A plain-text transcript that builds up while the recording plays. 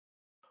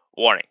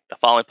Warning, the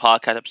following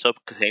podcast episode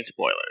contains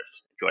spoilers.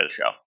 Enjoy the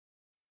show.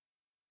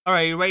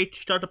 Alright, you ready to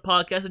start the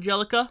podcast,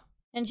 Angelica?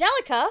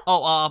 Angelica?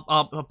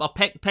 Oh,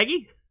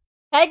 Peggy?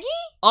 Peggy?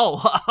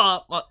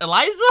 Oh,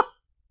 Eliza?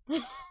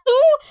 Who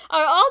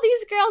are all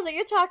these girls that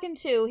you're talking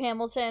to,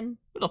 Hamilton?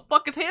 Who the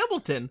fuck is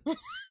Hamilton?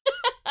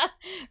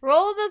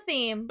 Roll the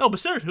theme. No, but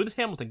seriously, who's this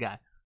Hamilton guy?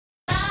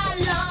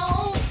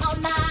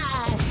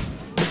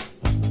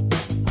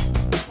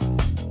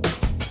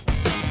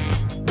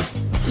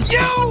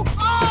 You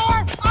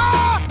are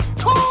a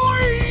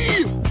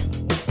toy!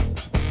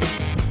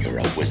 You're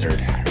a wizard,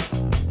 Harry.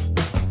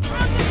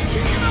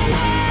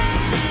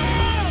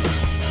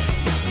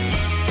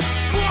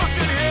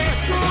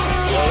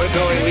 Well, we're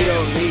going, we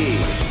don't need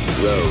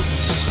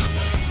roads.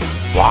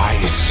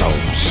 Why so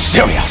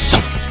serious?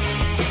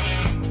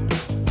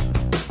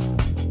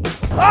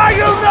 Are you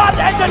not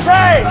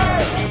entertained?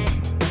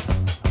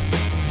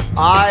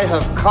 I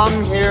have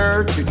come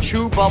here to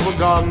chew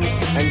bubblegum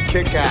and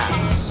kick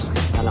ass.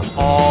 And I'm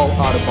all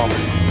out of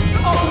bubblegum.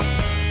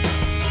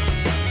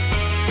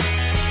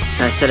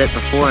 I said it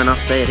before and I'll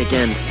say it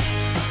again.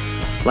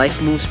 Life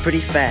moves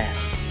pretty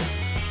fast.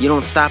 You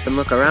don't stop and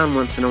look around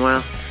once in a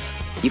while,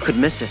 you could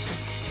miss it.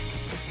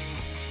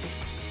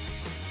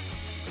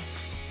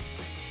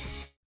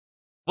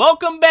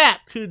 Welcome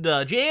back to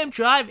the Jam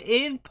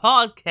Drive-In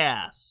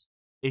Podcast.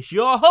 It's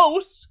your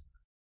host,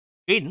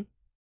 Aiden.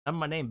 That's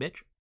my name, bitch.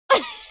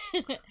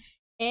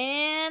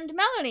 And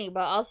Melanie,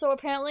 but also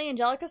apparently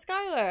Angelica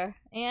Schuyler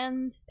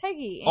and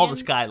Peggy. All and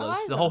the Skylers,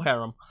 Eliza. the whole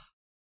harem.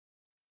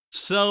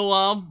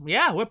 So,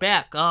 yeah, we're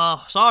back.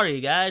 Sorry,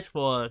 guys,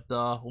 for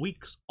the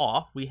weeks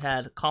off. We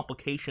had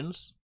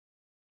complications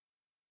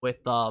with,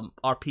 our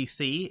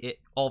PC. It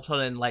all of a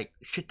sudden,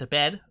 shit the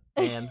bed,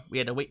 and we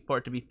had to wait for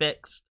it to be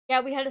fixed.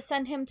 Yeah, we had to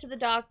send him to the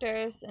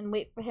doctors and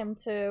wait for him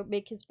to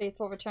make his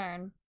faithful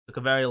return. Took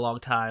a very long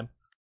time.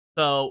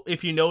 So,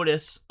 if you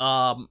notice,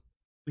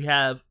 we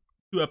have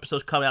 2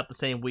 episodes coming out the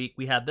same week.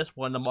 We have this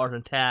one, the Mars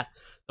Attack.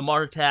 The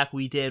Mars Attack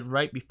we did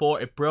right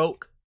before it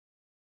broke.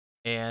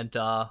 And,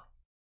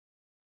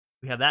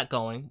 we have that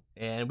going.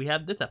 And we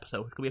have this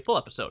episode, which could be a full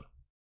episode.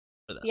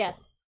 For that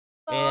Yes.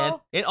 So, And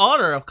in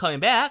honor of coming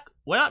back,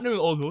 we're not doing an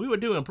old movie, we're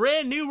doing a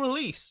brand new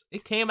release.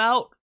 It came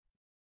out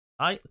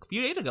a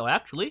few days ago,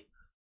 actually.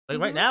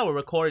 Right now, we're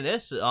recording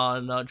this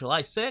on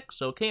July 6th,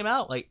 so it came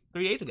out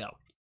 3 days ago.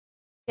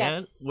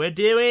 yes. And we're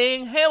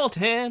doing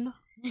Hamilton.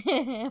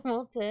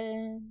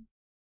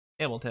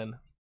 Hamilton.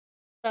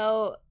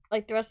 So,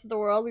 like the rest of the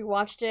world, we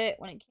watched it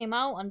when it came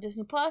out on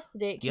Disney Plus, the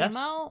day it came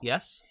out.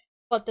 Yes.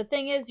 But the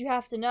thing is, you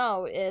have to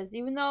know, is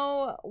even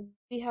though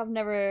we have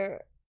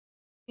never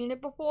seen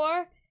it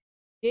before,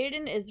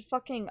 Jaden is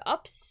fucking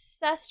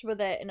obsessed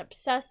with it and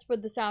obsessed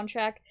with the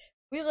soundtrack.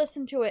 We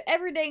listen to it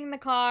every day in the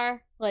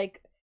car.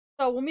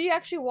 So when we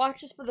actually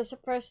watched this for the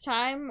first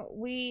time,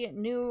 we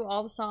knew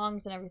all the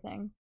songs and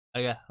everything. Oh,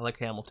 yeah, I like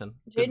Hamilton.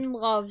 Jaden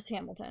loves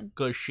Hamilton.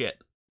 Good shit.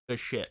 Good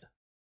shit.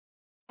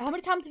 How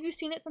many times have you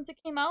seen it since it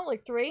came out?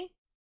 3?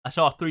 I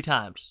saw it 3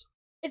 times.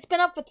 It's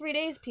been up for 3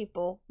 days,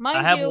 people. Mind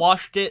I have you,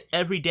 watched it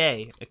every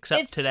day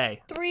except it's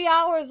today. 3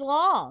 hours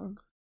long.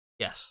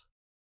 Yes.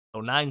 So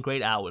 9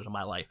 great hours of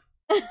my life.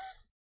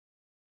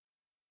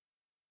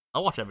 I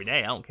watch every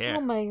day. I don't care.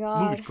 Oh my The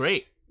god. movie's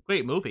great.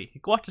 Great movie.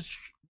 You can watch this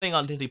thing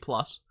on Disney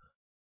Plus.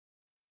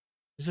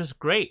 It's just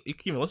great. You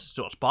can even listen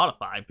to it on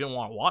Spotify. If you don't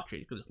want to watch it,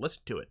 you can just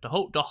listen to it. The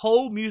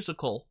whole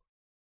musical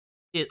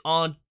is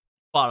on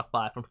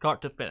Spotify from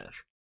start to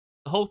finish.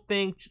 The whole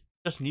thing's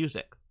just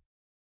music.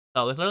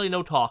 So there's literally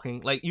no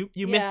talking. You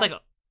Yeah. missed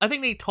I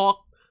think they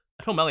talk.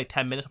 I told Melanie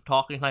 10 minutes of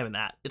talking. It's not even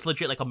that. It's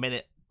legit a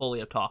minute fully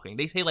of talking.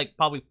 They say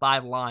probably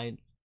 5 lines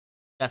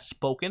that's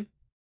spoken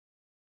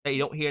that you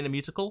don't hear in the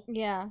musical.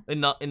 Yeah.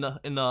 In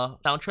the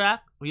soundtrack,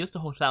 we use the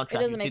whole soundtrack. It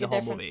doesn't you make see a the whole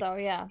difference, movie. though,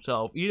 yeah.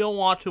 So if you don't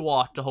want to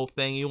watch the whole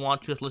thing, you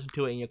want to just listen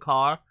to it in your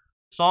car.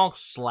 Song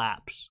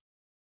slaps.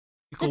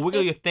 You can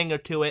wiggle your finger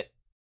to it.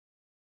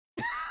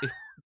 It's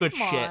good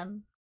Come shit.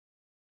 on.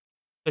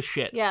 Good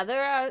shit. Yeah,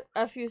 there are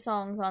a few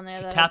songs on there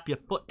You that tap your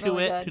foot to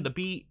really it good. to the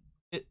beat.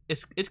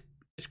 It's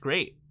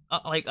great.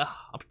 I'm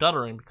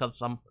stuttering because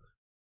the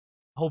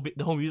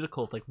whole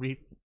musical is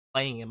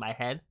replaying in my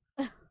head.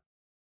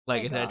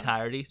 In the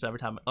entirety, so every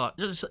time,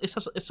 it's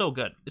so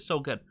good. It's so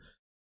good.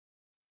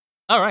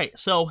 All right,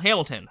 so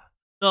Hamilton.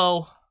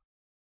 So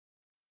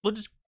we'll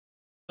just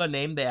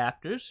name the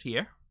actors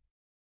here.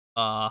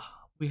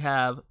 We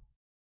have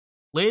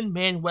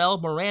Lin-Manuel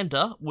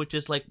Miranda, which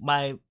is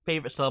my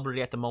favorite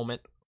celebrity at the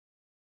moment.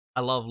 I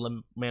love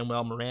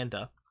Lin-Manuel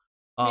Miranda.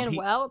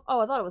 Manuel?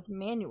 I thought it was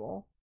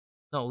Manuel.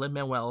 No,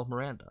 Lin-Manuel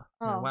Miranda.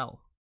 Oh.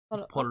 Manuel,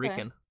 Puerto Okay.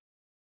 Rican.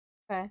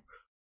 Okay.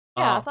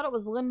 Yeah, I thought it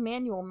was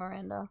Lin-Manuel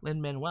Miranda.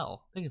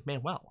 Lin-Manuel. I think it's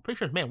Manuel. I'm pretty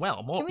sure it's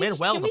Manuel. Manuel is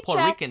can a we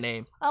Puerto check? Rican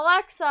name.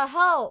 Alexa,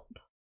 help!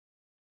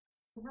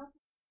 How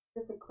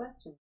specific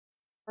question?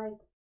 How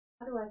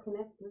do I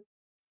connect with?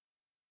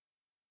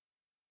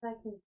 I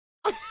can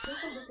take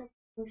a look at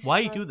this Why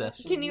you do this?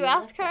 section Can in you the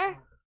ask Alexa her?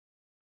 app.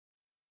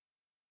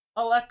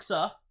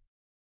 Alexa,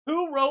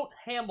 who wrote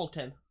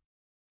Hamilton?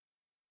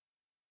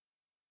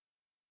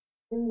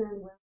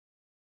 Lin-Manuel.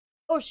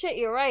 Oh shit,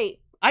 you're right.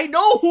 I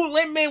know who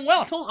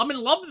Lin-Manuel. I'm in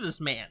love with this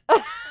man.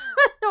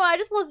 No, I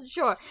just wasn't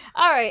sure.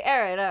 All right.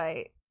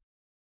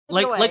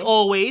 Take it away. Like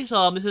always,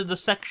 this is the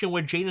section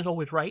where Jane is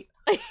always right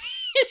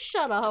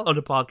Shut up. of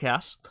the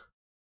podcast. I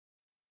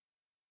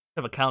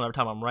have a count every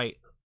time I'm right.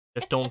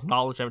 Just don't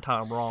acknowledge every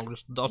time I'm wrong.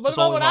 Just What just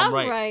about only when when I'm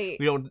I'm right?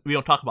 We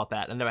don't talk about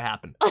that. That never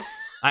happened.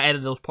 I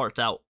edited those parts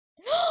out.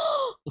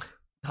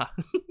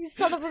 You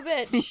son of a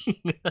bitch.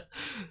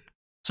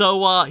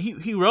 So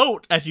he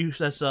wrote, as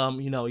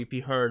if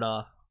you heard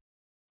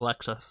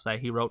Alexa say,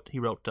 he wrote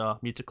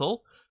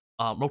musical,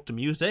 wrote the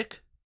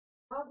music.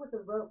 Dog with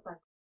a Rope by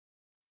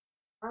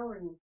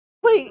Flowering.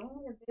 Wait. It's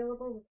only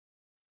available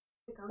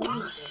with music on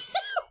music.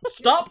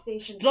 Stop! Here's a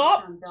station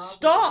Stop! based on Dog with a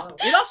Stop! Rope.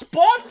 You're not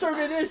sponsored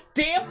in this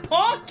damn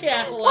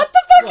podcast, Alexa. What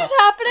the fuck is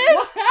happening?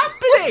 What's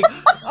happening?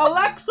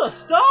 Alexa,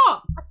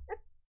 stop!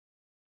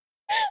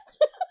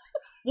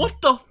 What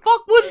the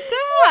fuck was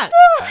that?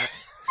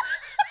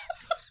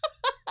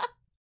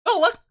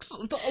 Alexa,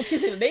 okay,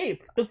 say the name.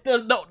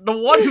 The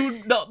one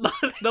who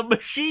the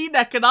machine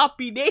that cannot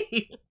be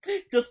named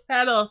just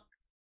had a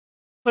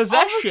possession.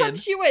 All of a sudden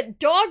she went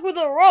dog with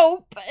a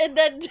rope, and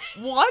then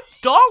What?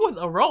 Dog with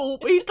a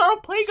rope? He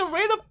started playing a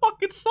random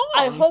fucking song.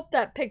 I hope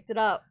that picked it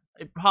up.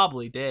 It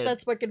probably did.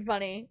 That's wicked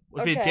funny.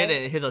 If Okay. it did,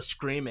 it hit us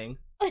screaming.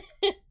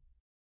 They're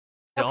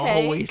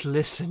Okay. always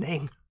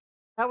listening.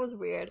 That was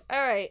weird. All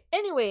right.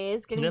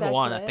 Anyways, You getting never back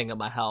wanted to that it. thing at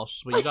my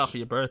house, but you got it for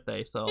your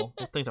birthday, so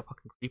those things are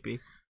fucking creepy.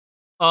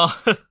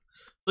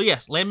 So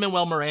yes,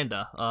 Lin-Manuel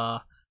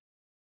Miranda.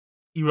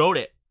 He wrote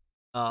it.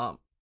 Wrote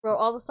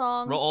all the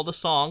songs. Wrote all the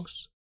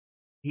songs.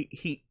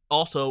 He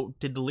also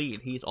did the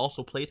lead. He's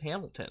also played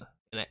Hamilton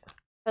in it.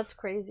 That's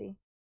crazy.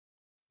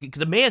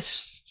 The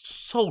man's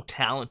so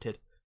talented.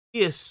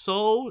 He is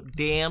so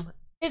damn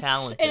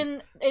talented.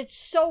 And it's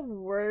so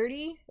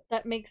wordy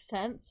that makes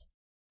sense.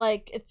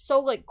 Like it's so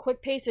like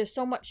quick paced. There's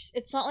so much.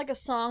 It's not like a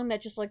song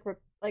that just like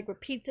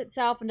repeats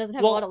itself and doesn't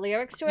have a lot of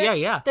lyrics to it.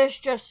 Yeah. There's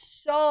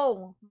just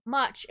so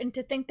much, and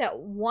to think that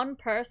one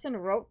person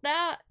wrote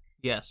that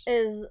Yes.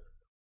 is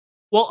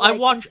Well, I've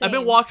been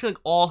insane. watching like,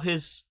 all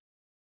his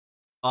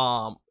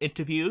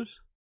interviews,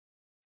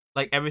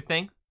 like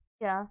everything,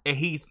 yeah, and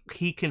he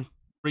can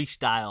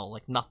freestyle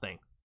like nothing.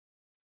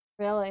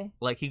 really.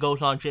 Like he goes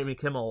on Jimmy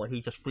Kimmel and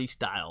he just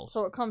freestyles.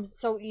 So it comes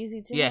so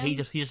easy to Yeah, him.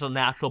 he's just a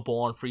natural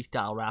born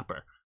freestyle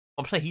rapper.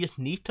 I'm saying he just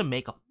needs to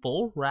make a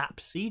full rap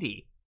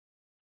CD.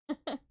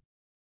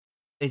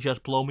 It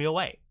just blow me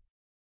away.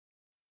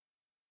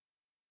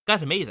 This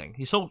guy's amazing.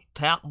 He's so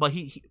talented, but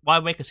he why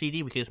make a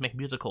CD? We can just make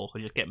musicals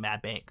and just get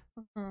mad bank.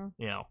 Mhm.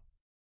 You know.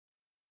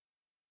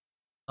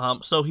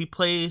 So he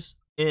plays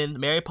in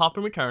Mary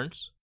Poppins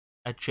Returns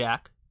at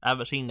Jack. I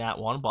haven't seen that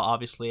one, but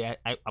obviously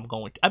I'm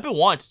going to. I've been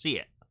wanting to see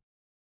it.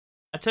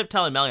 I kept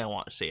telling Melly I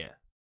want to see it.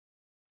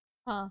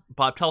 Huh.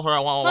 But I tell her I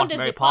want It's to on watch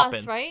Disney Mary Plus,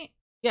 Poppins. right?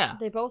 Yeah.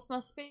 They both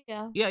must be.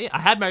 Yeah. Yeah. I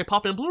had Mary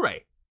Poppins on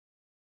Blu-ray.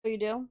 Oh, you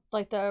do?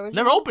 Like the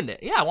original? Never opened it.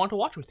 Yeah, I wanted to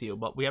watch it with you,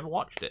 but we haven't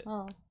watched it.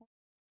 Oh.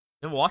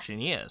 Never watched it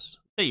in years.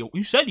 Hey,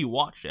 you said you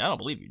watched it. I don't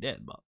believe you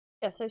did, but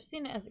Yes, I've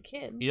seen it as a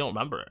kid. you don't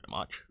remember it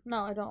much. No,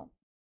 I don't.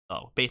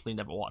 So basically,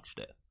 never watched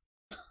it.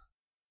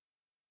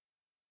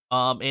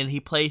 And he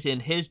plays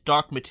in His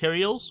Dark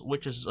Materials,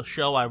 which is a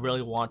show I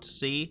really want to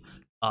see.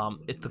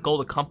 It's the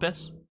Golden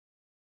Compass,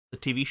 the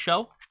TV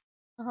show.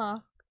 Uh-huh.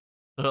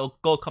 The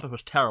Golden Compass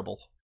was terrible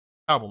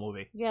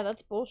movie. Yeah,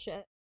 that's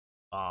bullshit.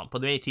 But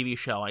they made a TV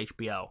show on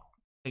HBO.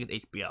 I think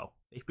it's HBO.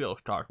 HBO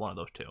stars one of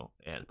those two,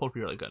 and it's supposed to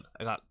be really good.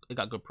 It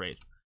got good praise.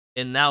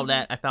 And now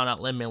that I found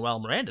out Lin-Manuel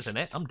Miranda's in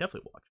it, I'm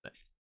definitely watching it.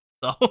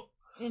 So,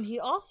 And he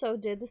also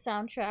did the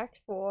soundtrack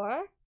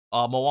for...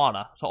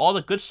 Moana. So all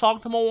the good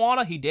songs to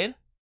Moana, he did.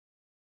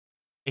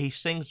 And he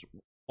sings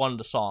one of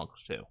the songs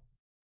too.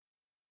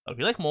 So if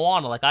you like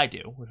Moana like I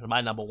do, which is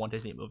my number one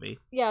Disney movie,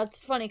 Yeah,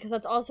 it's funny because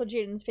that's also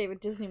Jaden's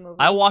favorite Disney movie.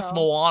 I watch so-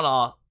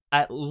 Moana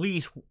at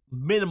least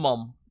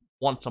minimum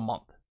once a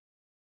month.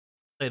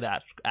 Say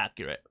that's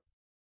accurate.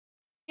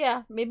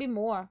 Yeah, maybe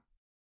more.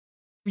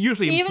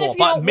 Usually Even more, if you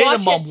but don't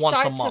minimum watch it once a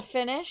start to month.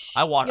 finish,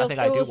 I you'll- think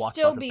I do it will watch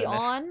still start to be finish.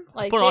 on. I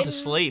Like put it on to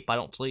Jaden- sleep. I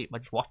don't sleep. I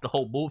just watch the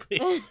whole movie.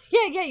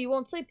 yeah, you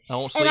won't sleep. I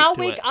won't sleep And I'll to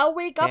wake. it. I'll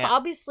wake up. Can't.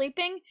 I'll be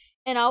sleeping,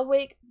 and I'll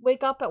wake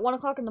up at 1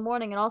 o'clock in the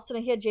morning, and all of a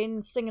sudden I hear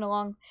Jaden singing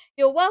along.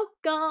 You're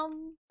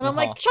welcome, and I'm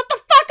like, Uh-huh. shut the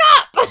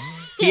fuck up.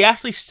 He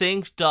actually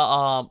sings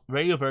the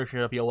radio version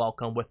of "You're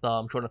Welcome" with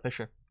Jordan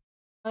Fisher.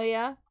 Oh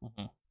yeah.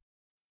 Mm-hmm.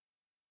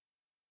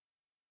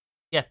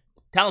 Yeah,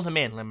 talented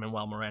man,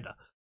 Lin-Manuel Miranda.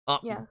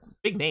 Yes.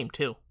 Big name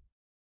too.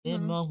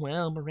 Mhm.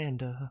 Lin-Manuel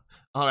Miranda.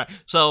 All right,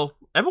 so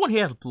everyone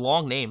here has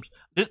long names.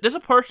 There's a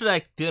person that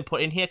I didn't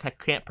put in here 'cause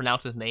I can't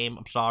pronounce his name.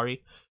 I'm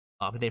sorry.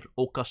 His name's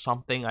Oka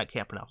something. I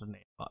can't pronounce his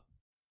name, but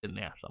it's in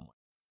there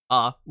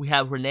somewhere. We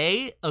have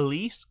Renee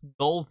Elise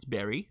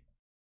Goldsberry.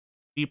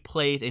 She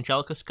played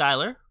Angelica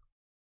Schuyler.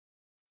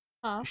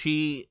 Huh.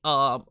 She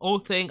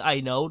only thing I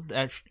know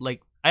that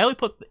I only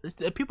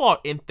put people are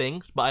in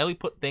things, but I only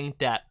put things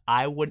that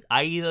I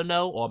either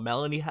know or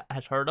Melanie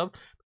has heard of.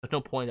 There's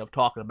no point of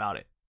talking about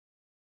it.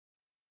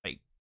 Like,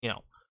 you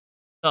know.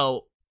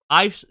 So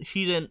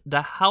she's in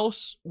The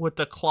House with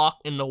the Clock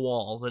in the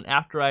Walls, and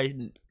after I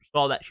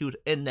saw that she was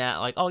in that,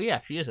 like, oh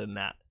yeah, she is in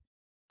that.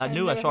 I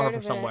knew I never saw her heard from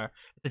of it. somewhere.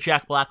 It's a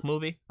Jack Black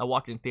movie. I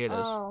watched it in theaters.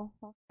 Oh,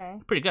 okay.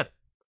 Pretty good.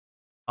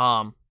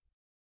 And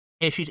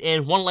she's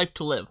in One Life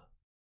to Live.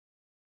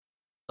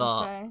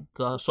 Okay.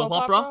 The soap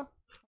opera.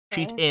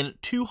 She's Okay. in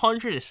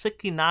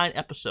 269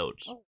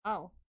 episodes. Oh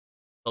wow.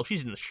 So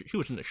she's in she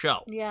was in the show.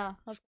 Yeah.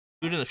 She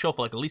was in the show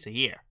for like at least a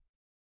year.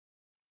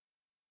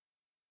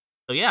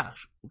 So yeah,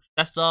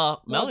 that's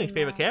Melanie's than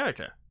favorite that.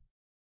 character.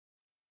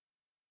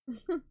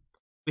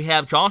 We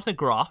have Jonathan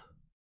Groff,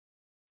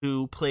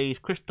 who plays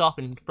Kristoff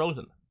in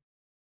Frozen.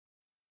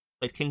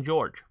 Played King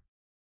George.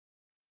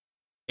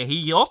 And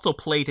he also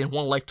played in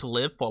One Life to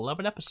Live for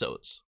 11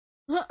 episodes.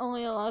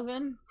 Only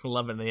 11.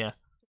 11, yeah,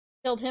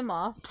 Killed him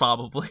off.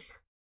 probably.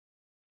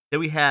 Then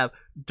we have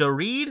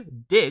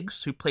Doreed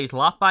Diggs, who plays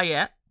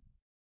Lafayette.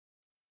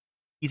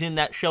 He's in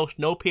that show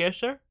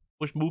Snowpiercer,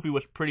 which movie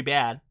was pretty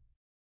bad,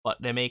 but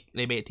they made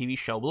a TV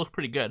show. It looks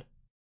pretty good.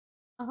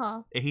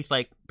 Uh-huh. And he's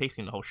like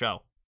basically the whole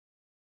show.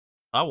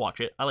 I'll watch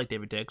it. I like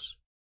David Diggs.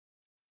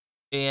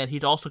 And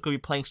he's also going to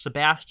be playing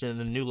Sebastian in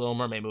the new Little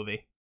Mermaid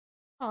movie.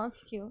 Oh,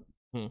 that's cute.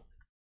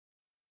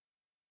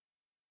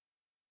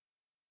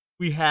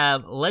 We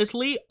have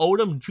Leslie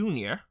Odom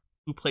Jr.,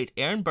 who played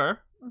Aaron Burr.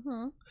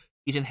 Mm-hmm.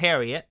 He's in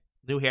Harriet,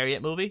 the new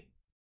Harriet movie.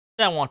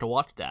 I want to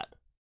watch that.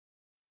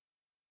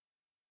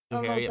 I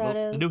don't know what that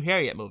The is. new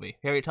Harriet movie.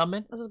 Harriet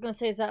Tubman? I was just gonna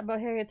say, is that about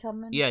Harriet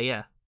Tubman? Yeah,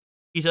 yeah.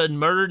 He's in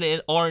Murdered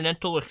in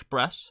Oriental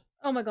Express.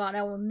 Oh my god,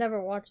 I will never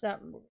watch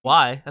that movie.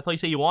 Why? I thought you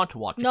said you want to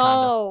watch it. Kinda.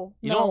 No.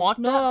 You no, don't want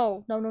that?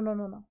 No.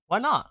 No. Why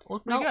not? It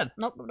looks pretty good.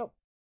 Nope.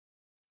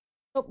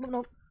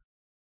 Nope.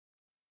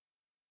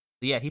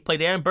 Yeah, he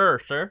played Aaron Burr,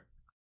 sir.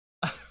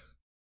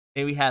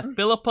 And we have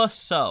Philippa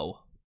So,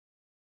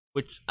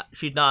 which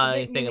she's not I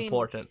think you anything mean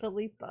important.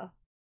 Philippa.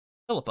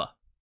 Philippa.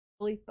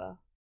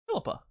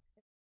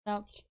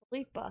 Pronounced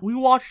Philippa. We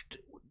watched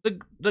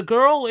the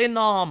girl in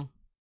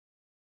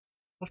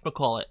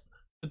whatchamacallit?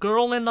 The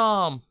girl in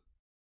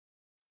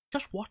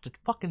just watched the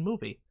fucking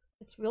movie.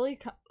 It's really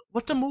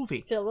What's the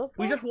movie? Philippa.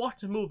 We just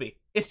watched the movie.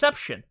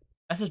 Inception.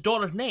 That's his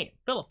daughter's name,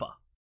 Philippa.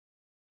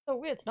 So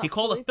weird. It's not He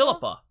called her Philippa?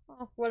 Philippa.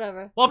 Oh,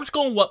 whatever. Well, I'm just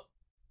going with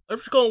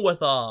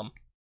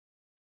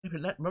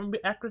remember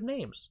the actors'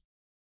 names.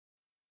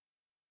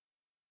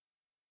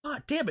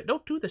 God damn it!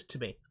 Don't do this to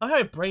me. I'm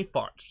having brain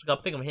farts. I'm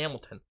thinking of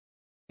Hamilton.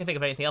 Can't think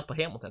of anything else but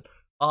Hamilton.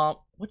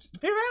 What's the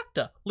favorite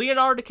actor?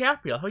 Leonardo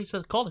DiCaprio. How you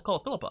said call it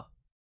Philippa?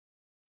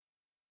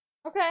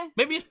 Okay.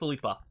 Maybe it's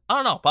Philippa. I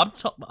don't know.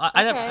 But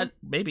I never. Okay.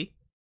 Maybe.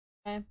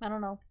 Okay. I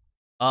don't know.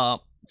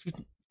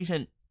 She's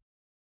in.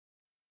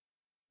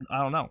 I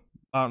don't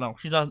know.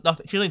 She's on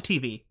nothing. She's in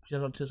TV. She's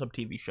on some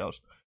TV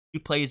shows. She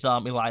plays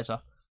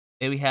Eliza,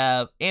 and we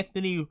have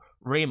Anthony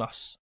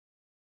Ramos,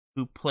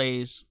 who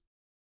plays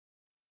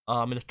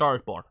in A Star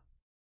Is Born.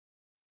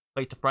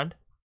 Plays the friend at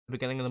the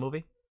beginning of the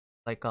movie,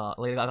 like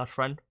Lady Gaga's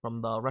friend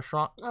from the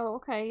restaurant. Oh,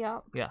 okay. Yeah.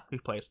 Yeah, he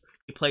plays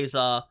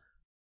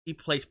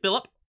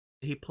Philip.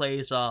 He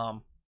plays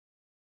John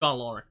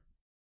Lauren.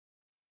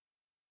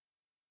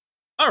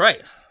 All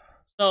right,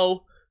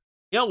 so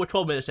we're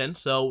 12 minutes in,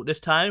 so this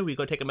time we're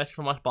gonna take a message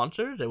from our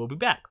sponsors, and we'll be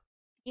back.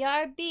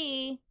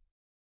 ERB.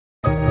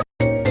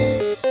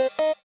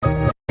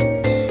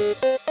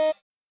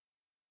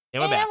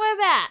 And we're back.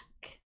 back.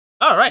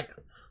 All right,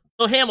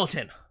 so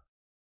Hamilton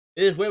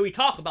is where we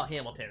talk about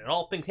Hamilton and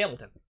all things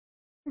Hamilton.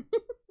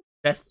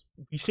 That's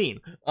you've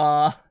seen.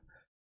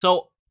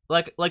 So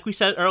like we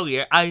said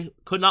earlier, I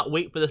could not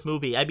wait for this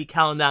movie. I'd be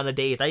counting down the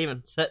days. I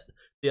even set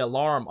the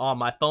alarm on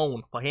my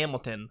phone for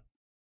Hamilton.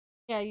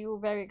 Yeah, you were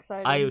very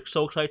excited. I was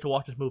so excited to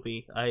watch this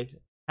movie. I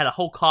had a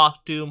whole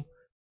costume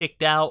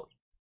picked out.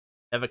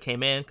 Never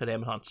came in because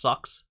Amazon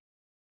sucks.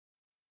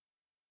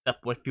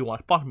 Except if you want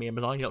to sponsor me,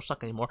 Amazon, you don't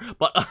suck anymore.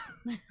 But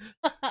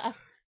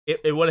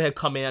it would have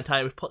come in on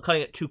time. It was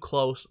cutting it too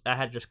close. I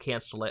had to just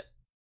cancel it.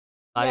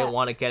 I didn't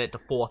want to get it to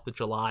 4th of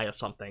July or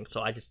something,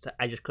 so I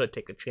just couldn't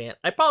take a chance.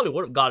 I probably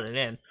would have gotten it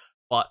in,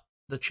 but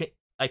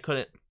I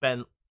couldn't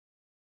spend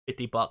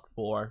 $50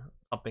 for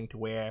something to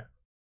wear.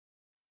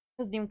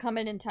 Doesn't even come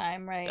in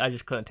time, right? I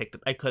just couldn't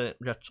I couldn't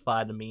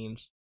justify the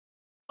means.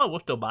 Oh, we'll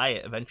still buy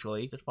it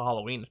eventually, just for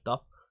Halloween and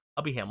stuff.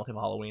 I'll be Hamilton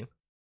for Halloween.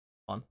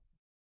 Fun.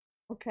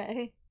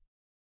 Okay.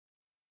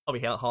 I'll be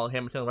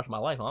Hamilton the rest of my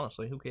life,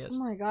 honestly. Who cares? Oh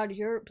my god,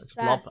 you're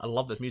obsessed. I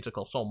love this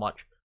musical so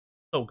much.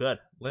 So good.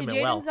 See,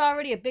 Lin-Manuel. Jaden's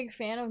already a big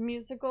fan of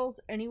musicals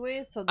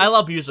anyways, so I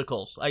love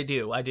musicals. I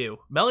do.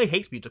 Melanie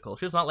hates musicals.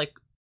 She does not like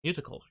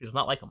musicals. She does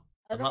not like them.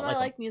 I don't really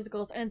like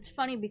musicals, and it's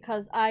funny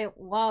because I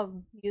love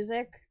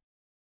music.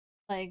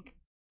 Like,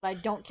 but I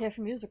don't care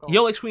for musicals. You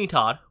don't like Sweeney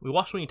Todd. We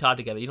watched Sweeney Todd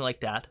together. You didn't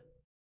like that.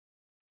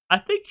 I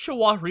think you should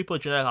watch Reaper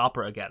of Genetic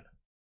Opera again.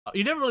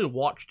 You never really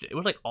watched it. It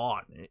was like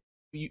on.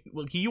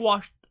 You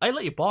watched. I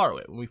let you borrow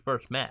it when we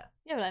first met.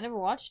 Yeah, but I never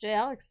watched it.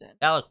 Alex did.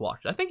 Alex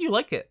watched it. I think you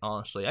like it,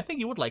 honestly. I think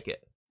you would like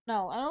it.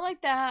 No, I don't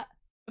like that.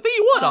 I think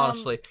you would,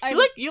 honestly. I-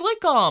 You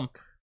like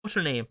what's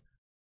her name?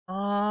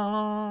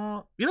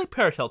 You like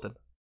Paris Hilton.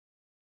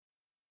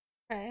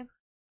 Okay.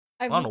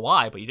 I don't know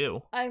why, but you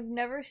do. I've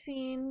never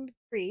seen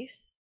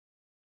Grease.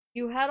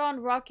 You had on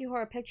Rocky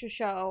Horror Picture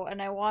Show,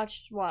 and I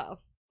watched a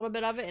little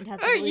bit of it and had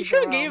to leave you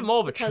should have the gave room him more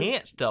of a because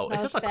chance, though.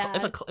 that It's was just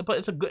bad. but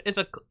it's a good,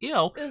 you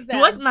know, It was you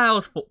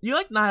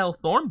like bad. Niall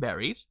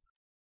Thornberry's.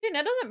 Dude,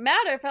 that doesn't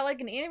matter if I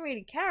like an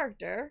animated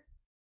character.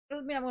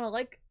 Doesn't mean I'm gonna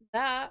like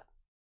that.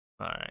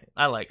 All right,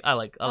 I like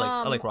Rocky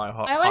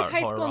Horror. I like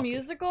High School Rocky.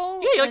 Musical.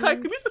 Yeah, you like High and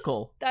School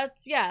Musical.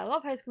 I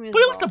love High School But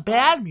Musical. you like the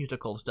bad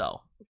musicals,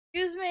 though.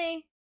 Excuse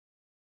me.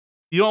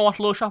 You don't watch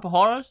Little Shop of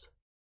Horrors?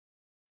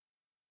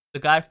 The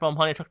guy from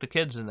Honey I Shrunk the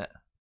Kids in it.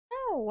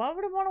 No, why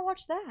would I want to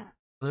watch that?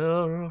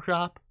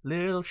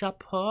 Little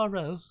Shop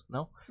Horrors.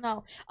 No.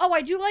 No. Oh,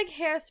 I do like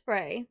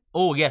Hairspray.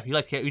 Oh yeah, you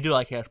do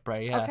like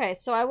Hairspray, yeah. Okay,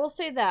 so I will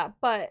say that,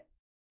 but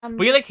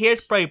But you like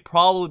Hairspray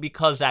probably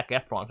because Zac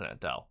Efron's in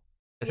it, though.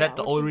 Is Yeah, that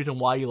the which only is- reason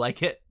why you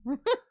like it? Well,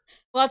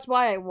 that's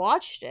why I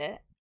watched it.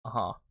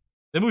 Uh-huh.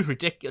 The movie's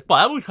ridiculous. Well,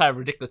 that movie's kind of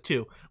ridiculous,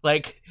 too.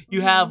 Like,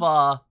 you have,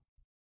 what?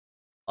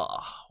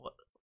 I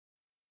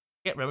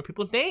can't remember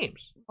people's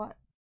names. What?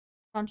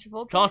 John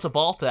Travolta? John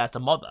Travolta as the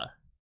mother.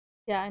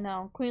 Yeah, I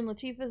know. Queen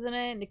Latifah's in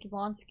it. Nikki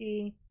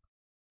Blonsky,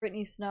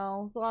 Brittany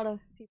Snow. There's a lot of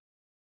people.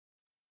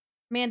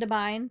 Amanda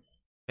Bynes.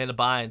 Amanda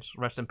Bynes,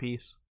 rest in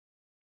peace.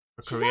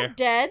 Her She's career. not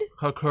dead.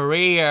 Her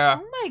career.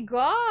 Oh my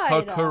god.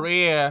 Her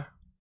career.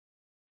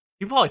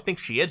 You probably think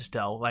she is,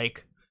 though.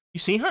 Like, you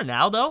seen her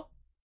now, though?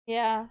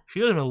 Yeah. She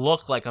doesn't even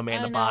look like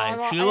Amanda I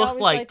know. Bynes. She I looks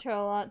always like liked her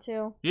a lot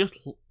too.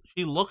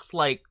 she looks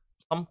like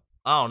some.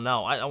 I don't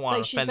know. I don't want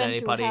Like to she's offend been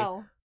anybody. through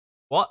hell.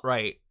 What?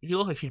 Right? She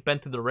looks like she's been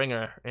through the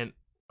ringer and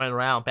went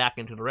around back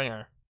into the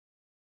ringer.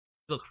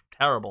 She looks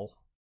terrible.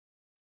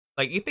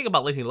 Like, you think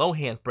about Lindsay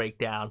Lohan's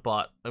breakdown,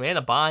 but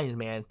Amanda Bynes,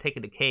 man,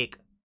 taking the cake.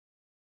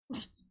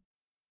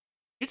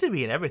 She should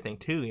be in everything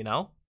too, you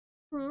know.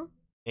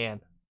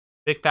 Man,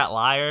 Big Fat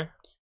Liar,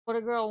 What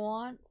a Girl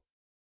Wants.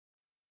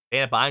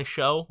 Amanda Bynes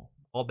show,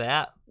 all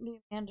that. The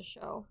Amanda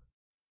Show.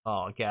 Oh,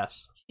 I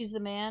guess. She's the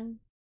Man.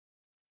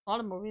 A lot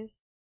of movies.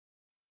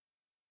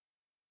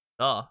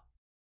 Duh.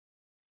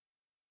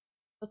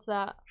 What's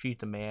that? She's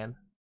the man.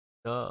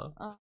 Duh.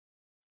 Oh.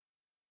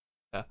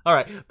 Yeah. All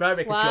right, try to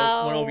make a joke.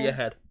 Wow. Went over your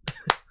head.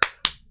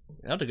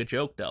 That was a good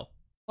joke, though.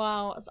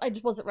 Wow, I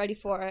just wasn't ready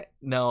for it.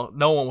 No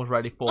one was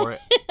ready for it.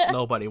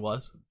 Nobody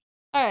was.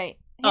 All right,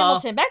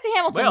 Hamilton. Back to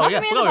Hamilton. Well, Not yeah,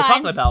 Amanda what we were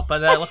talking Bynes. about, but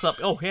then I looked up.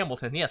 Oh,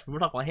 Hamilton. Yes, we were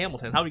talking about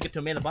Hamilton. How do we get to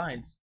Amanda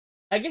Bynes?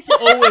 I guess you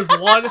always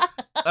one.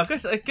 I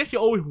guess you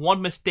always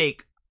one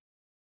mistake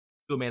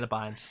to Amanda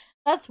Bynes.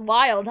 That's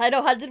wild. I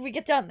know. How did we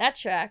get down that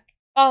track?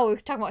 Oh, we were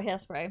talking about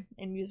Hairspray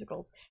in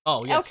musicals.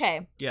 Oh, yes.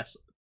 Okay. Yes.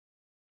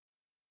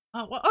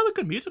 What other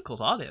good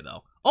musicals are there,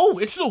 though? Oh,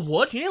 Into the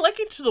Woods. You didn't like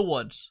Into the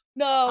Woods.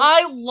 No.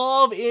 I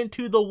love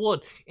Into the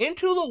Woods.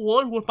 Into the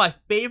Woods was my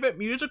favorite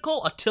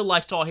musical until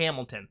I saw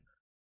Hamilton.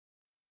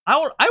 I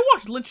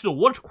watched Into the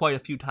Woods quite a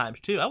few times,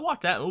 too. I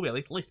watched that movie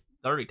at least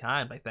 30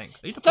 times, I think.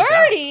 I used to put it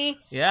down. 30?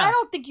 Yeah. I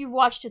don't think you've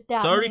watched it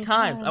that 30 many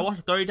times. I watched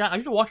it 30 times. I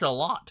used to watch it a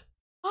lot.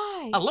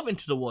 Why? I love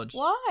Into the Woods.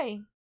 Why?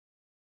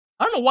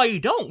 I don't know why you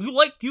don't. You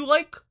like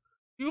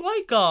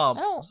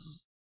don't.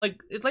 like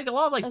it's like a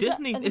lot of like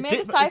Disney. Is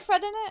Amanda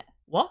Seyfried in it?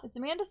 What? Is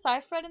Amanda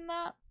Seyfried in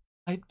that?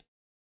 I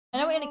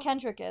know Anna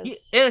Kendrick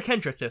is. Yeah, Anna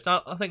Kendrick is.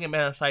 I think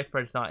Amanda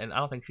Seyfried's not in. I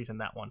don't think she's in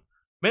that one.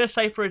 Amanda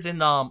Seyfried's in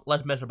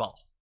Les Miserables.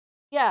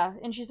 Yeah,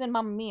 and she's in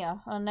Mamma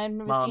Mia, and I've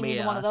never Mamma seen Mia.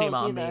 either one of I see those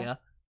Mamma either. Mia.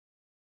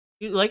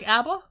 You like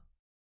ABBA?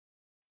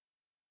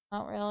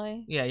 Not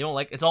really. Yeah, you don't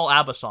like. It's all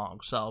ABBA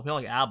songs. So if you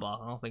don't like ABBA,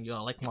 I don't think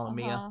you'll like Mamma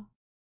Mia.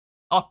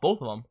 I watched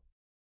both of them.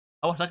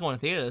 I watched the second one in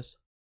theaters.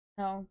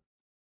 No.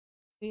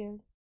 Weird.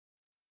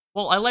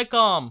 Well, I like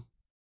forgot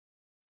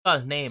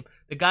his name.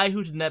 The guy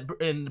who's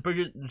in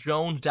Bridget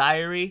Jones'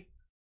 Diary.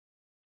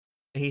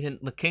 He's in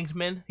The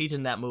Kingsman. He's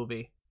in that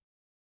movie.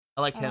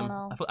 I like I him. don't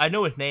know. I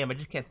know his name. I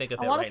just can't think of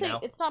I it want right to say now.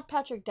 it's not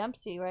Patrick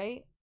Dempsey,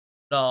 right?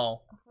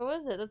 No. Who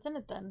is it? That's in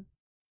it then.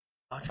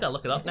 I just gotta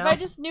look it up If now. I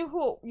just knew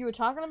who you were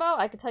talking about,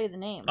 I could tell you the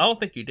name. I don't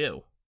think you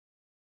do.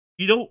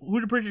 You know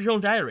who's the Bridget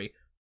Jones' Diary?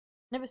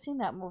 Never seen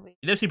that movie.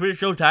 You never seen Bridget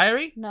Jones'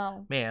 Diary?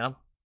 No. Man,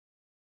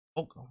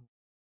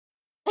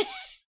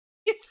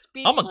 He's I'm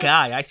speechless. a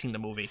guy. I seen the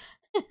movie.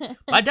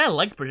 My dad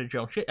likes Bridget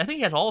Jones. Shit, I think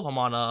he has all of them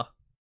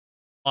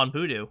on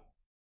Vudu.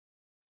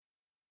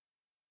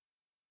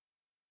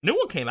 New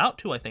one came out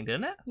too, I think,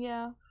 didn't it?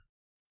 Yeah.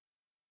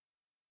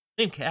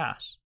 Same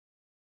cast.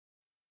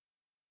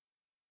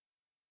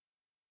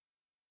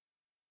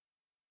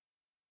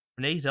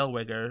 Renee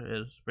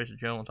Zellweger is Bridget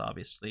Jones,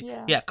 obviously.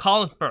 Yeah.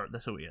 Colin Firth.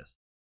 That's who he is.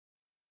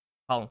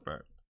 Colin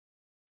Firth.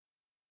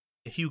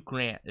 Hugh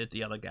Grant is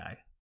the other guy.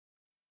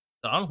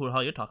 So I don't know who the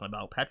hell you're talking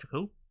about. Patrick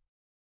who?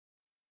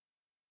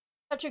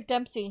 Patrick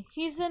Dempsey.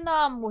 He's in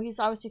well, he's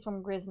obviously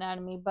from Grey's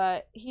Anatomy,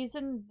 but he's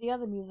in the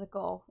other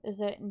musical. Is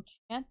it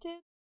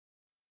Enchanted?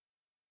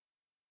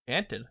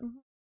 Enchanted. Mhm.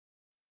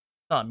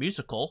 It's not a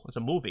musical. It's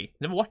a movie.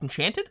 Never watched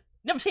Enchanted?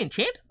 Never seen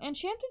Enchanted?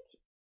 Enchanted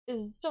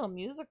is still a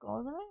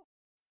musical,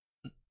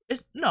 isn't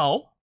it?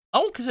 No. I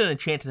won't consider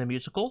Enchanted a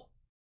musical.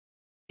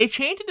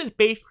 Enchanted is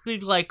basically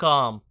like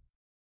I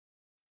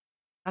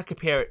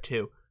compare it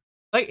to.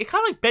 Like it's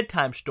kind of like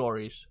bedtime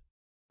stories.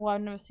 Well,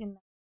 I've never seen that.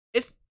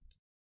 It's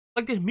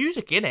like there's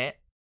music in it.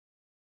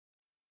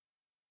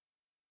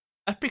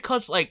 That's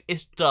because like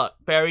it's the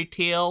fairy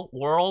tale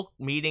world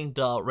meeting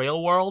the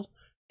real world,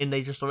 and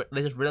they just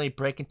really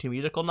break into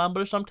musical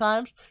numbers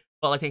sometimes.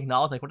 But like they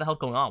acknowledge like what the hell's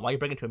going on? Why are you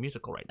breaking into a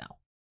musical right now?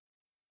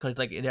 Because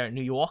like they're in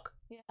New York.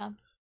 Yeah.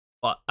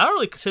 But I don't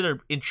really consider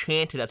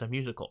Enchanted as a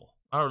musical.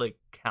 I don't really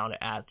count it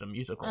as a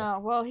musical. Oh,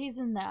 well, he's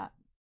in that.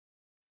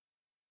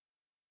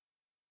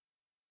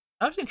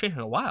 I haven't seen Enchanted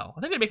in a while.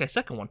 I think they make a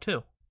second one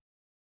too.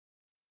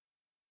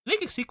 They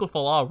make a sequel for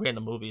a lot of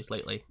random movies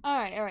lately.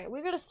 Alright.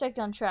 We're gonna stick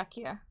on track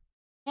here.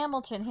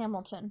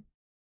 Hamilton.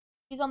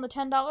 He's on the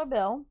 $10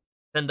 bill.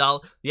 $10,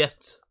 yes.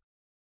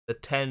 The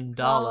 $10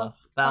 Founding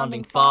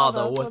founding father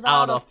father without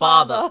without a a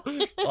father.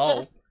 father.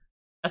 Oh,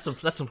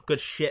 that's some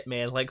good shit,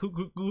 man. Like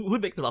who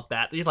thinks about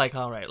that? You're like,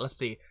 all right, let's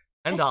see,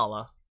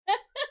 $10.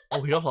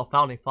 Oh, he's also a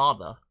founding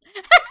father.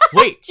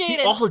 Wait, he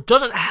Jaden's- also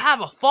doesn't have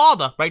a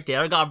father. Right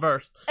there, I got a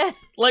verse.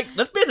 Like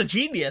this man's a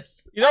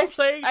genius. You know what I'm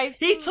saying?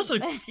 He's such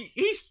a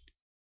he's.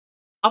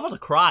 I'm about to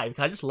cry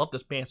because I just love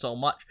this man so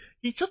much.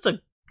 He's just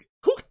a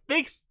who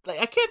thinks like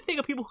I can't think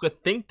of people who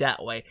could think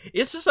that way.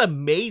 It just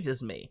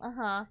amazes me.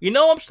 Uh-huh. You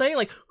know what I'm saying?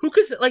 Like who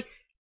could like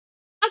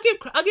I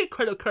give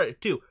credit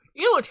too.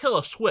 You know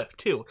Taylor Swift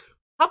too.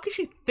 How can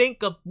she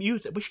think of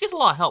music? But she gets a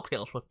lot of help.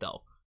 Taylor Swift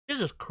though. She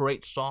just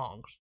great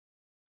songs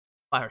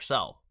by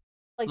herself.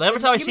 Like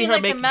every time I you see mean her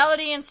like make the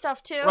melody and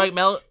stuff too? Right,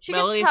 She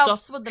melody gets and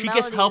helps stuff. with the She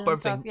melodies gets help and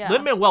everything. stuff, yeah.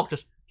 Lin-Manuel Welk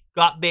just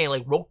got there and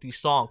like wrote these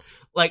songs.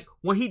 Like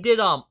when he did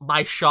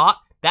My Shot,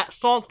 that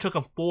song took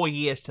him 4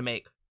 years to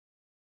make.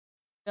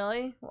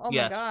 Really? Oh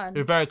Yeah, my god. it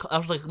was that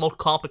was like the most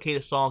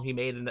complicated song he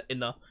made in the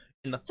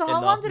So in how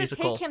the long did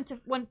musical. it take him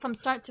to from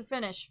start to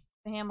finish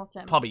for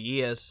Hamilton? Probably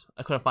years.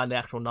 I couldn't find the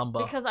actual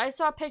number. Because I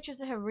saw pictures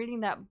of him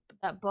reading that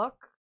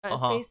book that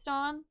it's Uh-huh. based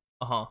on,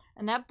 And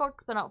and that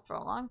book's been out for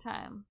a long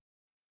time.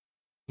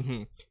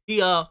 he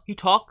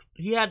talked.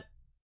 He had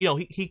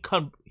he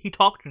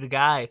talked to the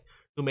guy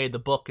who made the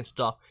book and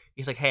stuff.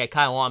 He's like, hey, I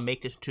kind of want to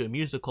make this into a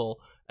musical,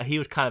 and he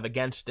was kind of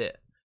against it.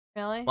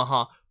 Really?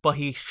 But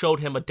he showed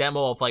him a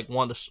demo of like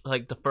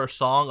the first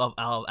song of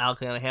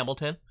Alexander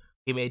Hamilton.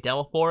 He made a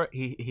demo for it.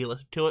 He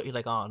listened to it. He's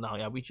like, oh no,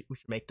 yeah, we should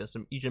make this.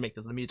 You should make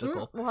this a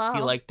musical. Wow.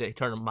 He liked it. He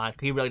turned his mind.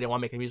 He really didn't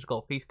want to make a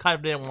musical. He kind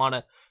of didn't want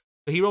to.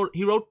 He wrote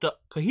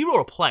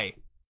a play.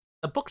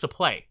 The book's a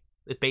play.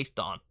 It's based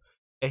on.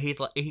 And he's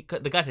like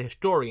the guy's a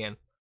historian,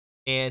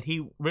 and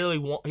he really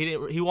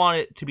he wanted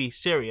it to be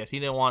serious. He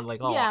didn't want like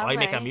Yeah, why you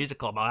make a right.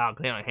 musical about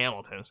Alexander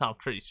Hamilton? It sounds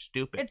pretty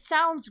stupid. It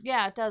sounds,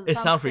 it does. It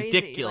sounds crazy.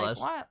 ridiculous.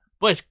 Like, what?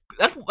 But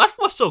that's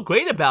what's so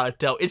great about it,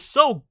 though. It's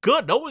so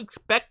good. No one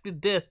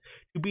expected this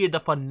to be the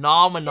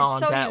phenomenon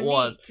It's so that unique,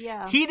 was.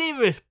 yeah. He didn't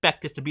even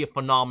expect this to be a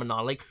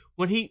phenomenon. Like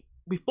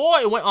before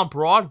it went on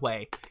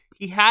Broadway,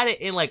 he had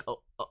it in like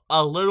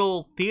a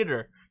little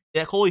theater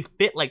that could only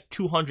fit like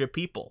 200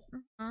 people.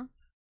 Mhm.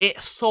 It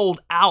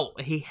sold out,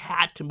 and he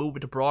had to move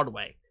it to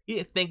Broadway. He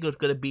didn't think it was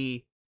gonna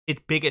be his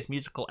biggest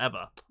musical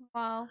ever.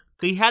 Wow.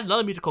 He had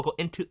another musical called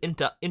Into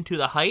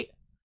the Height.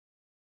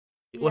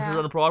 Which was Yeah.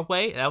 on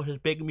Broadway. That was his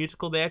big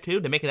musical there too.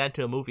 They're making that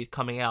into a movie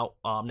coming out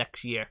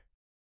next year.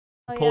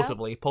 Oh, yeah?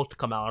 Supposedly, supposed to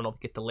come out. I don't know if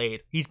it get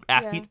delayed. He's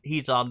Yeah.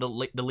 he's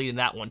the lead in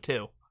that one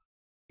too.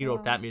 He wrote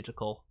Oh. that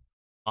musical.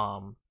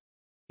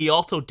 He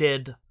also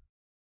did.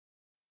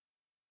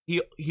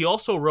 He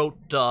also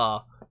wrote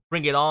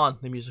Bring It On,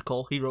 the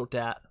musical. He wrote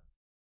that.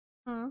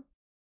 Hmm.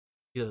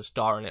 He was a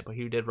star in it, but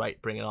he did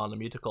write Bring It On, the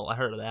musical. I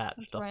heard of that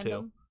stuff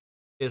Random. too.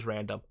 It is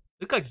random.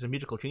 This guy's just a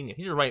musical genius.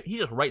 He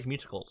just writes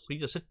musicals. He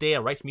just sits there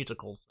and writes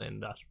musicals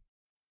and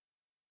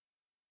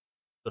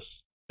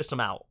just spits them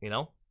out, you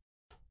know?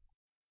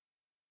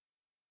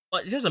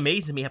 But it just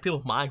amazes me how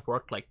people's minds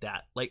work like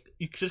that. Like,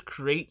 you could just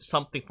create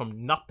something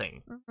from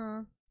nothing.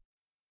 Mm-hmm.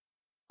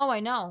 Oh, I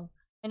know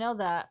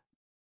that.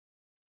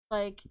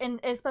 Like, and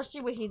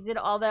especially when he did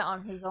all that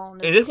on his own.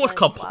 And this one's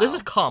like, This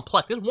is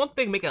complex. There's one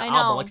thing making an I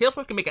album. know. Like Taylor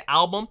Swift can make an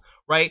album,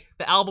 right?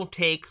 The album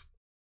takes,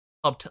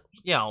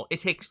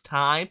 it takes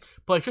time,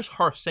 but it's just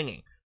her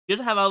singing. She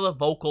doesn't have other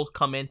vocals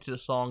come into the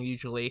song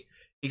usually.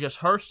 It's just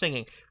her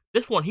singing.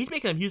 This one, he's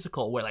making a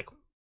musical where like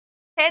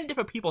 10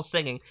 different people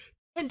singing,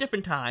 10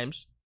 different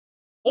times,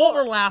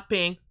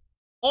 overlapping,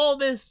 all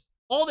this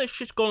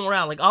shit's going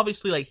around. Like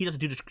obviously, like he doesn't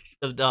do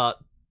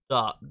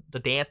the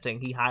dancing.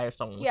 He hires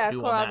someone to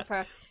do all that.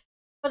 choreographer.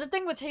 But the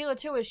thing with Taylor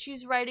too is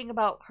she's writing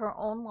about her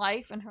own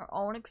life and her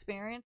own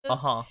experiences.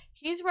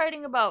 He's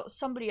writing about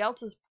somebody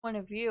else's point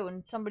of view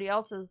and somebody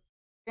else's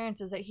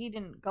experiences that he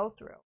didn't go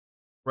through.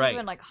 It's Right.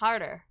 even like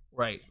harder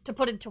Right. to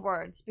put into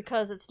words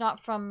because it's not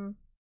something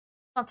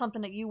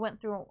that you went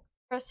through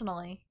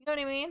personally. You know what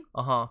I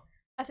mean?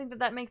 I think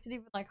that makes it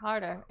even like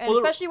harder, and Well,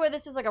 especially where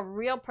this is like a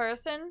real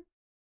person,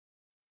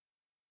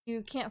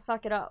 you can't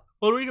fuck it up.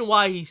 Well, the reason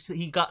why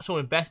he got so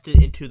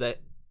invested into to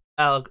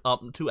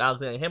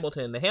Alexander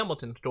Hamilton and the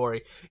Hamilton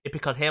story is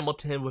because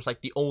Hamilton was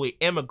like the only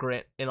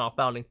immigrant in our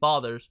founding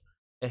fathers,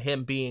 and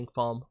him being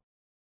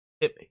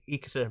he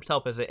considered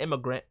himself as an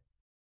immigrant.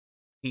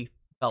 He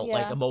felt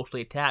like Yeah.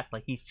 emotionally attacked,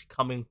 like he's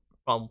coming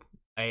from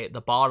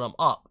the bottom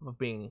up of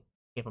came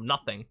from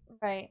nothing,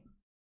 Right.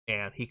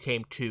 and he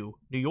came to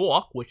New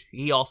York, which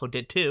he also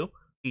did too.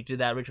 He did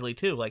that originally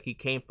too. Like he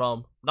came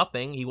from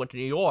nothing, he went to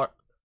New York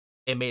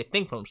and made a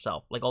thing for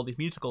himself, like all these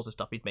musicals and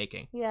stuff he's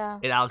making. Yeah.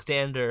 And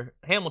Alexander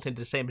Hamilton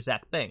did the same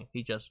exact thing.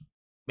 He just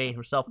made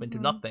himself into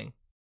Mhm. nothing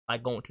by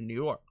going to New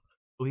York.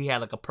 So he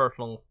had like a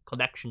personal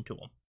connection to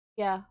him.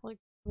 Yeah. Like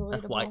relatable.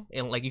 That's why,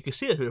 and like you can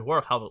see it through his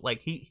work how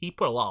like he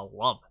put a lot of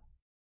love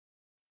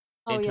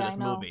Oh into yeah, I this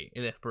know. movie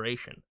and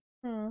inspiration.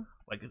 Hmm.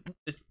 Like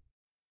it's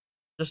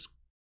just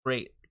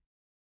great.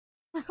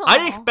 I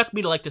didn't Aw. expect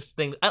me to like this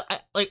thing.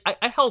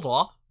 I held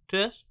off to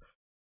this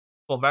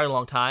for a very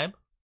long time,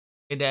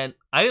 and then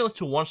I didn't listen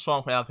to one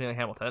song from Alexander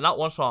Hamilton. Not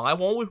one song. I've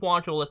always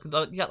wanted to listen.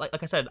 Yeah,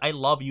 like I said, I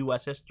love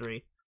U.S.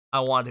 history. I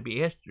wanted to be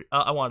a history.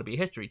 I wanted to be a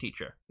history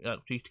teacher. To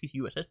teach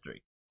U.S.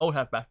 history. I would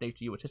have backdates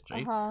to U.S.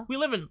 history. Uh-huh. We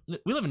live in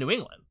New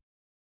England.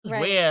 This is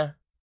Right. where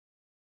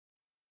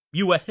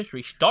U.S.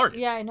 history started.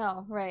 Yeah, I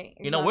know. Right.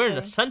 You know, we're in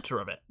the exactly. center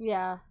of it.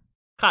 Yeah.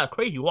 Kind of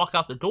crazy. You walk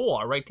out the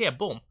door, right there,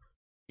 boom.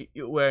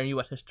 We're in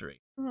U.S. history.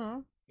 Hmm.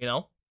 You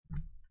know?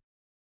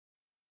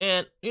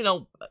 And, you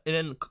know, and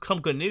then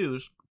some good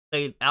news,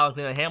 played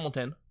Alexander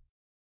Hamilton.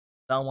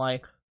 And I'm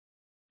like,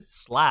 it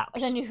slaps.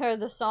 And then you heard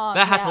the song.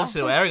 I had to yeah.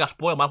 listen to it. I already got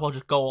spoiled. Might as well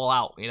just go all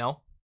out, you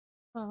know?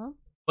 Mhm.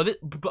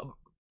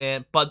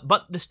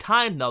 But this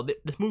time, though,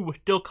 this movie was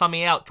still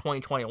coming out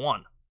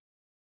 2021.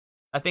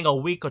 I think a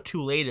week or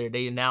two later,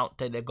 they announced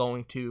that they're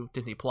going to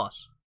Disney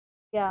Plus.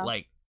 Yeah.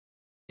 Like,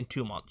 in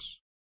 2 months.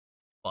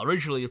 Well,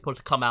 originally, it was supposed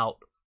to come out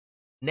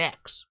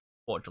next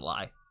for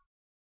July.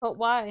 But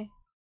why?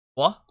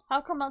 What?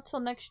 How come not till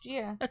next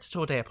year? That's just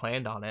what they had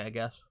planned on it, I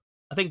guess.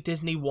 I think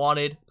Disney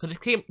wanted, because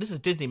this is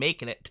Disney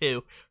making it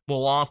too.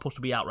 Mulan's supposed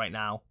to be out right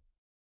now.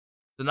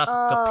 They're not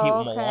gonna compete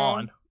with okay.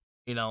 Mulan,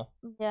 you know.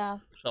 Yeah.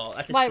 So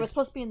I think Why, it was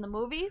supposed to be in the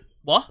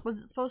movies? what? Was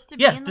it supposed to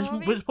be Yeah, in the this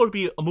movies? was supposed to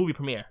be a movie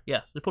premiere.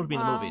 Yes, it's supposed to be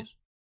in the Wow. movies.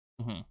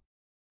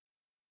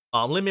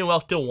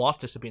 Lin-Manuel still wants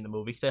this to be in the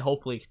movie. They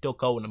hopefully still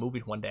go in the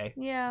movies one day.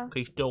 Yeah.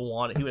 He still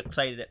wanted. He was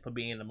excited for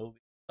being in the movie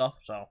and stuff.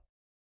 So.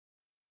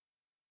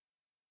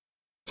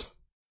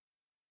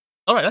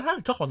 All right, let's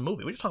not talk about the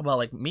movie. We're just talking about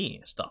like me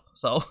and stuff.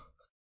 So,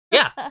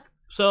 yeah.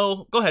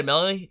 So go ahead,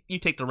 Melanie. You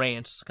take the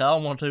reins. Cause I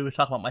don't want to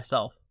talk about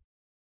myself.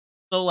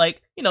 So,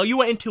 like, you know, you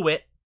went into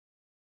it.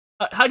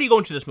 How do you go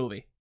into this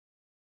movie?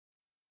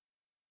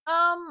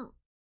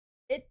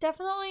 It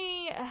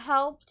definitely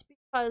helped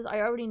because I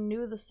already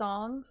knew the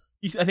songs.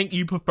 I think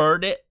you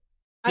preferred it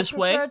this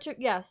way.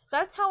 Yes,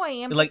 that's how I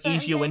am. It, like,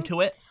 ease you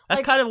into it. That's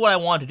Like- kind of what I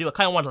wanted to do. I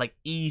kind of wanted to like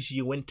ease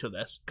you into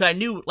this because I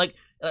knew like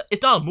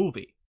it's not a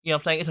movie. You know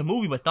what I'm saying? It's a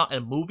movie, but it's not a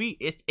movie.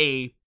 It's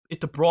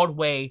a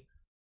Broadway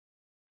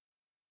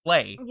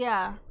play.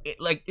 Yeah.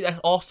 That's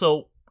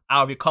also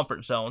out of your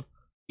comfort zone.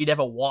 You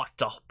never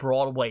watched a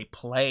Broadway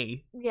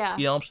play. Yeah.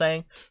 You know what I'm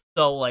saying?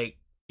 So like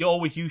you're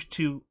always used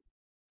to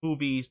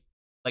movies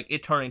like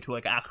it turning into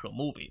like an actual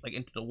movie, like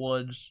Into the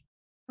Woods,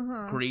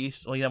 Mhm.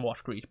 Grease. Well, you never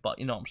watched Grease, but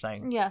you know what I'm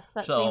saying. Yes,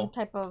 that So- same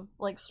type of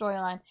like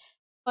storyline.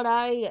 But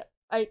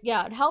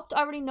yeah, it helped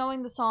already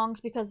knowing the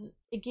songs because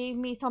it gave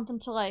me something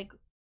to like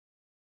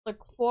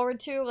look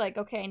forward to. Like,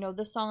 okay, I know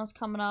this song is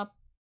coming up.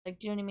 Like,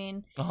 do you know what I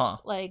mean?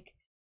 Like,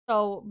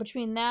 so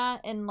between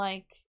that and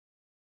like,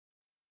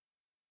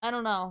 I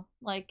don't know,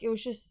 like it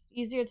was just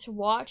easier to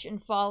watch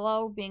and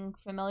follow, being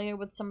familiar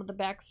with some of the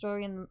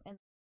backstory and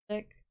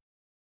music.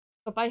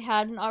 If I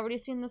hadn't already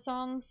seen the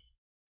songs,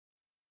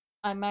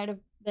 I might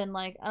have been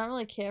like, I don't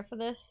really care for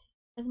this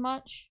as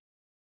much.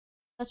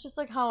 That's just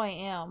like how I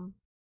am.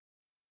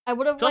 I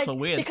would have It's also like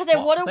weird because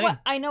I would thing. have.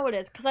 I know it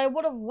is because I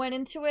would have went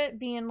into it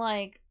being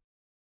like,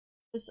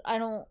 this.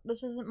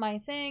 This isn't my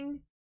thing.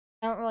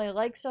 I don't really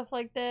like stuff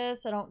like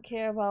this. I don't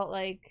care about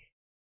like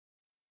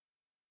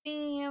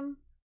theme.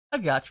 I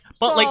got you.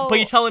 But you're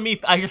So- telling me if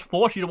I just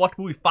forced you to watch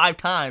the movie 5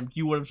 times,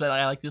 you would have said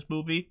I like this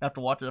movie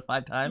after watching it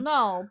 5 times?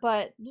 No,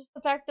 but just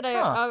the fact that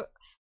Huh.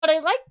 but I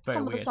liked Very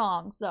some of the weird.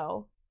 songs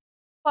though.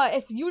 But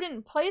if you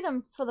didn't play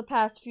them for the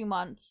past few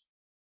months,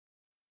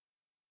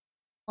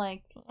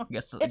 like I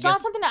guess, it's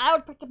not something that I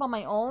would pick up on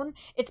my own.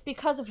 It's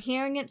because of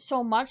hearing it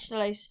so much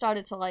that I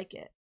started to like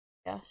it.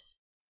 Yes,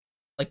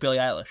 like Billie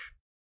Eilish.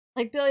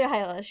 like Billie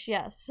Eilish.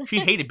 Yes, She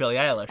hated Billie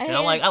Eilish, and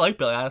I'm like, I like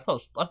Billie Eilish.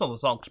 I thought the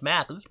song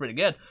smacked. It's pretty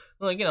good.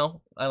 I'm like, you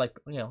know, I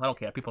don't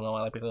care. People know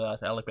I like Billie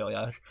Eilish. I like Billie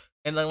Eilish,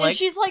 and then like, and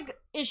she's like,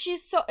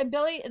 and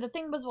Billie. The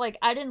thing was like,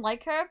 I didn't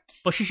like her,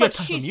 but she's your but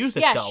type she's of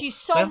music, yeah, though. she's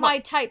so That's my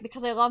type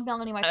because I love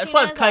Melanie Martinez. That's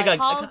why I kind I of like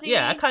got, Halsey.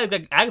 I kind of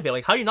got aggravated.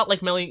 Like, how do you not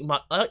like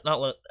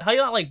how you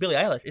not like Billie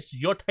Eilish? It's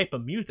your type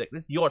of music.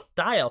 It's your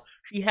style.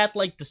 She had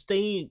like the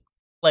same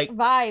like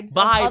vibes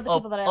vibe of other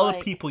people that I other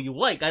like. people you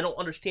like. I don't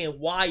understand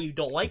why you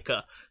don't like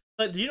her.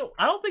 But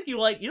I don't think you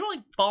don't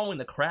like following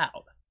the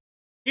crowd,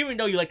 even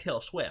though you like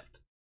Taylor Swift.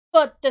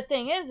 But the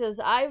thing is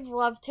I've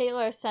loved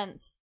Taylor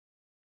since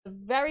the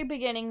very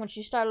beginning when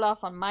she started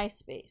off on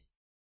MySpace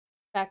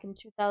back in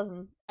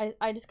 2000.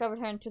 I discovered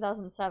her in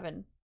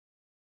 2007.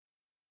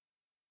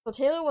 So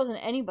Taylor wasn't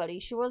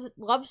anybody. She wasn't.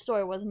 Love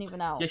Story wasn't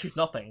even out. Yeah, she's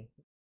nothing.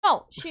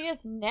 No, she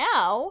is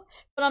now,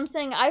 but I'm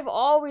saying I've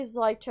always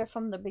liked her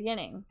from the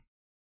beginning. And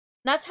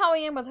that's how I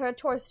am with her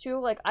tours too.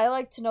 Like, I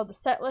like to know the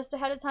set list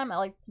ahead of time. I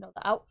like to know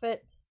the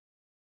outfits.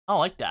 I don't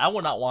like that. I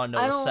would not want to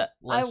know the set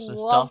list I and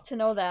love stuff. to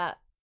know that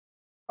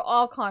for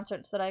all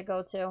concerts that I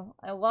go to.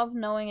 I love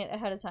knowing it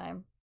ahead of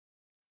time.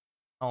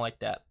 I don't like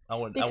that. I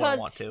wouldn't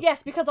want to.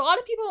 Yes, because a lot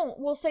of people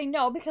will say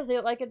no because they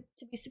like it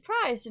to be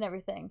surprised and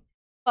everything.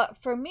 But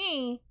for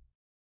me,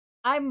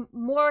 I'm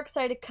more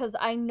excited because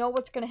I know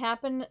what's going to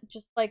happen.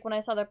 Just like when I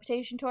saw the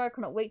Reputation tour, I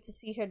couldn't wait to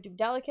see her do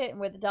Delicate and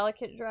wear the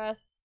Delicate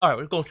dress. All right,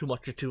 we're going too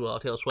much into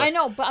Taylor Swift. I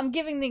know, but I'm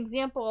giving the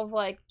example of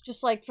like,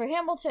 just like for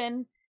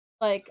Hamilton,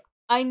 like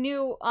I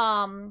knew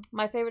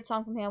my favorite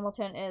song from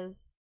Hamilton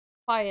is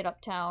Quiet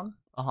Uptown.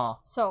 Uh-huh.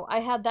 So I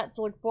had that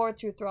to look forward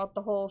to throughout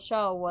the whole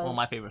show. Was one of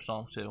my favorite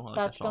songs too. I like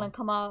that's that song. gonna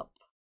come up.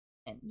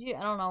 And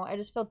I don't know. I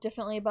just felt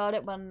differently about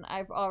it when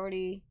I've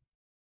already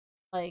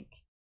like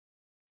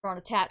grown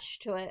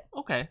attached to it.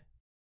 Okay.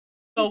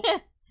 So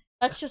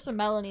that's just a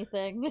Melanie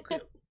thing.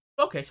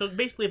 okay, so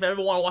basically, if I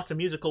ever want to watch a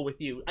musical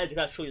with you, I just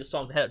gotta show you the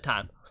songs ahead of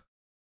time.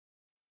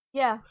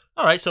 Yeah.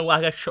 All right, so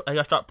I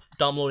gotta start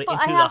downloading Well,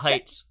 Into the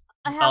Heights.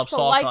 I have to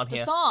songs like on the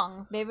here.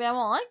 songs. Maybe I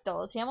won't like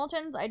those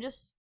Hamiltons. I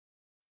just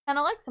kind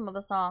of like some of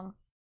the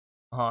songs.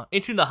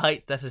 Into the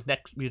Heights. That's his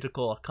next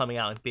musical coming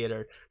out in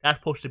theater. That's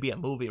supposed to be a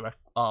movie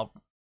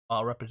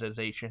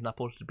representation, not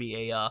supposed to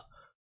be a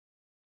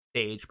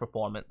stage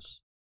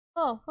performance.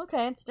 Oh,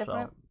 okay, it's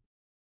different.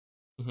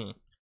 So,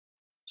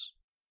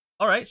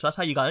 All right, so that's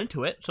how you got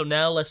into it. So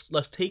now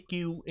let's take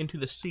you into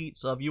the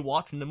seats of you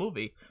watching the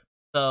movie.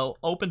 So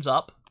opens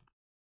up.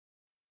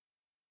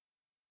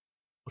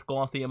 What's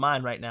going on through your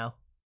mind right now?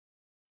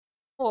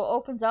 Well, it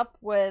opens up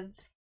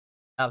with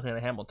Alexander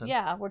Hamilton.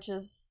 Yeah, which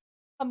is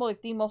probably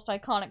the most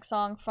iconic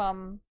song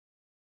from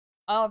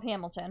all of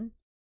Hamilton.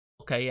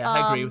 Okay, yeah,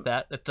 I agree with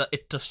that.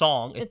 It's a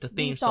song. It's the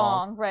theme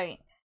song, right?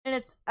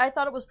 And I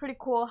thought it was pretty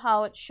cool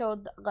how it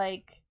showed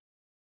like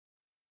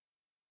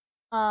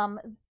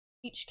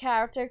each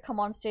character come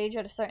on stage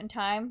at a certain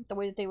time, the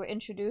way that they were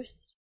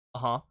introduced.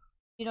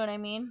 You know what I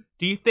mean?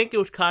 Do you think it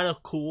was kind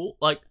of cool?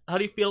 Like, how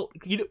do you feel?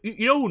 You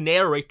know who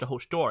narrates the whole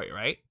story,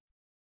 right?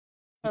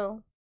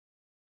 Oh.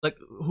 Like,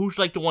 who's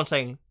like the one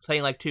saying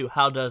like, too,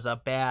 how does a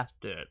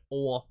bastard,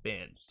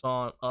 orphan,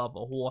 son of a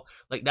whore,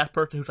 like that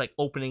person who's like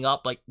opening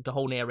up like the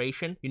whole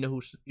narration? You know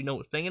who's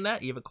singing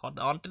that? You ever caught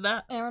on to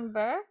that? Aaron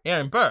Burr.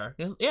 Aaron Burr,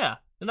 yeah.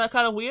 Isn't that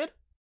kind of weird?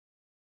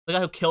 The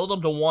guy who killed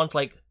him, the ones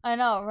like. I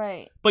know,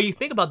 right? But you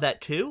think about that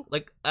too.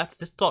 Like,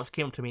 this thought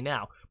came to me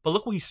now. But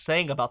look what he's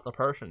saying about the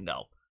person,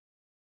 though.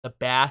 The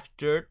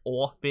bastard,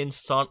 orphan,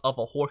 son of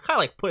a whore. Kind of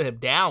like put him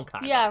down,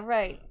 kind of. Yeah,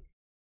 right.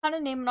 Kind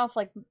of naming off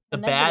like the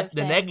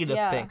negative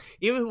thing.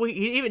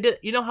 Even did.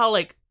 You know how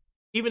like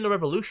even the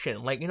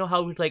revolution, like you know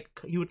how he was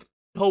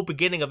the whole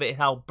beginning of it,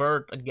 how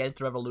Burr against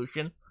the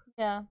revolution.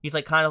 Yeah. He's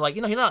like kind of like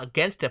he's not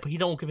against it, but he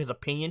don't give his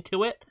opinion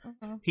to it.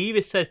 Mm-hmm. He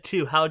even says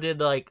too, how did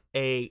like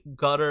a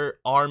gutter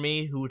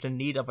army who was in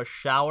need of a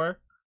shower?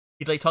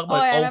 He's like talking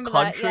about his own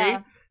country.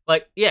 That,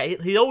 yeah.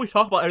 Like he always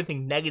talks about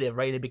everything negative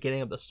right in the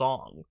beginning of the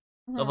song.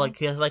 Mm-hmm. Of like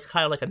he has like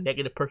kind of like a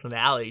negative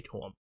personality to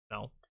him, you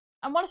know.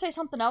 I want to say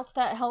something else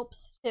that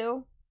helps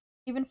too,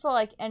 even for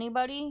like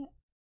anybody.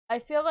 I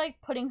feel like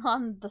putting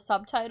on the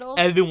subtitles.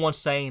 Everyone's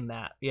saying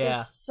that,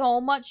 yeah. Is so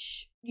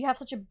much. You have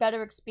such a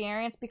better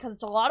experience because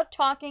it's a lot of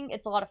talking.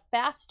 It's a lot of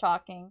fast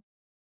talking,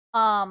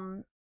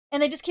 and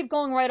they just keep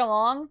going right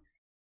along.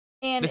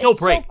 And there's no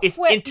break. So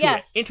quick.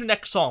 It's into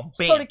next song.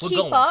 Bam, so to we're keep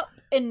going. up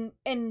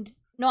and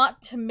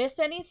not to miss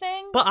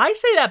anything. But I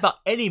say that about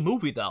any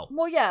movie, though.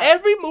 Well, yeah.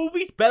 Every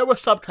movie's better with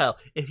subtitle.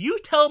 If you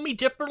tell me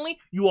differently,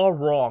 you are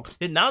wrong.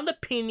 It's not an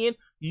opinion.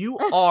 You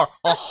are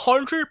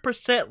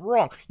 100%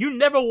 wrong. You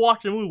never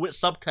watch a movie with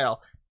subtitle.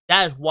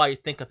 That is why you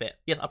think of it.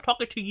 Yes, I'm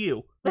talking to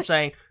you. I'm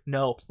saying,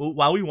 no,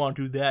 why we want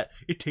to do that?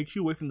 It takes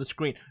you away from the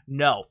screen.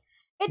 No.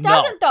 It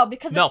doesn't, though,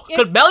 because... No,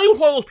 because Melanie was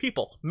one of those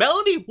people.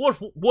 Melanie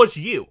was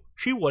you.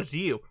 She was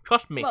you.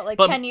 Trust me. What, like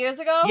but, 10 years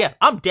ago? Yeah,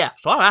 I'm deaf,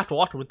 so I have to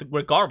watch it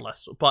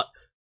regardless. But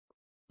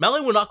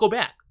Melanie will not go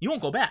back. You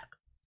won't go back.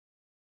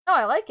 No,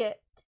 I like it.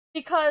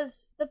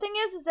 Because the thing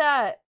is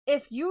that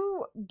if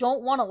you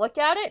don't want to look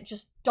at it,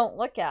 just don't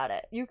look at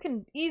it. You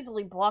can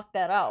easily block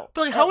that out.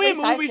 But like, how many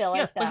movies?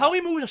 Like how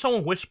many movies is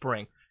someone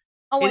whispering?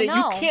 Oh, I know.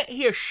 You can't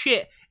hear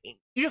shit.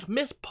 You just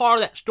miss part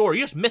of that story.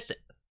 You just miss it.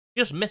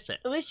 You just miss it.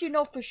 At least you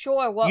know for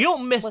sure what you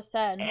don't miss was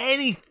said.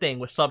 Anything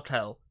with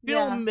subtitles. You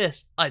don't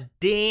miss a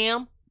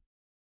damn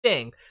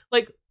thing.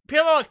 Like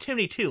Paranormal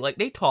Activity 2. Like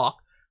they talk.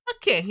 I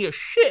can't hear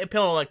shit in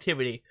Paranormal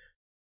Activity.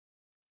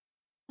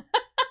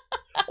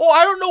 Or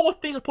I don't know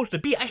what things are supposed to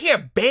be. I hear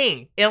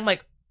bang, and I'm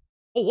like,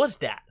 oh, what's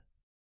that?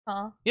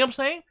 Huh? You know what I'm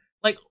saying?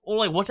 Like, or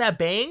like, what's that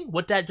bang?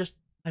 What's that just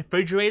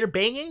refrigerator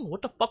banging?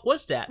 What the fuck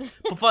was that?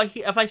 But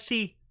if I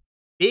see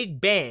Big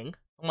Bang,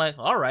 I'm like,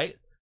 all right,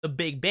 the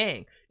Big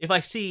Bang. If I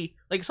see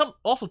like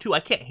also too, I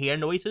can't hear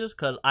noises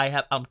because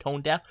I'm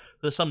tone deaf.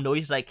 There's some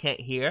noises I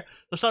can't hear.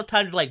 So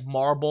sometimes like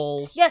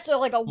marbles. Yes, or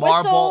like a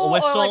whistle, or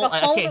like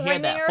a phone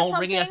ringing or phone something.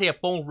 ringing. I hear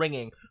phone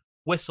ringing.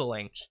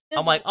 whistling. This-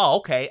 I'm like, oh,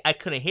 okay, I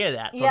couldn't hear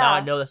that. So now I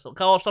Yeah. know this.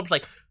 Cause something's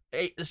like,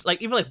 it's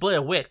like even like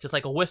Blair Witch, it's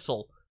like a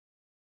whistle,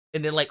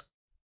 and then like,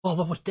 oh,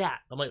 what was that?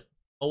 I'm like,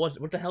 oh,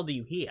 what the hell do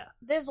you hear?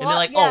 There's And they're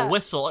like, yeah. oh,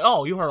 whistle.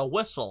 Oh, you heard a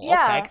whistle.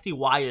 Yeah. Okay, I can see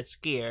why you're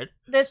scared.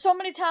 There's so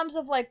many times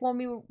of like when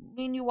me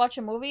and you watch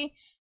a movie,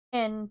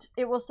 and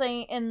it will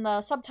say in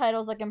the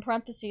subtitles, like in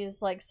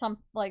parentheses, like some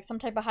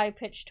type of high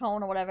pitched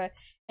tone or whatever,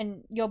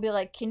 and you'll be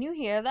like, "Can you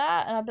hear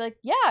that?" And I'll be like,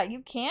 "Yeah,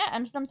 you can't."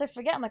 And sometimes I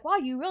forget. I'm like, "Wow,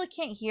 you really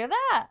can't hear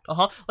that?"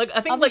 Like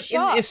I think I'll be like in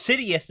shocked.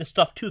 Insidious and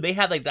stuff too, they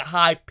had like the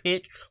high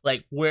pitch,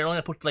 like where only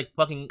supposed to like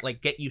fucking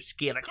like get you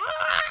scared, like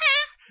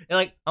and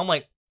like I'm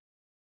like,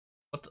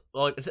 what?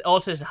 Like it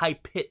all says high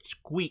pitch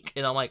squeak,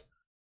 and I'm like,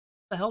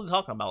 what the hell are you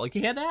talking about? Like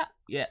you hear that?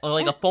 Yeah, or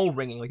like a phone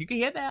ringing, like you can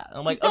hear that.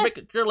 I'm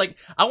making sure, like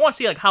I want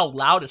to see like how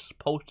loud it's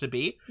supposed to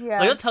be. Yeah.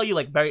 Like, I'll tell you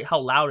like very how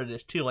loud it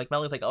is too. Like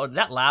Melly's like, oh, is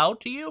that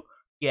loud to you?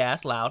 Yeah,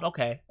 it's loud.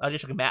 Okay, I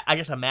just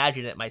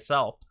imagine it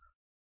myself.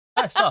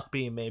 Kind of suck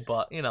being me,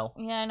 but you know.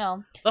 Yeah, I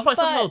know. That's why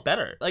something But- else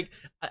better. Like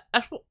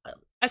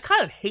I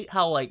kind of hate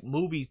how like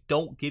movies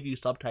don't give you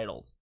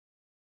subtitles.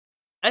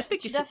 I It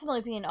think should it's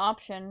definitely be an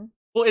option.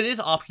 well, it is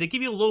an option. They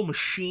give you a little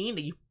machine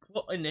that you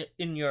put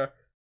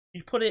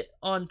you put it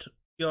onto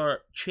your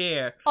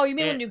chair. Oh, you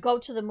mean And- when you go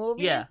to the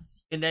movies? Yeah.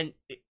 And then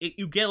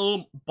you get a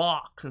little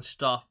box and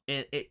stuff,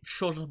 and it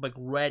shows up like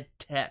red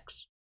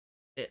text.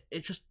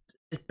 It's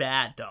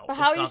bad though. But It's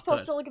how are you not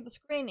supposed good. to look at the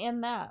screen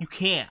in that? You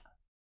can't.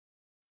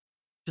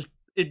 Just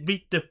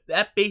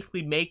that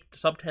basically make the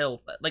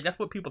subtitles like that's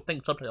what people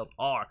think subtitles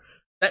are.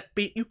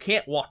 You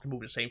can't watch the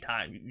movie at the same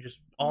time. You just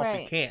honestly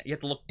Right. can't. You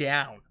have to look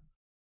down.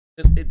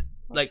 It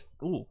like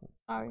ooh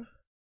Sorry.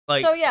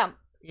 like So yeah,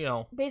 you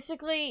know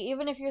basically,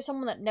 even if you're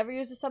someone that never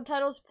uses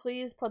subtitles,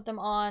 please put them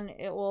on.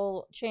 It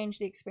will change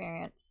the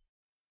experience.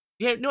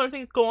 yeah no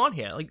everything go on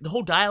here like the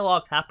whole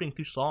dialogue happening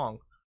through song.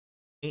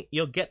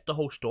 You'll get the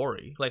whole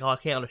story. Like, oh, I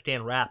can't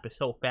understand rap. It's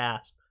so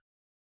fast.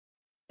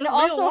 And it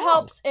Read also along.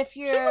 helps if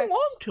Sing you're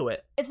along to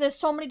it. if there's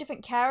so many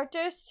different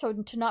characters, so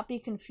to not be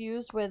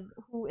confused with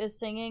who is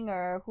singing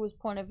or whose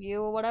point of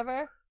view or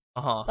whatever.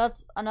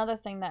 That's another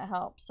thing that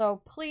helps.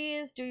 So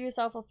please do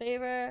yourself a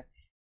favor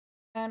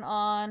and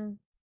on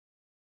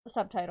the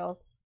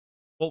subtitles.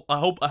 Well, I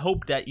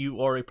hope that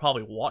you already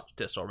probably watched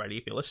this already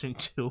if you're listening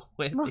to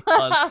it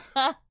because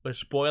we're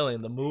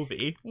spoiling the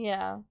movie.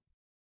 Yeah.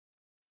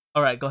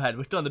 All right, go ahead.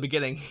 We're still in the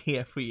beginning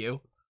here for you.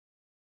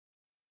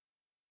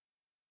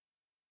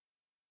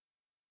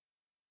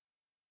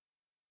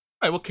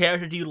 All right, what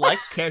character do you like?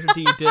 Character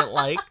do you didn't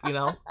like? You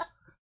know, you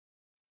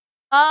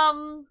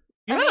I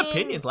had mean,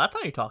 opinions last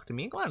time you talked to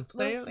me. Go on,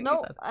 say there's it.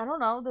 no, I don't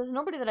know. There's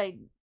nobody that I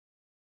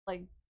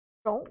like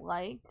don't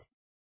like.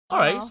 All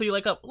right, know. so you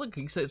like a look.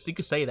 You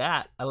could say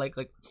that. I like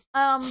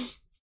Um,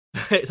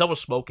 someone's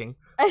smoking.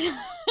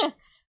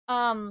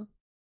 I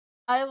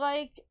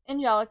like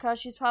Angelica.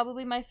 She's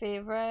probably my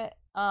favorite.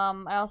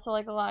 I also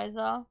like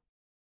Eliza.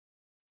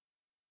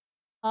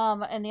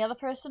 And the other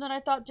person that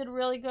I thought did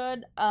really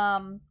good.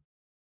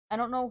 I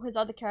don't know his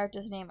other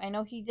character's name. I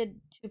know he did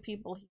two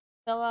people.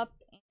 Philip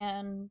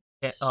and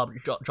Yeah,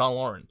 John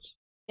Lawrence.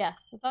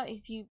 yes, I thought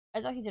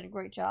he did a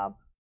great job.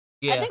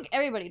 Yeah, I think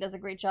everybody does a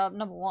great job.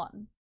 Number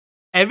one.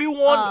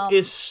 everyone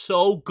is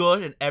so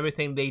good in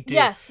everything they do.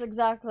 Yes,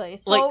 exactly.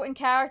 So Like, in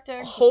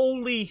character.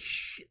 Holy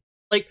shit!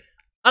 Like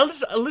I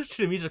listened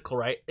to the musical,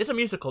 right? It's a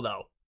musical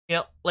though. You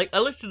know, like I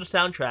listened to the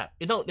soundtrack.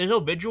 There's no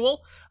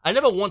visual. I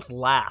never once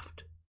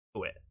laughed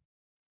to it,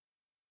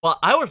 but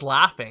I was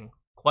laughing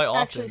quite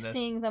often. Actually in this,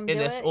 seeing them in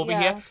do this it, over yeah,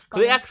 here, it's 'cause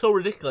they funny. act so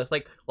ridiculous.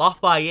 Like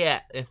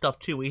Lafayette and stuff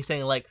too. He's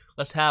saying like,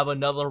 "Let's have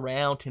another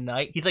round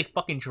tonight." He's like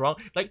fucking drunk.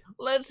 Like,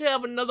 "Let's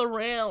have another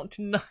round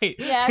tonight."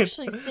 Yeah,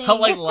 actually seeing I'm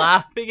like it.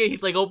 laughing, and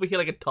he's like over here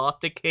like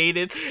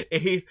intoxicated,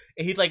 and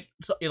he's like,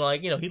 so, you know,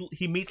 like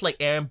he meets like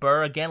Aaron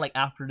Burr again, like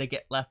after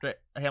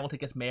Hamilton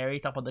gets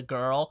married, talk about the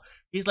girl.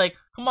 He's like,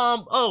 "Come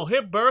on, oh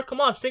here Burr, come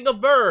on, sing a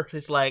verse."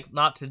 He's like,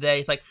 "Not today."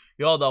 He's like,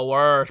 "You're the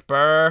worst,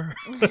 Burr."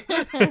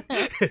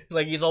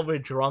 Like he's over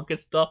drunk and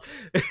stuff.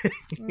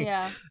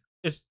 Yeah.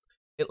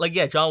 Like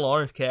yeah, John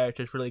Lawrence's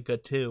character is really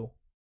good too.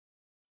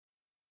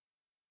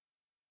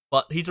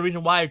 But he's the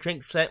reason why I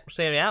drank Sam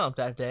Adams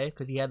that day,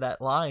 because he had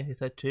that line. He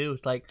said too,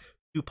 it's like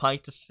 2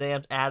 pints of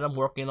Sam Adams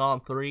working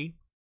on 3.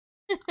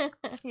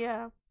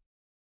 Yeah.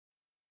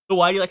 So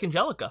why do you like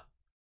Angelica?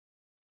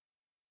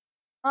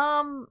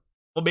 Well,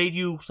 What made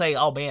you say,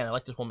 "Oh man, I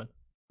like this woman"?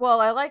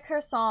 I like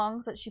her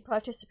songs that she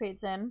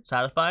participates in.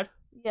 Satisfied?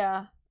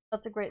 Yeah,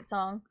 that's a great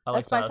song. I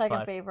like That's my second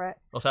Satisfied. favorite.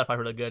 Well, Satisfied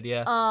really good,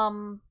 yeah.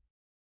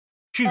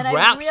 She and I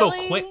raps so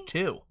really- quick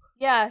too.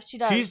 Yeah, she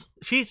does.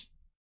 She's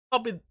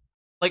probably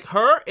like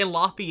her and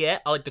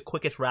Lafayette are like the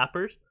quickest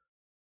rappers.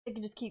 They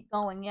can just keep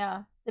going.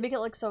 Yeah, they make it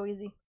look so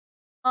easy.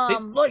 They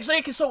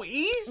like it's so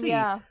easy,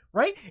 yeah,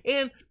 right?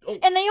 And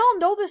and they all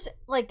know this.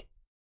 Like,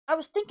 I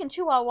was thinking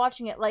too while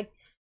watching it. Like,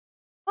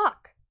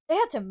 fuck, they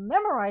had to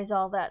memorize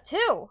all that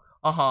too.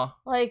 uh-huh.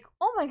 Like,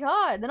 oh my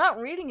god, they're not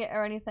reading it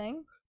or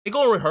anything. They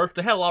go and rehearse.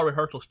 They had a lot of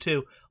rehearsals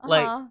too.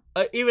 Like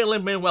even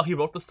Lin-Manuel, he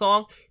wrote the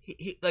song.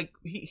 He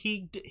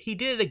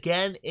did it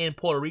again in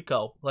Puerto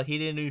Rico. Like he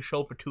didn't do a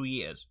show for 2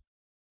 years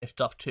and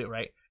stuff too,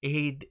 right?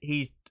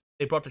 They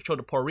brought the show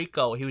to Puerto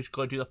Rico. He was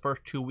going to do the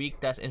first 2 weeks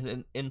that's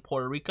in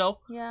Puerto Rico.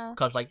 Yeah.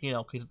 Because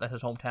that's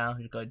his hometown.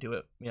 He's going to do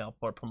it,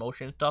 for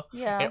promotion and stuff.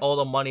 Yeah. And all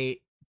the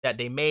money that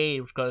they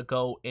made was going to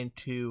go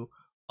into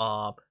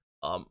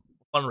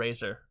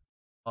fundraiser.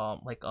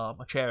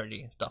 A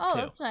charity and stuff too. Oh,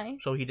 that's nice.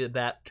 So he did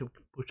that to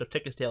push the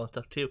ticket sale and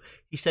stuff too.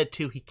 He said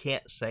too he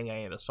can't sing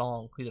any of the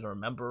songs. He doesn't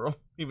remember them,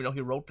 even though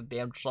he wrote the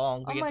damn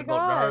song. Oh he my had to go to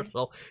God.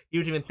 rehearsal. He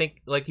was even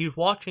he was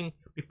watching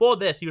before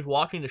this. He was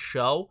watching the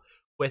show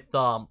with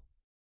what's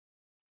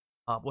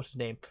his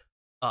name,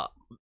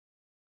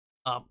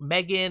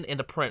 Meghan and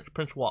the Prince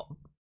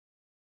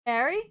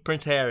Harry.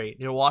 Prince Harry.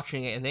 They were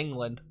watching it in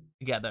England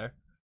together.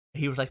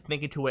 He was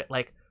thinking to it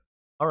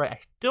all right, I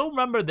still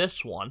remember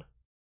this one.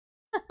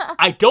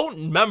 I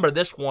don't remember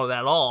this one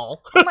at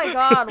all. Oh my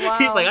God! Wow.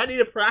 He's like, I need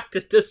to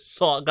practice this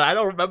song. I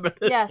don't remember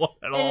this one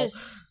at all. Yes, it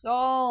is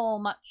so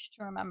much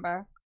to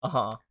remember.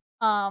 So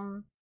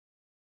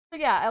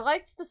yeah, I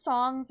liked the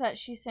songs that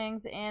she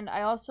sings, and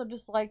I also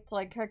just liked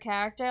her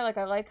character.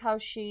 I like how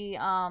she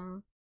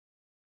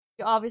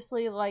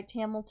obviously liked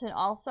Hamilton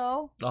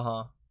also.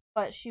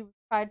 But she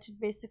tried to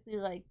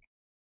basically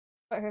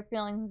put her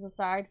feelings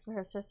aside for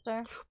her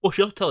sister. Well,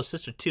 she also told her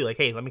sister too,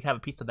 hey, let me have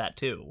a piece of that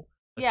too.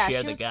 Yeah,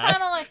 she was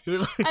kind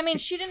of I mean,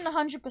 she didn't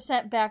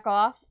 100% back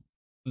off.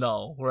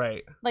 No,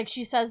 right.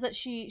 She says that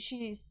she's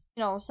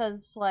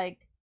says Sorry,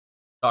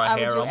 I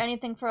would do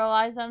anything for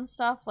Eliza and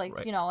stuff. Right.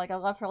 I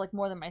love her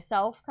more than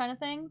myself kind of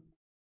thing.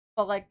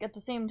 But at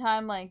the same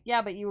time,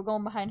 yeah, but you were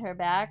going behind her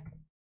back.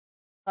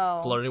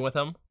 So flirting with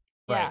him?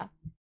 Yeah. Right.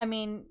 I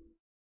mean,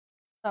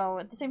 so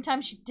at the same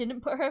time she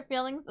didn't put her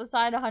feelings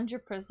aside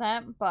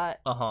 100%, but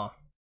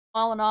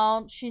all in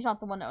all, she's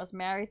not the one that was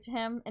married to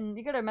him. And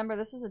you gotta remember,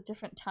 this is a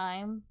different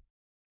time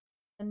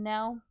than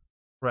now.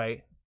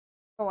 Right.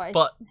 Oh,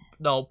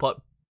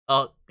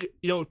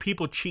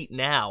 people cheat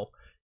now.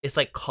 It's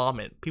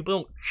common. People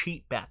don't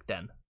cheat back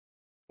then.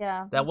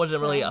 Yeah. That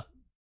wasn't really a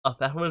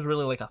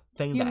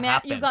thing that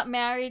happened. You got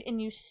married and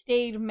you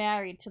stayed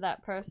married to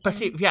that person.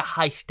 Especially if you have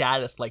high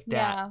status like that.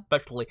 Yeah.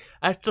 Especially.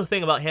 That's the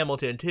thing about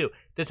Hamilton too.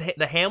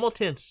 The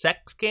Hamilton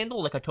sex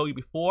scandal, like I told you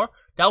before,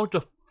 that was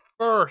the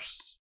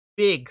first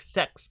big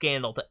sex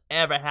scandal to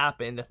ever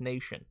happen in this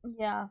nation.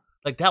 Yeah.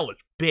 That was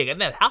big. It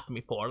never happened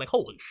before.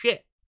 Holy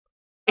shit.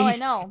 Oh, I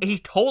know. And he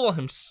told on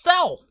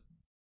himself.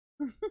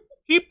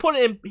 He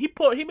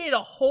made a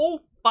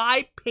whole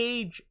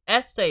 5-page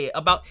essay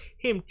about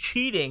him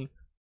cheating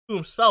to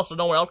himself so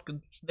no one else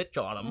could snitch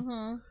on him.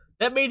 Mm-hmm.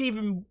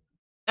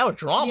 That was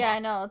drama. Yeah, I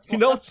know.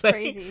 It's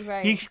crazy,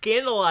 right? He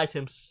scandalized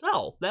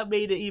himself. That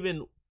made it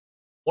even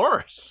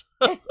worse.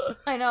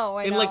 I know.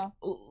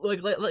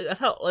 That's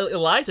how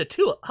Eliza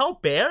too. How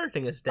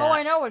embarrassing is that? Oh,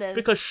 I know it is.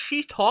 Because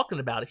she's talking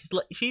about it.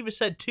 She even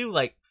said too,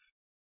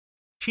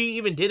 she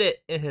even did it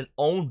in his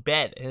own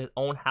bed in his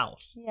own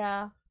house.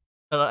 Yeah.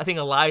 I think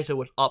Eliza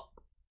was up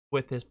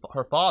with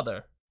her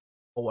father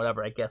or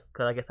whatever. I guess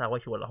because that's why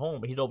she was at home.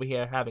 But he's over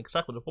here having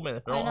sex with a woman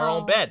in her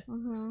own bed.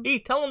 Mm-hmm.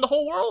 He's telling the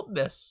whole world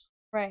this.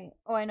 Right.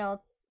 Oh, I know.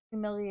 It's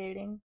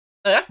humiliating.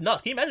 That's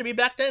nuts. Can you imagine me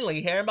back then,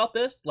 hearing about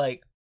this?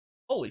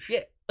 Holy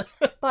shit.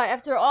 But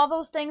after all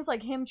those things,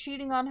 him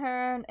cheating on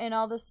her and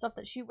all this stuff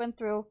that she went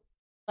through,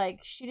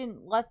 she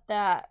didn't let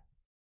that,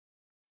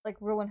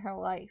 ruin her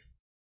life.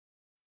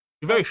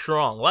 You're very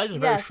strong. Eliza's a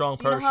very strong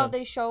person. You know how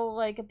they show,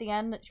 at the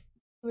end that she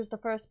was the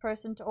first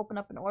person to open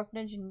up an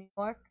orphanage in New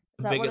York?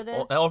 Is that what it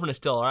is? That orphanage is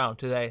still around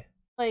today.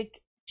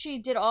 She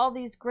did all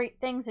these great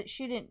things that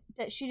she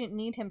didn't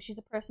need him. She's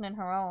a person in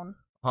her own.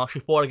 She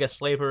fought against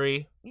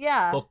slavery.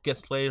 Yeah. Fought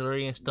against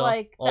slavery and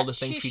stuff. All the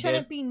things she did. She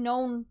shouldn't be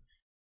known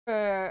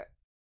for,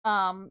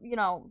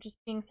 just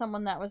being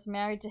someone that was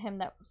married to him,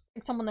 that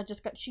was someone that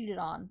just got cheated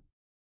on.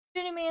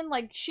 You know what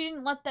I mean? She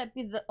didn't let that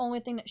be the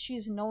only thing that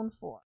she's known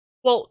for.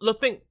 Well, the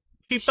thing,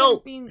 she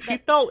felt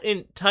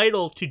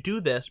entitled to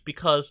do this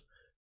because,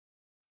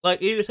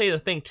 you say the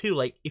thing too,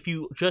 if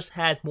you just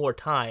had more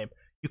time,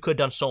 you could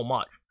have done so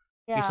much.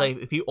 Yeah. It's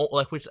if you,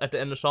 which at the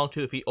end of the song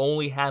too, if you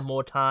only had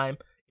more time,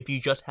 if you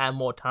just had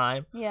more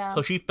time. Yeah.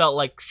 So she felt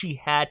like she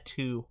had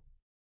to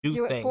do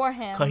things. It for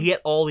him. Because he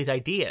had all these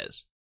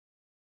ideas.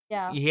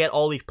 Yeah. He had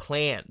all these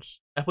plans.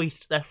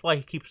 That's why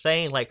he keeps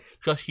saying,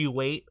 just you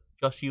wait.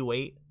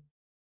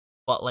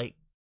 But,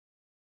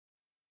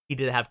 he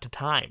didn't have the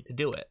time to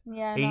do it.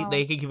 Yeah,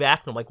 They keep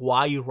asking him, why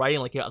are you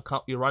writing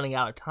you're running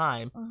out of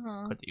time?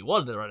 Mm-hmm. But he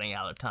wasn't running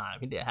out of time.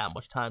 He didn't have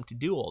much time to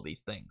do all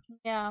these things.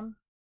 Yeah.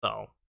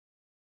 So.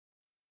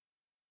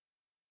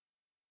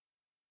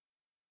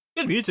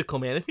 Good musical,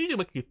 man. This music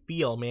makes you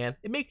feel, man.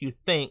 It makes you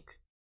think.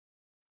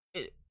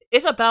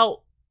 It's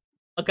about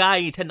a guy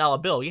eating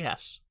 $10 bill,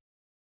 yes.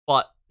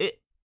 But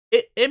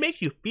it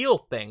makes you feel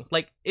things.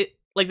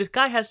 This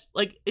guy has,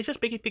 it just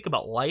makes you think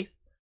about life.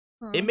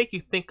 It makes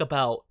you think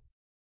about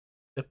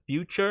the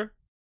future.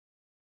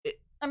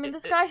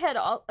 This guy had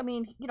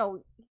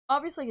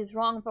obviously he's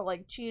wrong for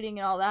like cheating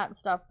and all that and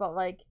stuff, but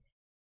like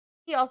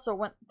he also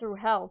went through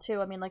hell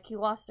too. I mean, like he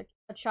lost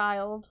a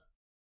child.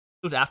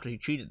 It was after he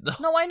cheated, though.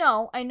 No, I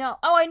know.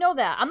 Oh, I know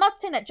that. I'm not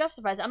saying that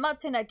justifies it. I'm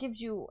not saying that gives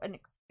you an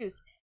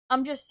excuse.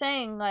 I'm just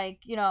saying,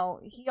 like, you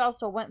know, he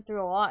also went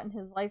through a lot in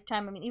his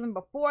lifetime. I mean, even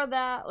before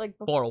that, like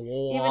Before a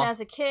war. even as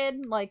a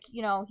kid, like,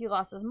 you know, he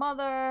lost his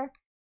mother.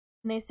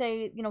 And they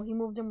say, you know, he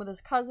moved in with his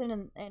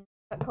cousin and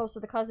got close to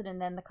the cousin,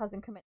 and then the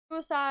cousin committed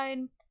suicide.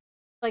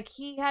 Like,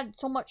 he had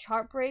so much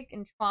heartbreak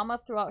and trauma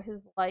throughout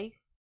his life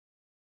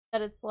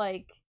that it's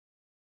like,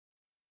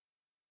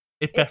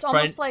 it's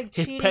almost like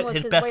cheating was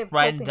his way best of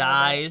friend coping with it.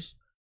 dies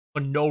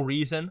for no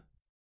reason.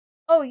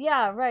 Oh,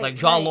 yeah, right. Like,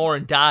 John right.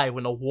 Lauren died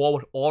when the war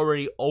was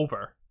already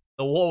over.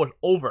 The war was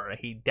over, and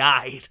he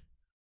died.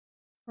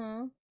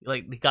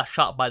 Like, he got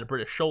shot by the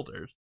British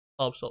soldiers,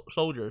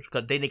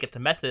 because they didn't get the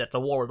message that the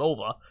war was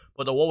over,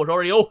 but the war was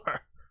already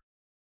over.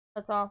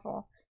 That's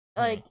awful.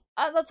 Like,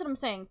 that's what I'm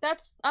saying.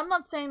 I'm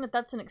not saying that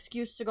that's an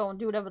excuse to go and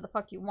do whatever the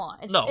fuck you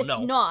want. It's No.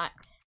 not.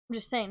 I'm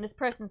just saying this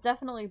person's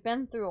definitely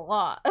been through a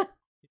lot.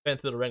 He's been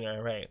through the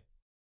ringer, right?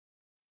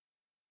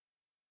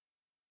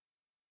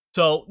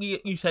 So,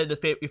 you said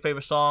your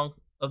favorite song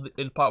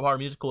in part of the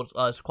musical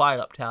is Quiet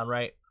Uptown,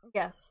 right?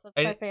 Yes,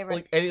 that's my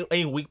favorite. Like,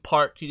 any weak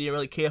parts you didn't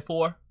really care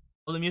for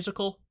of the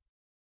musical?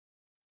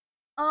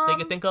 That you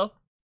can think of?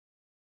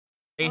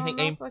 Anything,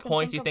 any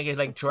point you think is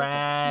like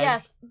drag?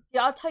 Yes,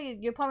 yeah, I'll tell you.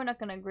 You're probably not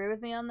going to agree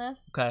with me on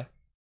this. Okay.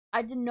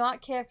 I did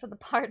not care for the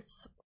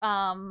parts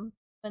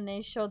when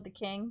they showed the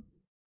king.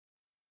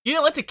 You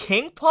didn't like the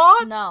king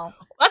part? No.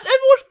 That's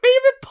everyone's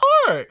favorite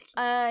part.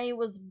 I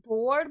was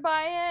bored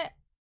by it,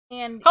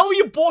 and how are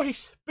you bored? He's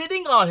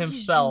spitting on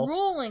himself. He's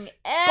drooling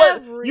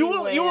but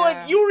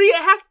everywhere. you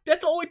react.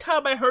 That's the only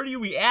time I heard you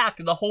react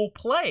in the whole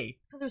play.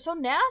 Because it was so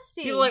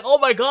nasty. You were like, "Oh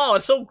my god,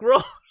 it's so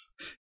gross."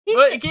 He's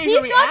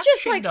not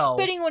just like though.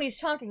 spitting when he's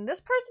talking.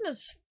 This person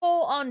is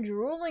full on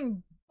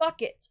drooling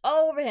buckets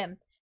all over him,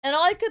 and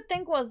all I could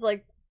think was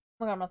like,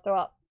 "Oh my god, I'm gonna throw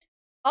up."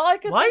 All I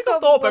could think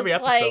of was every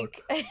episode?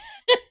 like,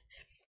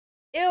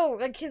 "Ew!"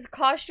 Like his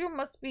costume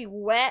must be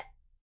wet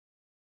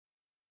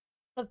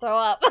to throw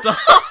up.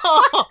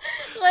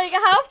 Like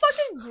how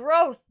fucking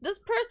gross! This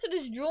person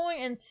is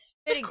drooling and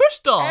spitting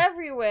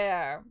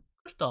everywhere.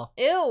 Crystal.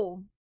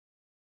 Ew.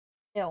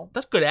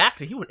 That's good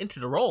acting. He went into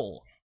the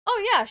role.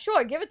 Oh yeah,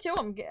 sure, give it to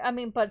him. I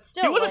mean, but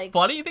still, He wasn't like,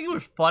 funny. You think he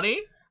was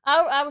funny?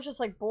 I was just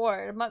like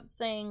bored. I'm not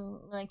saying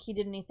like he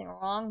did anything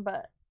wrong,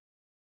 but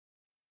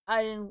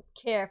I didn't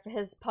care for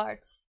his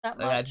parts that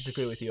much. I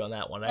disagree with you on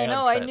that one. I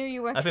know. I knew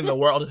you were. I think the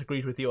world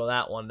disagrees with you on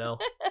that one, though.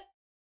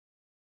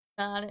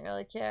 No, I didn't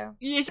really care.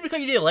 It's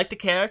because you didn't like the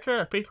character.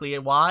 That's basically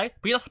why.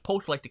 But you're not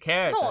supposed to like the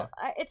character. No,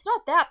 it's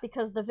not that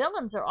because the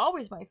villains are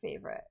always my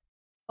favorite,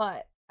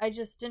 but I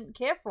just didn't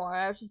care for it.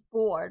 I was just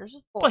bored.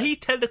 But he's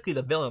technically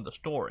the villain of the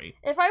story.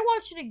 If I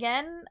watch it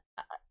again,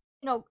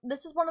 you know,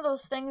 this is one of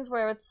those things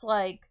where it's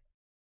like,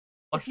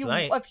 if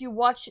you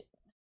watch,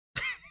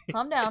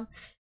 calm down.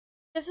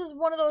 This is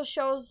one of those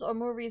shows or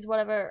movies,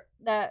 whatever,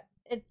 that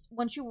it's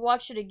once you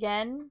watch it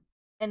again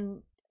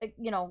and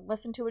you know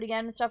listen to it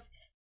again and stuff,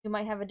 you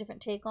might have a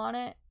different take on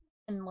it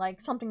and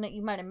like something that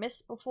you might have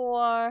missed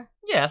before.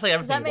 Yeah, it's like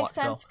everything. Does that make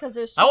sense? Because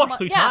there's so I watched much.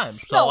 3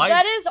 times. So no,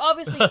 that is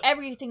obviously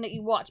everything that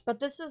you watch, but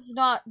this is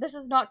not. This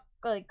is not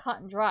like cut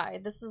and dry.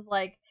 This is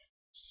like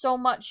so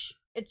much.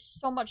 It's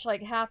so much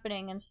like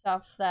happening and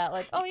stuff that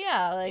like oh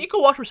yeah like you can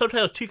watch with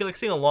subtitles too. You can like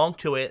sing along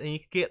to it, and you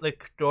can get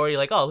like story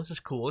like oh this is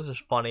cool, this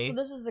is funny. So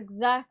this is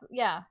exactly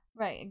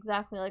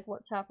like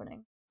what's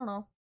happening. I don't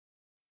know,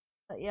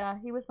 but yeah,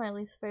 he was my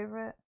least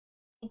favorite.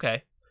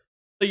 Okay,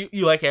 so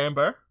you like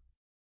Amber?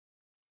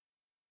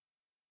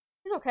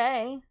 He's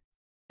okay.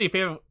 Your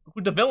favorite?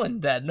 Who's the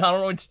villain then? I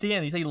don't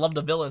understand. You say you love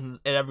the villain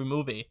in every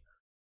movie.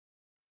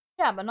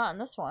 Yeah, but not in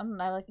this one.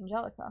 And I like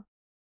Angelica.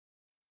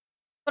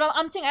 But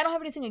I'm saying I don't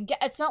have anything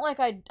against. It's not like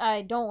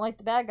I don't like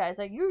the bad guys.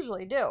 I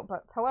usually do.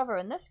 But however,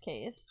 in this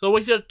case, so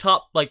what's your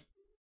top like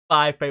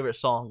 5 favorite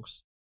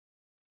songs?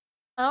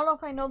 I don't know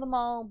if I know them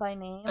all by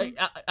name.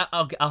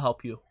 I'll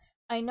help you.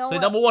 I know. So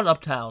number 1,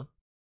 Uptown.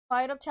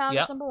 Quiet Uptown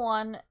is number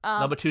 1.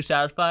 Number 2,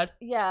 Satisfied.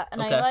 Yeah, and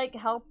I like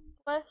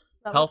Helpless.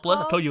 Helpless.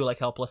 I told you like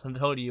Helpless. I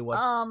told you what.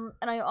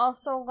 And I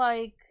also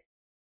like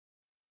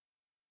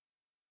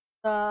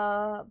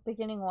the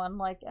beginning one,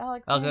 like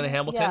Alexander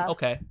Hamilton. Yeah.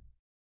 Okay.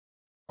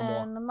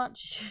 And I'm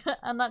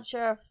not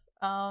sure if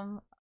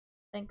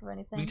think of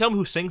anything. You can tell me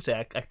who sings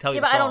that. I can tell you.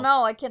 Yeah, but I don't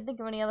know. I can't think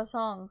of any other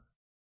songs.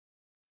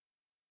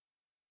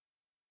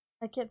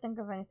 I can't think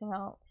of anything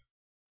else.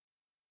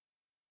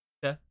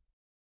 Yeah.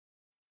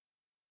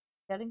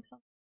 Getting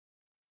something.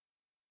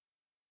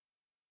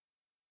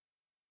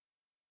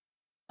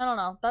 I don't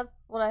know.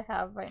 That's what I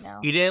have right now.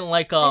 You didn't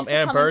like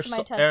Aaron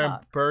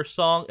Burr's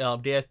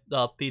song, Dear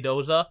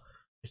Theodosia.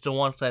 It's the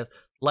one that says,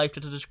 "Life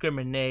doesn't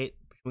discriminate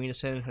between the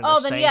sinners and the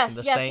saints." Oh, then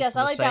yes.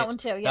 I like that one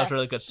too. Yes. That's a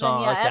really good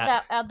song. Then, yeah, I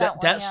like add that one.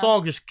 That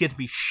song just gives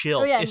me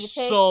chills. Oh, yeah, it's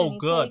so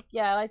good.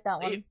 Yeah, I like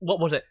that one. What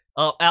was it?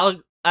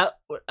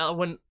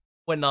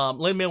 When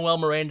Lin-Manuel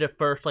Miranda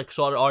first like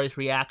saw the audience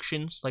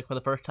reactions like for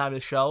the first time of the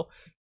show,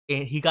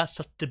 and he got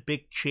such a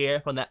big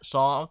cheer from that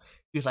song.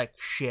 He was like,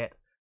 "Shit,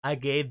 I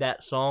gave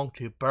that song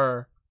to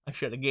Burr. I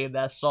should have gave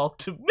that song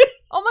to me."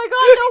 Oh my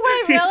god,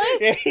 no way,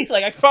 really? Yeah, he's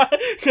like, I cried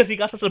because he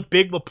got such a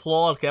big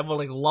applause. Everyone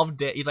like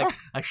loved it. He's like,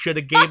 I should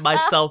have gave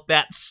myself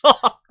that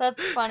song.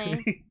 That's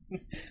funny.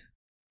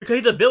 Because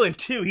he's a villain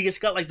too. He just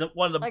got like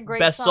one of the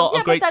best songs,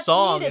 Yeah, a great but that's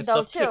song. needed, and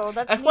though, stuff, too.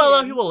 That's That's why a lot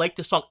of needed. people like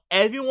the song.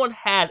 Everyone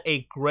had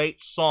a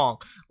great song.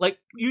 Like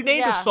you named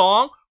Yeah. a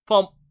song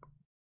from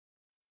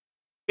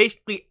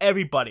basically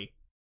everybody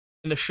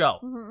in the show.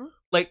 Mm-hmm.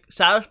 Like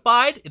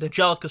Satisfied is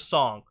Angelica's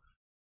song.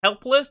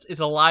 Helpless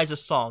is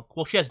Eliza's song.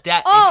 Well, she has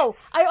that. Oh,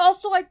 I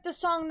also like the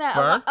song that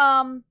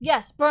Burn?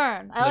 yes,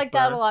 Burn. I like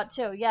that a lot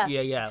too. Yes.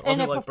 Yeah. And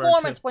the like Burn,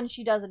 performance too. when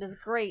she does it is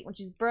great. When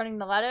she's burning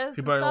the letters. She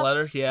and burning the stuff.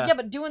 letters, yeah. Yeah,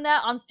 but doing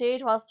that on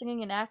stage while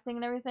singing and acting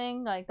and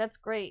everything, like that's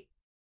great.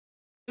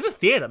 This is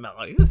theater,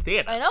 Melody. This is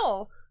theater. I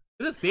know.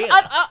 This is theater.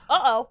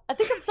 I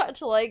think I'm starting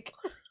to like.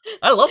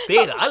 I love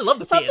theater. I love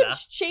the theater.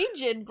 Something's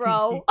changing,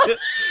 bro.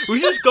 We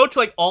should just go to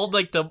like all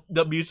like the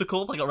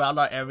musicals like around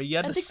our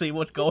area to think- see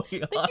what's going I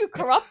on. think you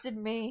corrupted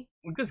me.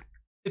 Because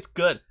it's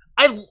good.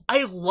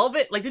 I love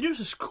it. Like they do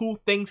this cool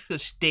things to the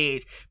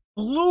stage.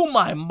 Blew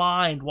my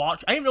mind.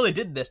 Watch. I didn't know they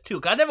did this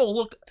too. 'Cause I never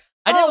looked.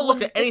 I never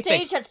looked when at the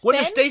anything. stage that When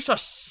the spins? stage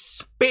starts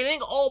spinning,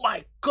 oh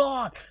my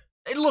god.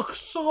 It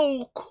looks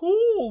so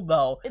cool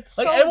though. It's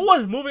like so-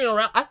 everyone's moving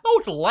around. I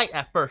thought it was light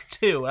at first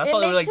too. I It thought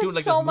they were like makes it doing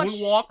like so a much-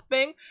 moonwalk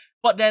thing.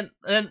 But then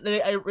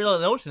I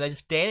really noticed they're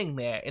just standing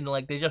there and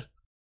like they just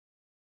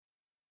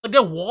like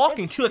they're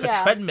walking It's- too, like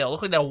yeah. a treadmill. It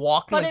looks like they're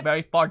walking But like it-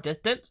 very far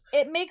distance.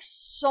 It makes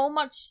so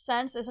much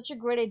sense. It's such a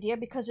great idea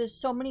because there's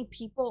so many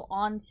people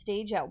on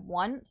stage at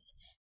once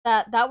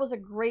that was a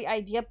great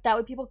idea. That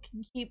way people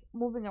can keep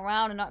moving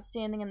around and not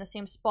standing in the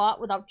same spot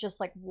without just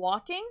like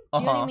walking. Do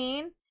you know what I Uh-huh.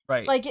 mean?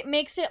 Right. Like it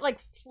makes it like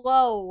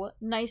flow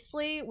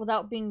nicely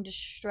without being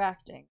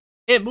distracting.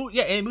 It moves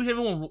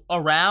everyone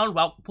around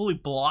while fully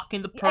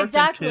blocking the person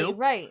Exactly. too.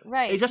 Right.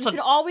 It's just you a- can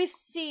always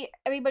see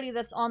everybody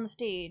that's on the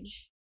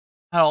stage.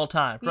 At all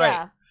times, right?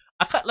 Yeah.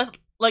 I cut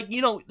like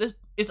you know this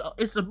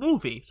it's a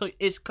movie, so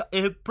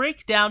it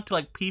breaks down to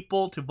like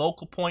people to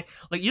vocal point.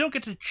 Like you don't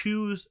get to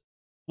choose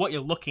what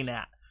you're looking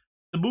at.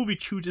 The movie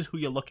chooses who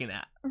you're looking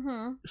at.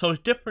 Mm-hmm. So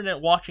it's different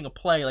than watching a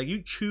play. Like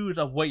you choose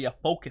of where your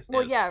focus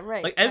Well, is. yeah,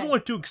 right. Like right.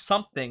 everyone's doing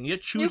something. You're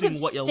You choosing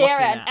can what you're stare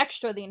looking at at. an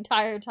extra the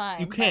entire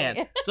time. You can.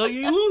 right? So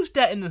you lose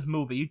that in this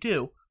movie. You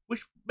do,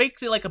 which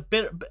makes it like a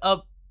bit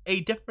of a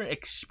different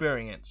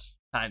experience,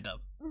 kind of.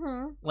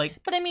 Mm-hmm.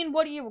 Like But I mean,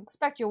 what do you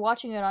expect? You're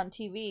watching it on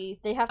TV.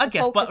 They have to I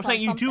guess, focus but on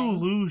like, you do something.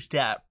 lose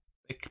that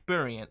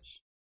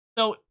experience.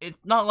 So it's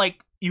not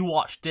like you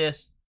watch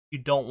this, you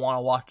don't want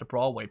to watch the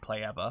Broadway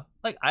play ever.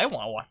 Like I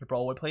want to watch the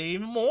Broadway play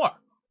even more.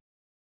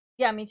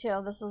 Yeah, me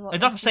too. This is what.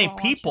 It's not the makes me same wanna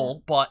watch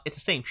people, but it's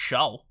the same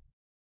show.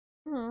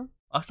 it. Mhm.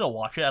 I'll still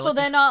watch it. I So like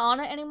they're this- not on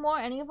it anymore.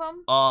 Any of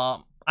them?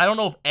 I don't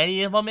know if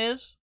any of them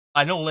is.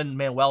 I know Lin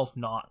Manuel's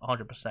not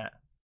 100%.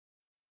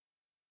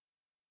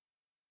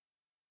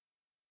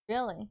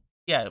 Really?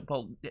 Yeah,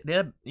 well,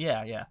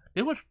 yeah.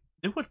 It was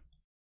This was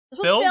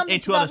Filmed filmed in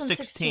in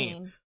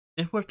 2016.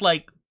 It was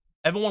like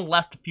everyone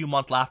left a few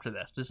months after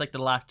this. It's like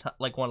one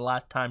of the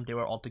last time they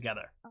were all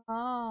together.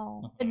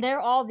 Oh, Mhm. and they're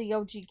all the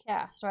OG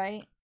cast,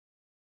 right?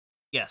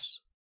 Yes.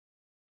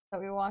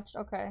 That we watched.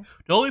 Okay.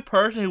 The only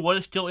person who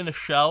was still in the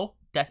show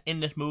that's in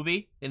this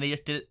movie, and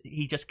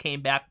he just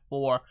came back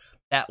for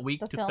that week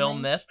The to filming?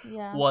 film this,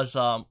 Yeah. was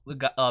the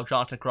guy,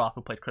 Jonathan Groff,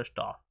 who played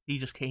Kristoff.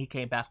 He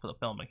came back for the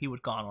filming. He was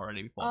gone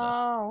already before this.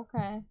 Oh,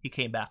 okay. He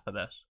came back for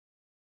this.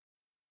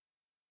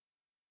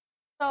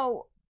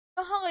 So,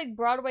 you know how like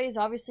Broadway is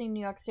obviously in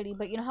New York City,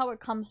 but you know how it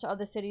comes to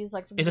other cities,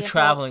 like for It's a example,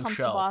 traveling it comes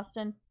show. to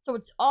Boston. So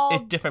it's all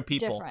It's different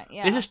people. different,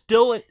 yeah. This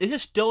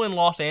is still in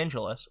Los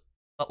Angeles.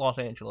 Not Los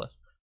Angeles.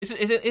 It's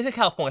in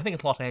California. I think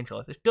it's Los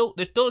Angeles. There's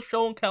still a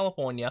show in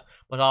California,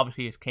 but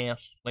obviously it's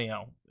canceled. You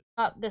know,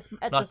 not this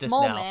at not this this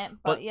moment, now.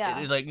 but yeah.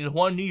 like there's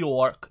one in New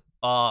York.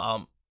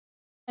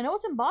 I know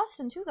it's in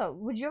Boston too, though.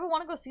 Would you ever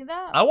want to go see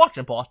that? I watch it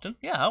in Boston.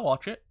 Yeah, I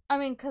watch it. I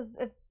mean, because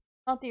if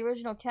not the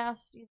original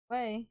cast, either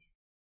way.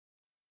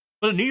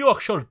 But the New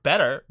York show's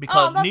better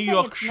because I'm not New saying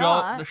York it's show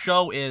not. the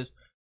show is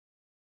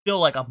still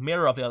like a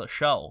mirror of the other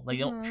show. Like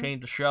you don't Mhm.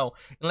 change the show.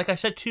 And like I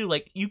said too,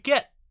 like you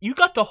got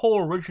the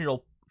whole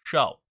original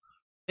show.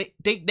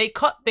 They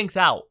cut things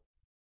out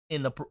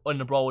in the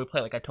Broadway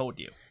play, like I told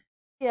you.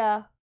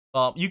 Yeah.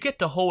 You get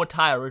the whole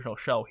entire original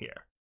show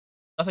here.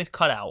 Nothing's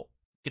cut out.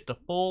 Get the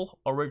full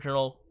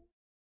original.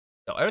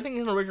 So everything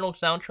in the original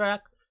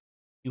soundtrack,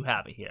 you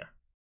have it here,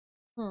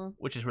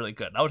 which is really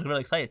good. I was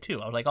really excited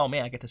too. I was like, oh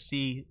man, I get to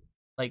see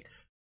like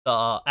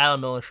the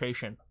Adam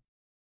illustration.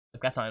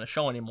 Like that's not in the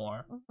show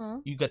anymore.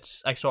 Mm-hmm.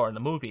 I saw it in the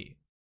movie.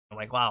 I'm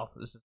like, wow,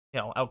 this is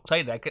I'm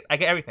excited. I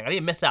get everything. I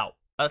didn't miss out.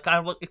 It's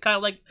kind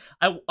of like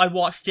I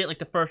watched it like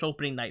the first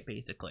opening night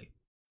basically.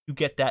 You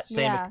get that same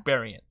Yeah.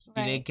 experience. You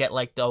Right. didn't get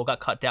like got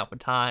cut down for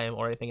time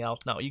or anything else.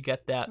 No, you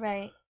get that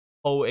Right.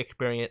 whole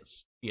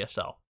experience for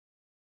yourself.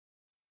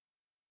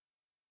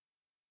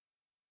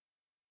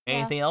 Yeah.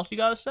 Anything else you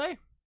gotta say?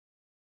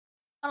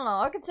 I don't know.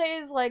 All I could say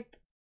is like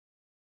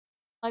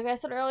Like I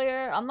said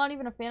earlier, I'm not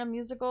even a fan of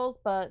musicals,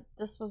 but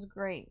this was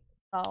great.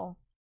 So,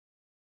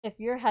 if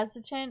you're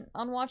hesitant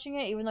on watching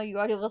it, even though you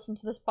already listened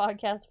to this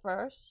podcast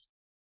first,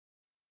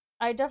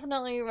 I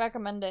definitely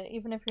recommend it,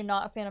 even if you're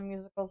not a fan of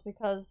musicals,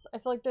 because I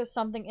feel like there's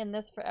something in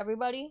this for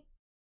everybody.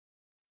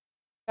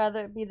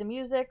 Whether it be the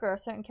music or a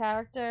certain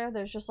character,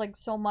 there's just like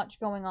so much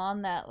going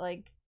on that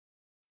like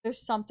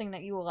there's something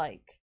that you will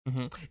like.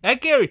 I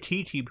guarantee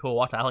you people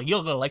watch that, like,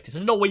 you're gonna like this.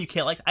 There's no way you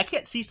can't like it. I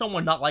can't see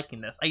someone not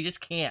liking this. I just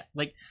can't.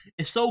 Like,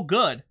 it's so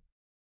good.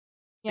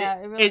 Yeah,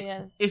 it really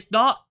is. It's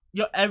not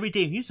your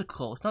everyday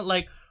musical. It's not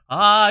like,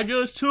 I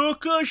just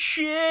took a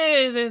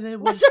shit and it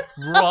was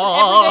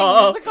wrong.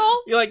 Everyday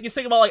musical? You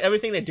think about like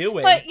everything they're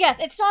doing. But yes,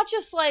 it's not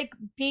just like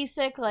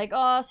basic, like,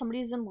 oh,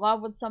 somebody's in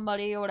love with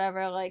somebody or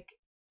whatever. Like,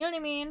 you know what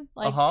I mean?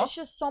 Like, it's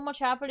just so much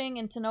happening,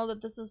 and to know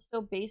that this is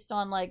still based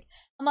on, like,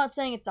 I'm not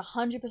saying it's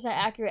 100%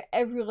 accurate,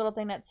 every little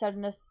thing that's said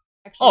in this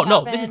actually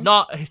no, this is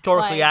not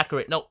historically like,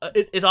 accurate. No,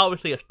 it's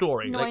obviously a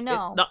story. No, like, I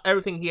know. Not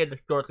everything here is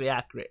historically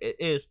accurate. It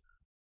is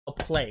a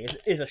play.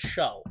 It is a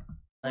show.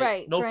 Like,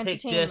 right, don't for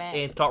take this entertainment.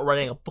 and start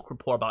writing a book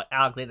report about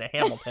Alexander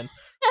Hamilton.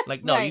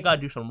 Like, no, Right. you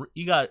gotta do some.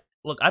 You got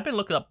look. I've been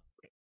looking up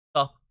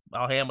stuff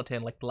about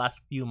Hamilton like the last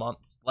few months.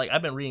 Like,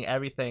 I've been reading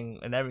everything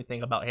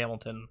about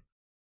Hamilton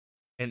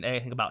and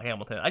anything about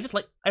Hamilton. I've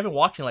been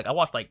watching I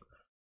watched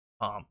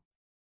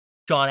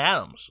John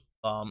Adams,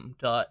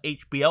 the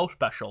HBO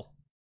special.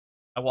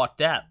 I watched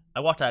that. I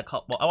watched that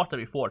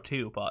before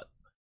too, but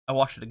I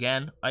watched it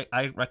again.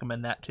 I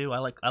recommend that too. I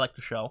like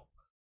the show.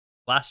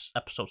 Last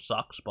episode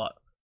sucks, but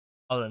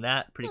other than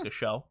that, pretty good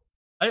show.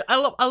 I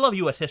love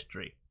U.S.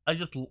 history. I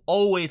just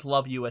always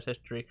love U.S.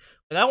 history.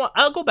 Like,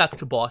 I'll go back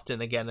to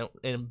Boston again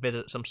and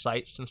visit some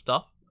sites and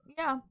stuff.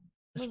 Yeah,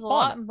 It's there's a fun.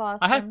 lot in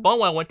Boston. I had fun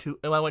when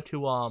I went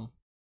to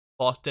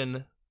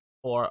Boston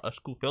for a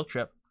school field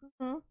trip.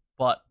 Mm-hmm.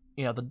 But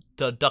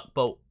the duck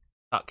boat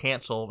got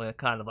canceled and it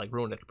kind of like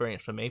ruined the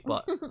experience for me.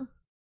 But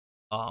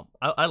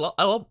I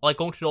love like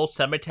going to the old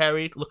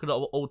cemetery, looking at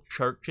old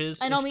churches.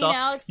 I know, and me stuff. and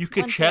Alex You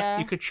could went check. there.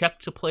 You could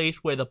check the place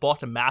where the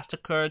Boston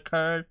Massacre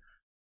occurred.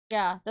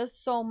 Yeah, there's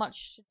so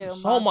much to do in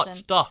So Boston. much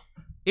stuff.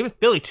 Even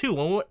Philly too.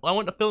 When I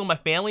went to Philly with my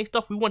family and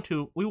stuff, we looked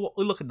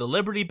at the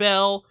Liberty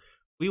Bell.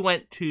 We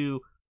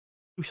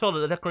saw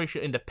the Declaration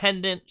of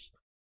Independence.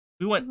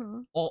 We went.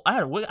 Mm-hmm. I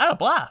had a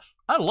blast.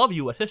 I love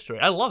U.S. history.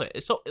 I love it.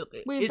 It's so.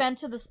 We've been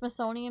to the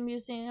Smithsonian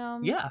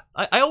Museum. Yeah,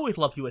 I always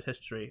love U.S.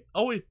 history.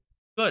 Always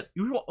good.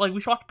 We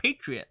watched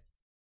Patriot.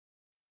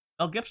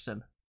 Mel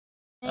Gibson.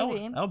 That would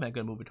Maybe. have been a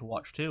good movie to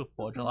watch too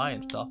for July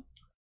and stuff.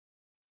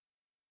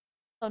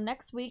 So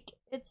next week,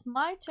 it's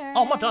my turn.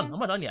 Oh, I'm not done. I'm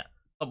not done yet.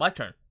 Oh, my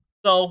turn.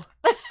 So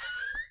that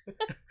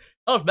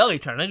was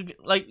Melly's turn.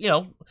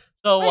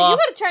 So Wait, you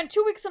gotta turn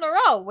 2 weeks in a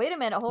row. Wait a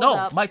minute, hold no,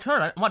 up. my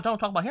turn. I'm not done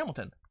talking about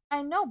Hamilton.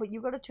 I know, but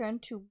you gotta turn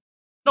 2.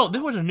 No,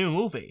 this was a new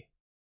movie.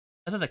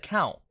 That doesn't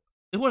count.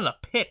 It wasn't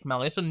a pick,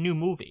 Melly. It's a new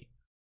movie.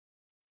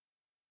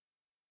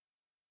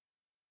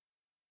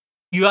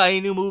 You got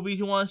any new movies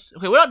you want to...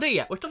 Okay, we're not there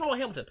yet. We're still talking about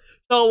Hamilton.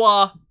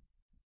 So,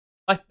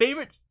 my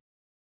favorite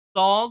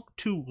song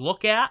to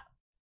look at...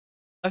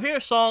 My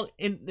favorite song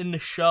in the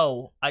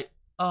show... I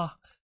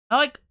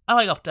like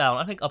Uptown.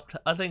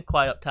 I think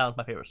Quiet Uptown is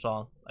my favorite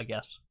song, I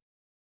guess.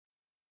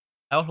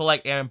 I also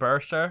like Aaron Burr,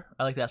 Sir.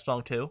 I like that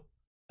song, too.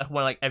 That's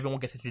when, like,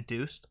 everyone gets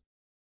introduced.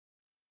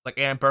 Like,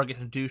 Aaron Burr gets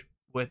introduced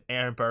with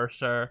Aaron Burr,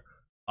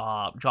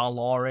 John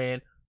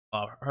Lauren,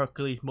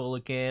 Hercules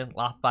Mulligan,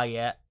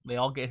 Lafayette. They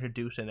all get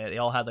introduced in it. They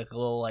all have like a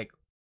little like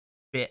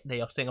bit.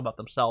 They all sing about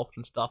themselves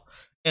and stuff.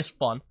 It's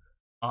fun.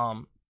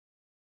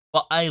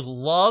 But I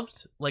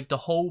loved like the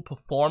whole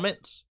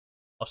performance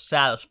of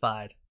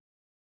Satisfied.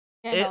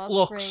 Yeah, It no, it's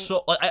looks great.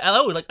 so like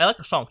I like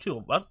the song too.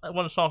 One of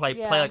the songs I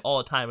play Yeah. like all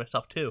the time and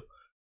stuff too.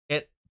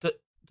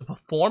 The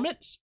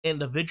performance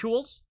and the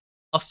visuals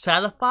of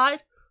Satisfied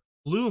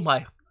blew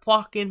my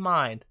fucking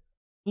mind.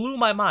 Blew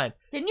my mind.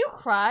 Didn't you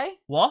cry?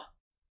 What?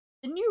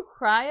 Didn't you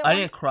cry? I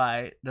didn't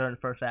cry during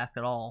the first act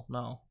at all.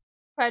 No.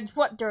 Cried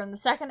what during the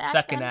second act?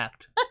 Second then?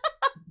 act.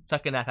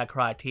 Second act, I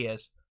cried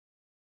tears.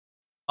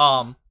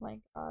 My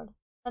God,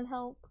 then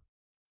help.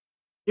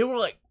 They were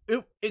like,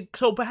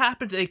 so what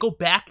happens? They go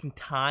back in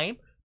time,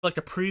 like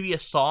the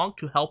previous song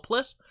to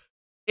 "Helpless."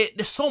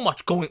 There's so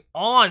much going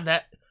on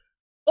that,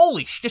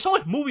 holy shit! There's so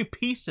much moving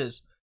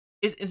pieces.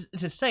 It's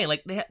insane.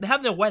 Like they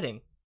have their wedding,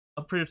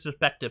 a previous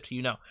perspective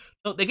to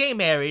So they get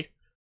married.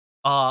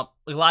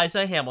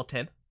 Eliza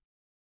Hamilton.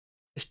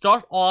 It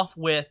starts off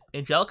with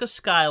Angelica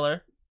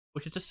Schuyler,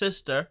 which is the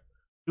sister,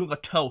 doing a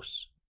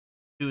toast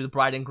to the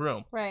bride and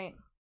groom. Right.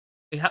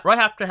 Right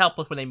after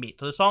 "Helpless" when they meet.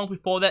 So the song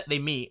before that they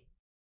meet.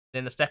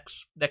 Then the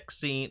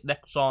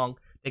next song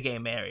they get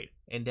married,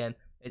 and then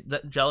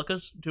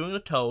Angelica's doing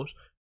the toast,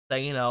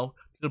 saying to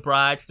the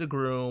bride, to the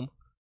groom,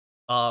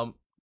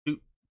 to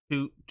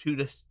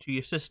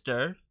your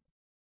sister,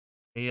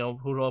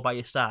 who's all by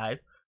your side,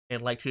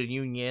 and like to the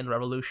Union,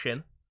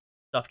 Revolution,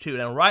 stuff too.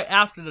 And then right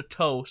after the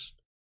toast,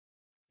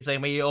 he's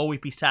like, "May you always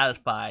be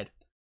satisfied,"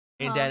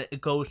 and then it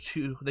goes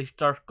to then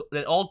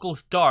it all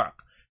goes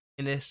dark.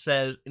 and it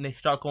says, and they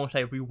start going to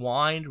say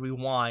rewind,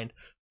 rewind.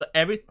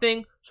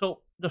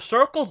 So the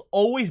circle's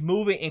always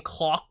moving in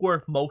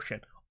clockwork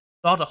motion.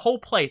 So the whole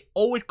play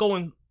always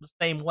going the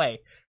same way.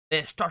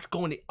 Then it starts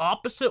going the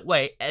opposite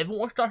way.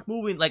 Everyone starts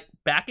moving like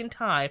back in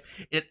time,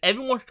 and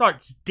everyone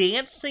starts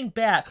dancing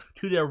back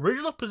to their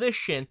original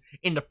position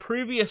in the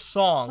previous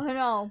song. I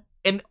know.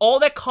 And all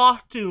their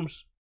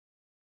costumes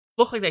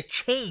look like they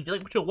changed.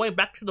 Like they're going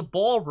back to the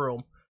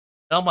ballroom.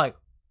 And I'm like,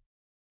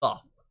 the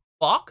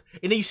fuck?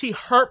 And then you see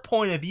her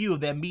point of view of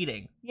their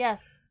meeting.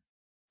 Yes.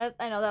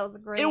 I know, that was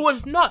great. It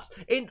was nuts.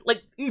 And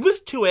like you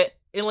listen to it,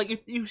 and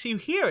like you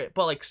hear it,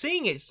 but like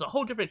seeing it, it's a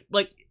whole different.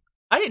 Like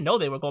I didn't know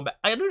they were going back.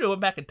 I knew they went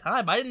back in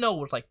time. I didn't know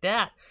it was like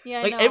that.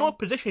 Yeah, like I know. everyone's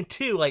position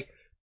too. Like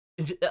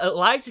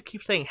Elijah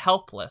keeps saying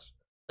helpless.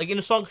 Like in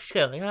the song, she's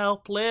like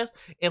helpless,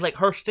 and like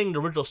her singing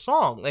the original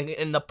song, like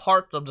in the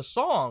parts of the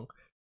song,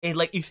 and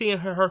like you see in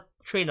her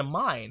train of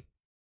mind.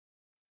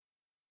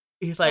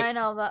 He's like, I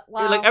know that.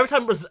 Wow. Like every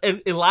time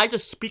Elijah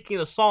speaking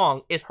the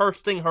song, it's her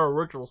singing her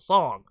original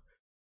song,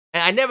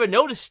 and I never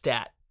noticed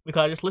that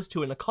because I just listened to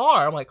it in the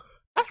car. I'm like,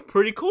 that's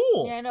pretty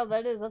cool. Yeah, I know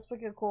that is. That's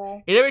freaking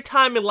cool. And every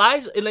time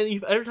Elijah, and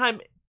then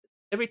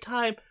every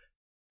time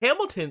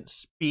Hamilton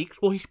speaks,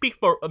 well, he speaks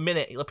for a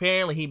minute.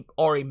 Apparently, he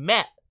already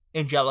met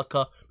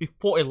Angelica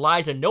before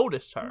Elijah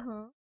noticed her.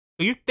 Mm-hmm.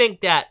 So you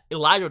think that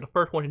Elijah was the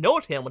first one to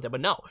notice Hamilton,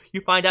 but no.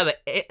 You find out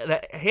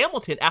that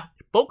Hamilton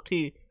spoke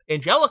to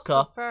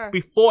Angelica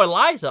before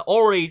Elijah,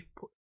 already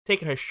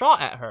taking her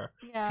shot at her.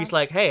 Yeah. He's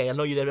like, hey, I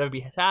know you'll never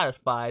be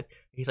satisfied.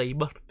 He's like, you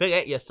must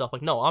forget yourself.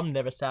 Like, no, I'm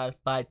never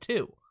satisfied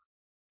too.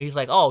 He's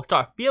like, oh,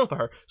 start feeling for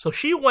her. So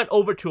she went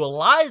over to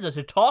Eliza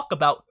to talk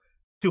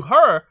to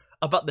her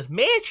about this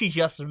man she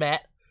just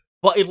met.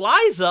 But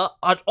Eliza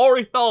had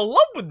already fell in love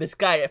with this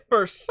guy at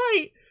first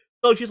sight.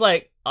 So she's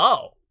like,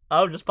 oh,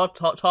 I was just about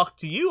to talk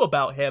to you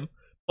about him.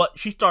 But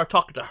she started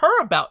talking to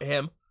her about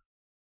him.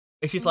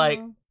 And she's like,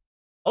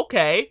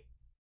 okay,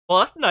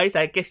 well, that's nice.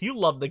 I guess you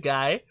love the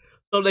guy.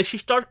 So then she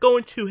starts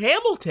going to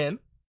Hamilton.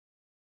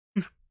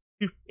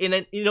 And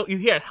then, you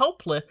hear it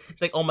helpless.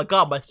 She's like, oh my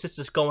god, my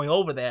sister's going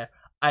over there.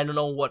 I don't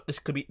know what this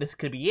could be. This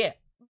could be it.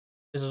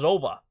 This is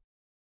over.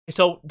 And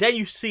so then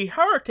you see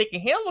her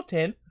taking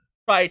Hamilton,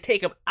 try to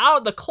take him out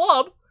of the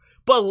club,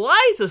 but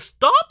Eliza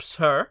stops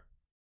her.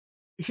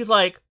 And she's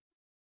like,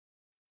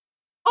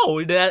 oh,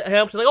 and then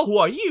Hamilton's like, oh, who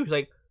are you? She's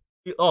like,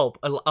 oh,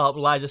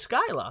 Elijah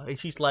Schuyler. And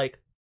she's like,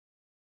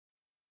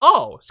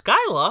 oh,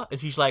 Schuyler?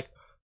 And she's like,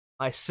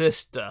 my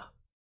sister.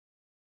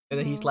 And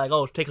then he's like,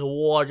 oh, it's taking a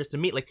war just to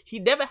meet. Like, he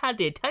never had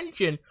the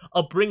intention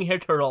of bringing her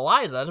to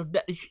Eliza.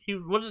 She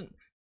wasn't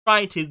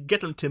trying to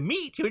get them to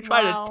meet. She was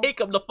trying to take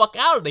him the fuck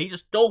out of there. He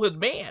just stole his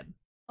man.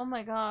 Oh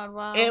my god,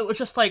 wow. And it was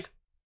just like,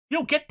 you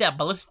don't get that,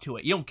 but listen to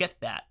it. You don't get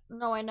that.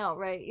 No, I know,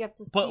 right? You have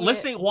to see But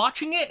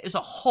watching it is a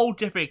whole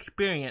different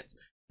experience.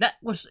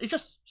 It's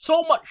just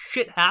so much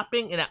shit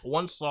happening in that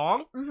one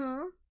song.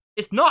 Mm-hmm.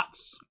 It's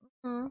nuts.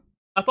 Mm-hmm.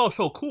 I thought it was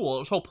so cool. It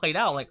was so played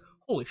out. I'm like,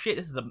 holy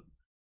shit,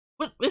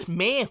 this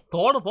man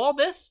thought of all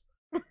this?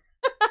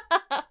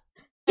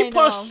 He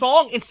put a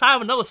song inside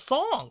of another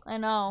song. I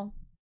know.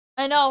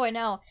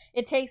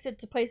 It takes it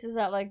to places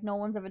that like no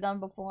one's ever done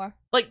before.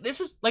 Like this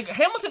is like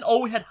Hamilton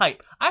always had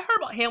hype. I heard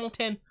about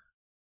Hamilton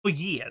for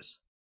years.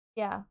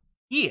 Yeah.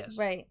 Years.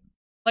 Right.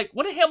 Like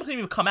when did Hamilton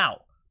even come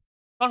out?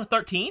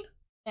 2013?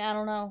 Yeah, I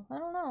don't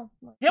know.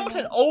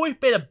 Hamilton always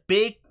been a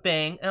big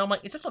thing, and I'm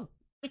like, it's just a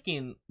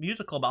freaking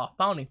musical about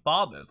founding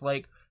fathers.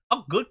 Like,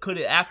 how good could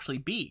it actually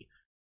be?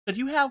 Because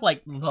you have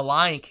like The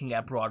Lion King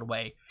at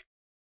Broadway,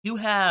 you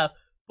have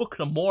Book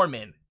of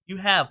Mormon, you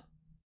have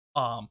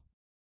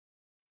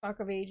Rock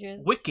of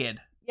Ages. Wicked.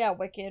 Yeah,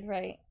 Wicked,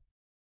 right.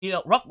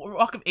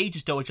 Rock of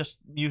Ages, though, is just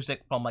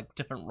music from, like,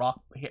 different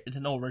rock... There's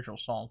no original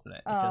songs in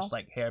it. It's just,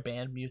 like,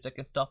 hairband music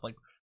and stuff, like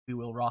We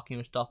Will Rock You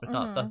and stuff. It's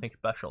not nothing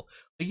special.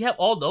 But you have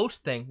all those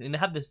things, and they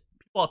have this...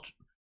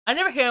 I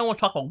never hear anyone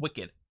talk about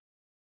Wicked.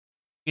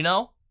 You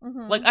know?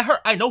 Mm-hmm. Like,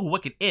 I know who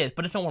Wicked is,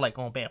 but it's not like,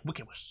 oh, man,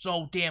 Wicked was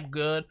so damn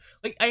good.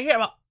 Like, I hear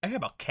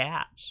about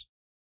Cats.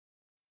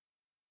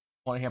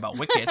 I want to hear about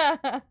Wicked.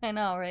 I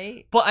know,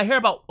 right? But I hear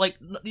about, like,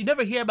 you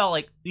never hear about,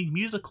 like, these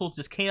musicals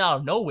just came out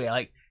of nowhere,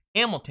 like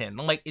Hamilton.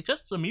 I'm like, it's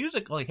just the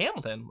music, like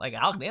Hamilton. Like,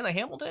 Alexander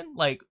Hamilton?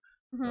 Like,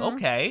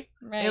 okay.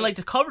 Right. And, like,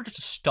 to cover just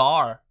a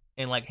star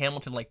and, like,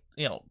 Hamilton, like,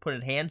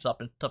 putting hands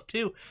up and stuff,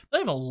 too,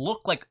 doesn't even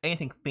look like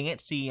anything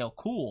fancy,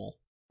 cool.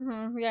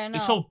 Mm-hmm. Yeah, I know.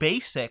 It's so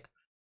basic.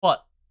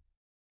 But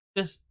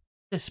this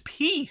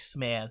piece,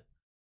 man,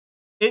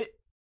 it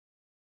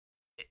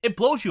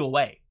blows you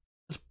away.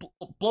 It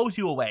blows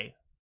you away.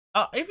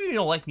 If you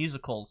don't like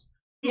musicals,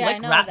 you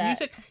like rap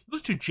music, you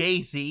listen to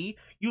Jay-Z,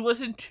 you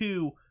listen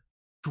to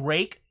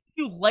Drake,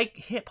 you like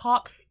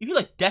hip-hop, if you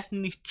like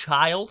Destiny's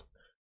Child,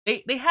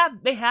 they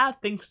have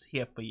things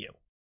here for you.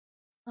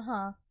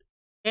 Uh-huh.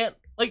 And,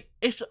 like,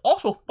 it's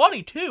also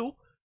funny, too,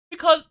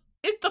 because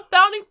it's the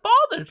Founding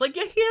Fathers. Like,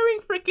 you're hearing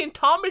freaking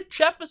Thomas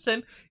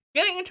Jefferson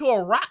getting into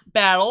a rap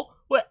battle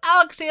with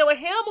Alexander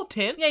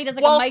Hamilton. Yeah, he does,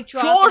 like, a mic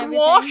drop George and everything.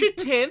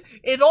 Washington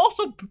is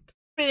also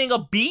spinning a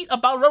beat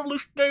about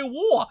Revolutionary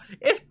War.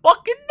 It's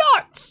fucking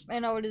nuts. I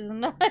know it is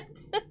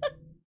nuts.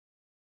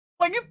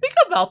 Like, you think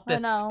about this. I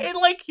know. And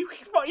like you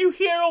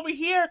hear over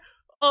here,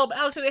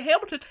 Alexander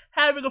Hamilton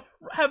having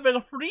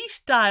a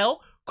freestyle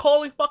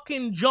calling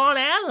fucking John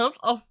Adams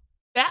a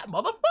fat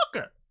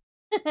motherfucker.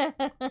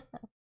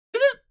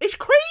 It's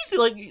crazy.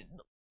 Like you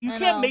I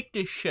can't know. make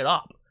this shit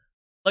up.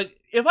 Like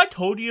if I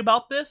told you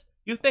about this,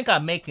 you think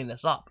I'm making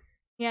this up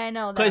Yeah, I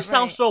know that. because it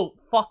sounds right. so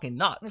fucking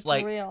nuts. It's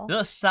like real. it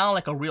doesn't sound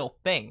like a real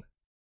thing.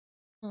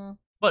 Hmm.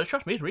 But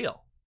trust me, it's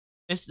real.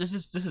 This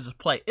is a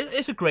play.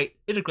 It's a great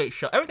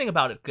show. Everything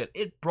about it's good.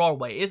 It's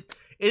Broadway. It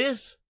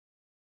is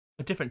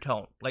a different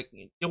tone. Like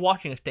you're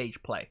watching a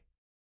stage play.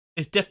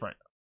 It's different.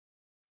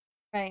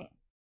 Right.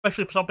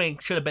 Especially if something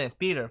should have been in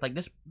theater. Like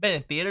this been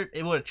in theater,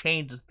 it would have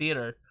changed the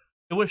theater.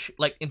 It would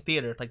like in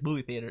theater, like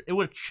movie theater. It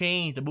would have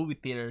changed the movie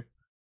theater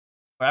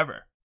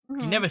forever. Mhm.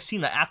 You've never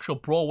seen an actual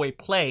Broadway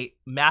play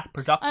mass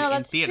production I know in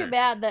that's theater. too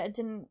bad that it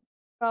didn't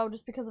go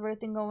just because of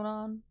everything going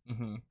on.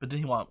 But did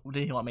he want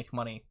to make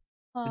money?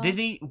 Huh.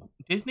 Disney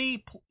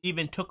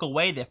even took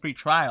away their free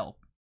trial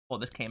before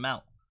this came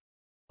out.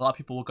 A lot of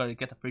people were going to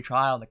get the free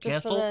trial and they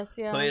Just for canceled. this,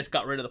 yeah. So they just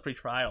got rid of the free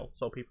trial,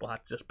 so people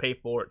had to just pay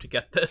for it to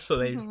get this. So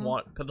they just Mhm.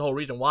 want, because the whole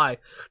reason why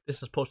this is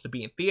supposed to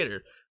be in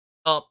theaters,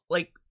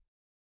 like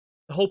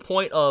the whole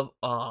point of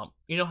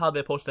you know how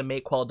they're supposed to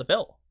make Cruella de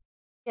Vil.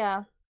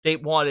 Yeah. They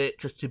wanted it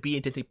just to be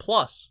in Disney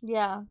Plus,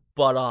 Yeah.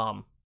 but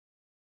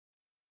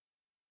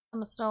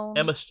Emma Stone.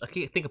 I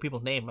can't think of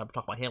people's name when I'm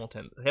talking about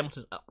Hamilton.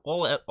 Hamilton,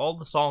 all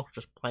the songs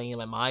just playing in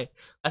my mind.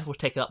 That's what's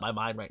taking up my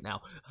mind right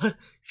now.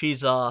 She's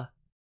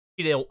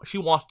she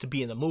wants to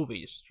be in the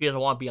movies. She doesn't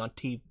want to be on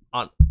TV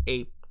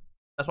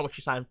That's not what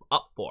she signed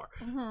up for.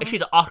 Mhm. And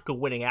she's an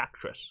Oscar-winning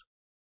actress.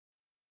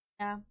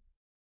 Yeah.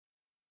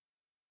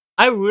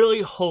 I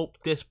really hope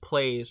this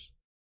plays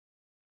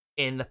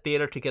in the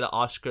theater to get an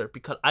Oscar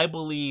because I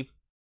believe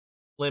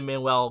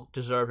Lin-Manuel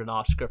deserved an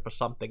Oscar for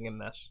something in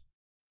this.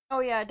 Oh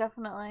yeah,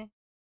 definitely.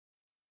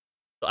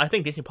 So I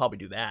think they should probably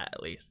do that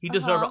at least. He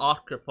deserved an Uh-huh.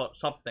 Oscar for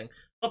something.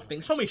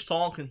 So many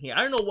songs in here.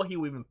 I don't know what he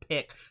would even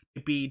pick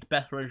to be the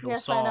best original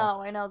Yes, song.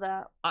 I know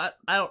that.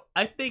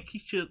 I think he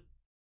should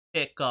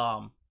pick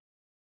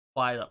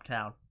Quiet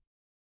Uptown.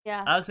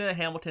 Yeah. Alexander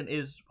Hamilton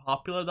is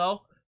popular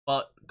though,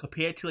 but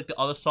compared to like the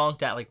other songs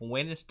that like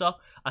win and stuff,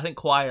 I think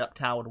Quiet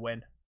Uptown would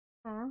win.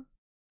 Hmm.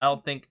 I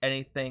don't think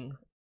anything.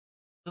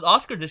 The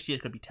Oscar this year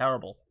is gonna be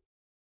terrible.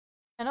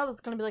 I know there's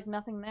gonna be like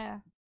nothing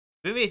there.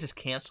 Maybe they just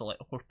cancel it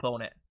or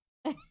postpone it.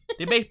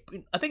 They may.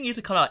 I think it used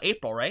to come out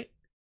April, right?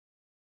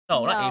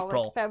 No, not No,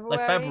 April. like February?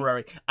 Like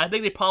February. I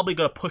think they're probably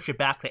gonna push it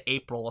back to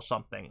April or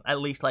something. At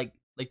least like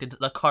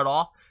the cut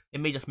off. It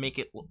may just make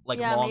it like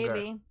yeah, longer.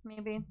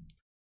 maybe.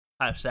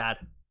 Kind of sad.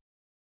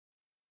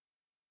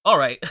 All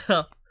right,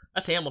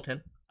 that's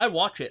Hamilton. I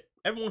watch it.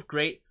 Everyone's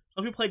great.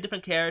 Some people play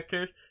different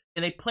characters,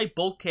 and they play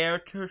both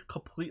characters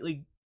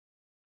completely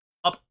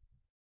up,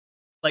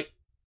 like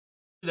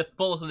to the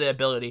fullest of their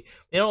ability.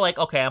 They don't like,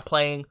 okay, I'm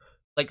playing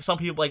like some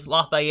people like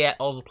Lafayette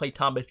also play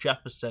Thomas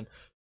Jefferson.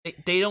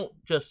 They don't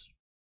just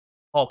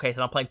okay,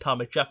 so I'm playing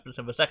Thomas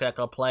Jefferson for a second. I'm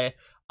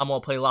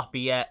gonna play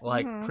Lafayette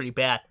like Mhm. pretty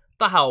bad. It's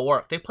not how it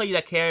works. They play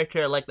that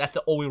character like that's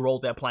the only role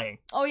they're playing.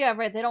 Oh yeah,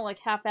 right. They don't like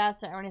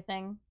half-ass it or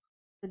anything.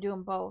 They do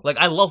them both. Like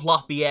I love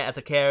Lafayette as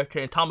a character,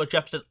 and Thomas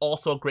Jefferson's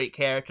also a great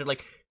character.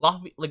 Like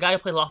the guy who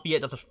plays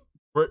Lafayette does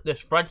this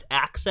French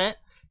accent.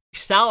 He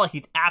sounds like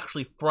he's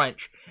actually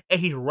French,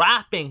 and he's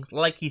rapping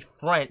like he's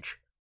French.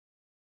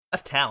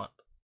 That's talent.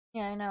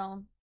 Yeah, I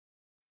know.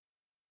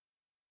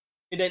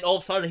 And then all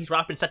of a sudden he's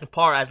rapping second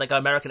part as like an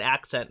American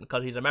accent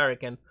because he's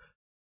American,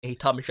 and he's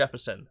Thomas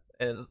Jefferson.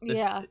 And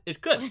it's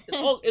good.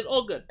 It's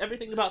all good.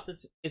 Everything about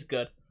this is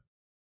good.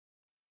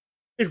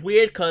 It's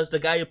weird because the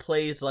guy who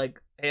plays like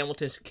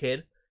Hamilton's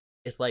kid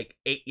is like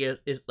 8 years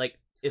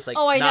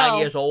Oh, I 9 know.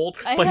 years old,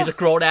 I but he's a know.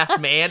 grown ass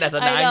man as a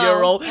I know,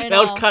 9-year-old. I That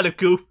was know. kind of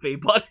goofy,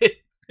 but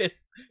it's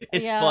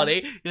Yeah.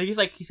 funny. You know, he's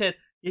like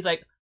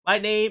my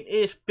name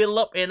is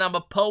Philip and I'm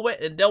a poet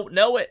and don't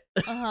know it.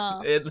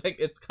 Uh-huh.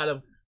 It's kind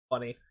of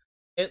funny.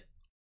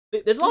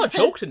 There's a lot of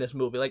jokes in this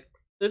movie. Like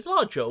there's a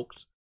lot of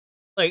jokes.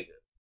 Like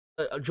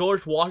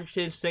George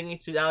Washington singing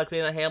to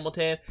Alexander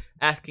Hamilton,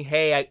 asking,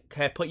 "Hey,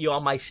 can I put you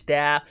on my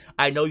staff?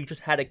 I know you just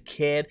had a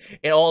kid."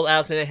 And all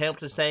Alexander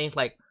Hamilton saying is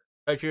like,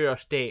 "Treasury or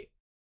state?"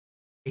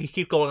 He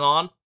keeps going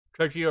on,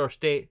 "Treasury or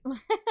state?"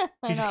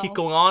 I He just know. keep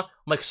going on. I'm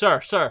like,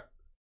 "Sir, you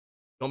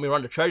want me to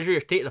run the Treasury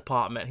or State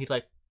Department?" He's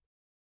like,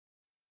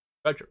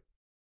 "Treasury."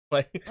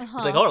 Like, Uh-huh.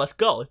 he's like, "Oh, let's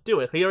go, let's do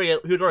it." He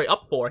was already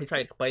up for it. He tried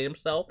to explain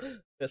himself.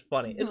 It's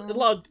funny. It's a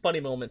lot of funny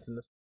moments in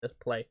this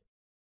play.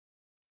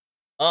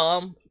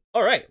 All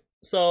right.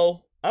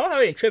 So I don't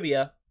have any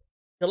trivia.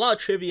 A lot of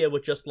trivia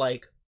was just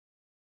like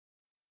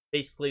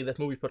basically this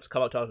movie's supposed to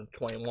come out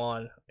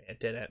 2021 and it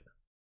didn't.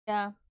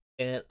 Yeah.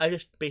 And I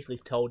just basically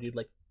told you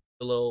like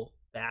the little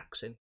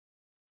facts, and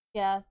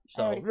Yeah. I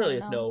so already really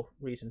kinda there's know. no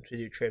reason to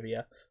do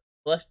trivia.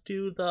 Let's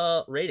do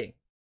the rating.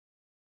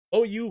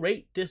 Oh, you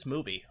rate this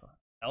movie,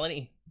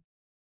 Melanie?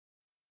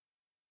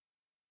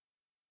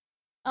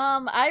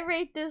 I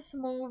rate this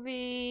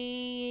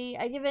movie.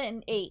 I give it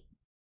an 8.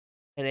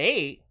 An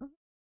 8?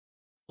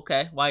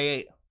 Okay, why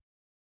 8?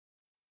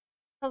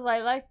 Because I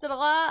liked it a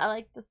lot. I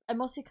like this.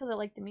 Mostly because I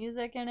like the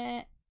music in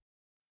it.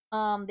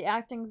 The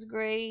acting's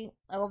great.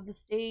 I love the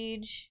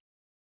stage.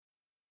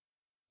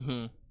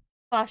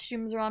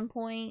 Costumes are on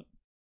point.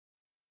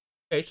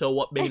 Okay, so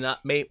what may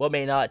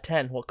not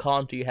 10? What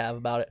cons do you have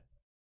about it?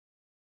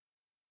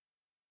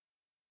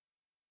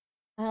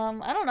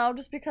 I don't know,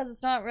 just because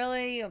it's not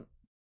really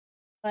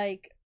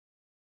like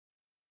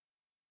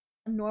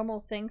a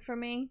normal thing for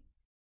me.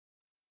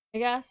 I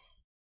guess.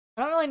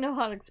 I don't really know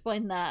how to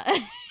explain that.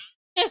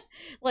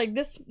 Like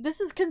this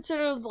is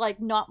considered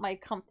like not my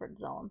comfort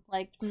zone.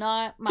 Like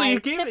not my So you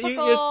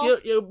typical.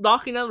 you're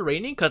knocking down the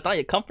rating because it's not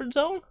your comfort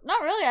zone?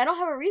 Not really. I don't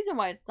have a reason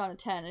why it's not a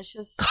 10. It's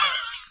just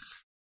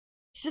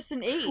it's just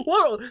an 8.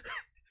 What?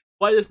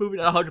 Why is this movie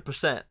not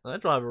 100%? I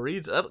don't have a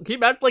reason. Can you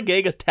imagine like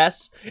getting a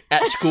test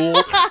at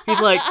school? He's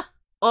like,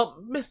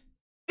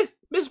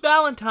 Miss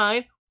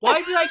Valentine, why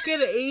did I get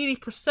an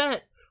 80%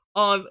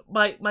 on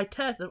my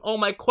test if all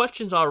my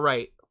questions are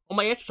right? All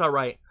my answers are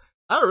right.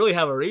 I don't really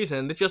have a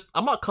reason. It's just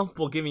I'm not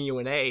comfortable giving you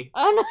an A.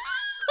 Oh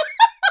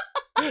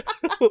no.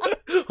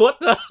 What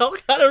the hell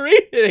kind of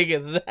reasoning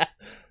is that?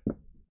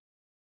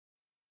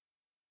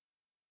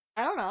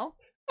 I don't know.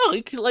 Oh,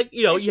 you can, like,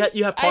 you know, It's you just-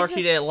 have I parts you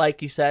just- didn't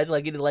like. You said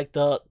like you didn't like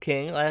the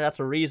king. That's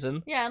a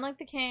reason. Yeah, I like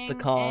the king. The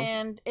con.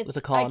 And it's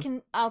a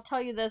con. I'll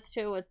tell you this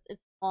too. It's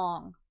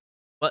long.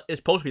 But it's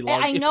supposed to be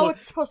long. I know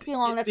it's supposed to be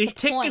long. That's These the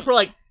tickets point. for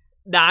like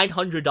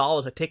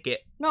 $900 a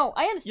ticket. No,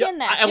 I understand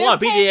that. I You're want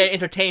to be paying- there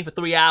entertained for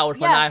 3 hours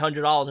for Yes.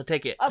 $900 a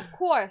ticket. Of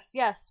course,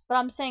 yes. But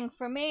I'm saying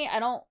for me, I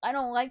don't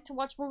like to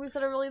watch movies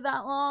that are really that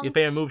long. Your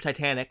favorite movie,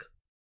 Titanic.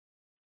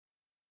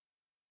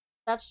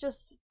 That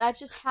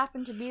just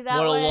happened to be that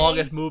One of way. the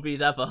longest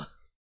movies ever.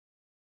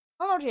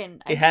 I don't know, Jaden.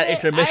 It had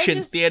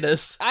intermission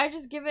theaters. I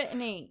just give it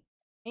an 8.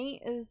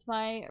 8 is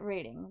my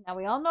rating. Now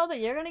we all know that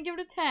you're gonna give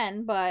it a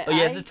 10, but Oh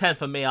yeah, it's a 10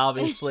 for me.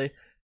 Obviously,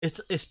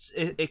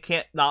 it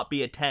can't not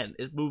be a 10.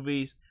 It's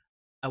movies.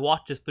 I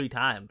watched this 3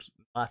 times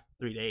in the last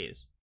 3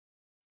 days.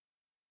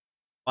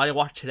 I didn't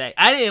watch it today.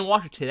 I didn't even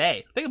watch it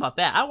today. Think about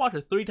that. I watched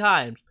it 3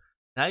 times,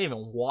 and I didn't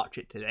even watch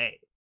it today.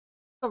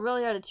 So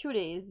really, out of 2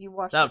 days, you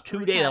watched Now it 2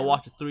 3 days, I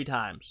watched it times. 3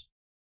 times.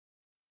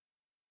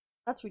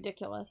 That's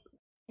ridiculous.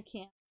 I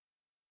can't.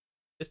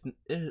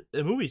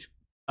 The movie's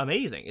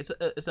amazing.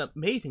 It's an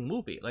amazing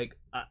movie. Like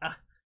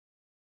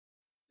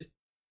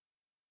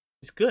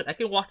it's good. I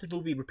can watch this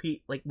movie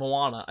repeat like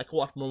Moana. I can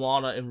watch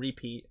Moana and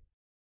repeat.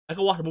 I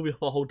can watch a movie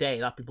for a whole day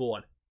and not be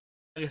bored.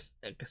 I can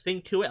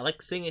sing to it. I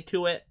like singing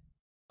to it.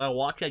 When I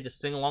watch it, I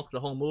just sing along to the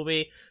whole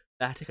movie.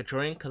 Then I take a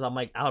drink because I'm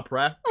like out of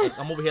breath. Like,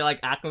 I'm over here like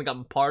acting like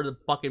I'm part of the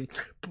fucking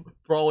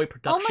Broadway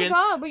production. Oh my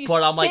god, but you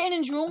but I'm, spitting like-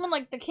 and drooling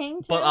like the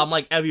king too? But I'm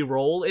like every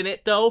role in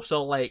it though,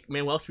 so like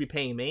Manuel should be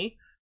paying me.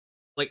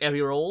 Like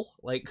every role,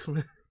 like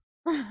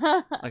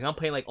like I'm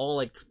playing like all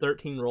like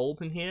 13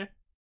 roles in here.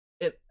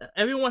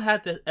 Everyone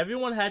had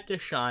to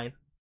shine.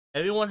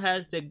 Everyone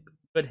had the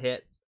good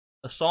hits.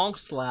 The song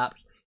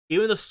slaps.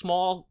 Even the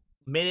small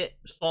minute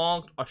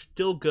songs are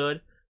still good.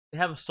 They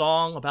have a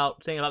song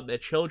saying about their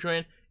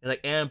children, and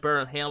like Aaron Burr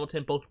and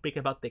Hamilton both speak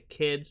about their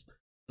kids,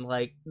 and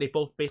like they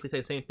both basically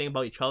say the same thing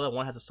about each other.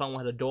 One has a son,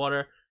 one has a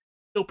daughter.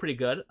 Still pretty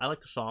good. I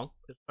like the song.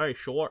 It's very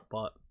short,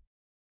 but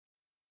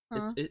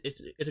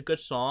it's a good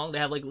song. They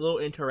have like little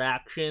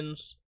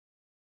interactions.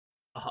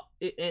 A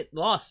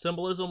lot of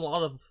symbolism, a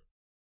lot of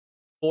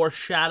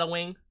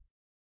foreshadowing.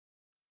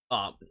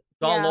 John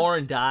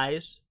Lauren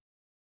dies.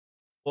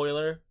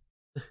 Spoiler.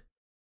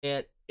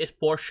 And it's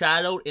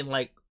foreshadowed in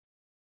like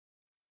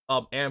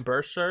Aaron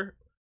Burr, sir,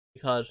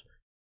 because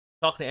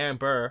talking to Aaron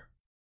Burr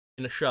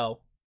in the show,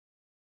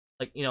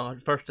 like, you know,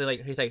 first they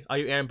like he's like, "Are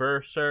you Aaron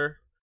Burr, sir?"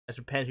 That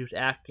depends who's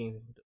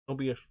acting. Don't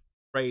be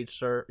afraid,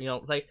 sir. You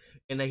know, like,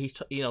 and then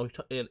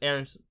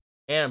and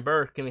Aaron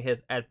Burr giving his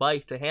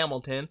advice to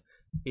Hamilton.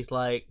 He's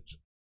like,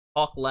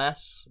 talk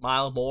less,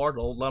 smile more.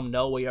 Don't let them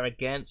know what you're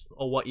against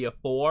or what you're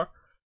for.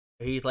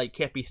 He's like,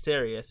 can't be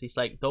serious. He's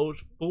like, those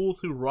fools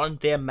who run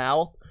their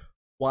mouth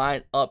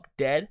wind up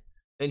dead.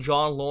 Then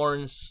John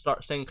Lawrence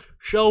starts saying,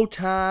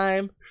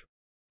 "Showtime,"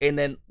 and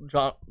then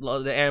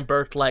Aaron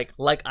Burr's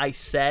like I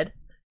said.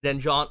 Then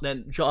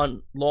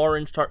John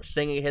Lawrence starts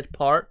singing his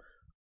part.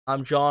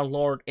 "I'm John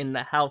Lawrence in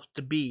the house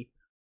to be."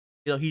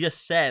 You know, he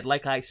just said,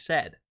 "Like I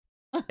said,"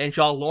 and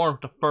John Lawrence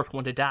was the first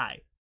one to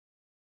die.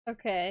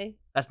 Okay.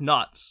 That's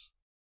nuts.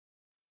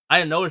 I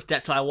didn't notice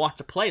that till I watched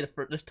the play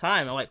this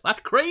time. I'm like, that's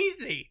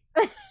crazy.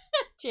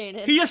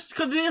 Jaden.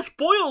 Because they just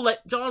spoiled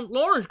that John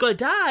Lawrence gonna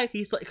die.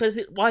 He's like,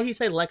 why he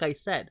say "like I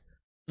said"?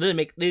 They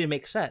didn't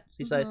make sense.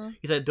 He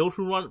said those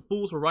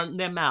fools who run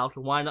their mouths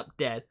will wind up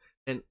dead.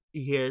 And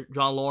you hear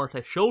John Lawrence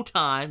say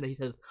 "Showtime." Then he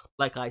says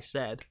 "like I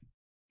said."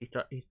 He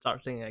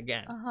starts singing it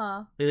again.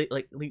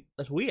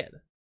 That's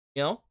weird.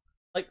 You know,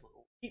 like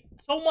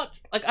so much.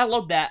 Like I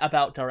love that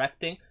about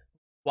directing.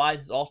 Why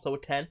this is also a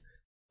 10,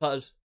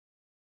 because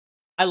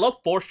I love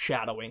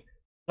foreshadowing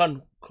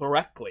done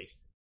correctly.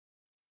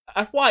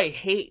 That's why I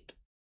hate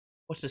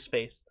what's his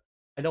face,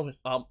 I know his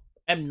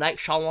M Night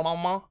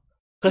Shyamalan,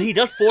 because he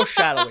does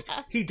foreshadowing.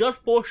 He does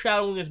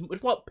foreshadowing.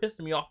 It's what pisses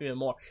me off even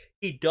more.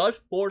 He does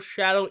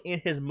foreshadow in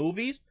his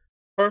movies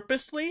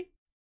purposely,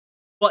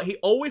 but he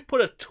always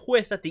put a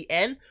twist at the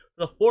end.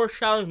 The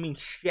foreshadowing means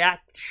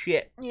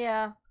shit.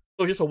 Yeah.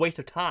 So it's just a waste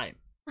of time.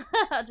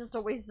 Just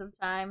a waste of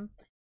time.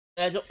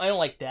 And I don't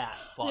like that.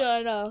 But, Yeah,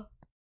 I know.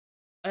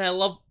 and I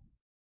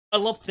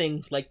love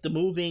things like the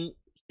moving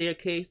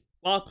staircase.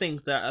 A lot of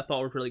things that I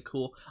thought were really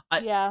cool.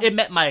 Yeah. It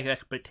met my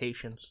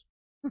expectations.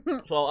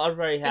 So I was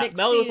very happy.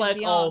 Mel was like,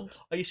 beyond. "Oh,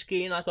 are you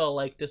skiing? I thought I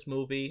like this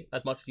movie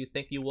as much as you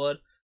think you would."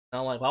 And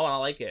I'm like, "Wow, I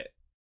like it.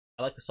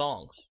 I like the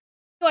songs."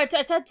 No, I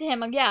said to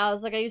him, yeah, I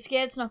was like, are you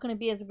scared it's not going to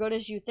be as good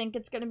as you think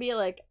it's going to be?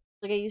 Like,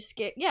 are you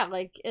scared? Yeah,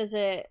 like,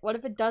 what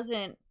if it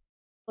doesn't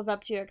live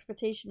up to your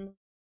expectations?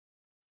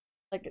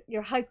 Like,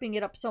 you're hyping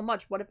it up so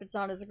much, what if it's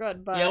not as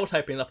good? But Yeah, I was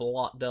hyping it up a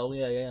lot, though.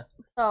 Yeah.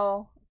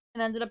 so, it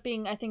ended up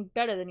being, I think,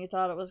 better than you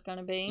thought it was going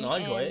to be. No, I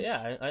enjoy it.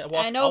 Yeah,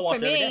 I know I'll for watch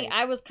it every me, day.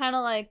 I was kind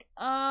of like,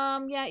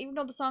 yeah, even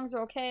though the songs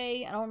are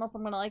okay, I don't know if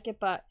I'm going to like it,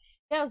 but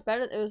yeah, it was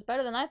better. It was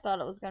better than I thought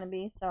it was going to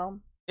be, so.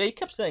 Yeah, he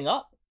kept sitting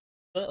up.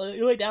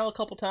 You lay down a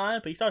couple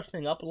times, but you started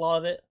sitting up a lot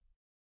of it.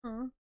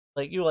 Hmm.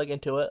 Like, you were, like,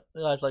 into it.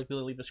 You guys, like,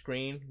 really leave the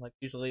screen. Like,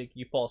 usually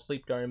you fall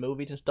asleep during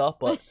movies and stuff,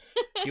 but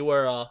you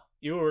were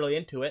really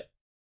into it.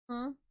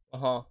 Hmm.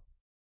 Uh-huh.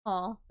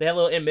 Aw. They had a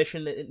little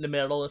intermission in the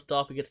middle and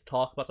stuff. We get to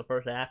talk about the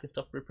first act and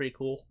stuff. Pretty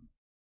cool.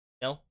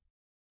 You know?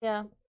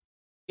 Yeah.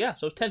 Yeah,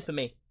 so it's 10 for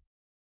me.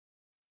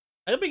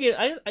 I don't give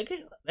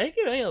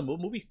any of the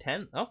movies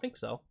 10. I don't think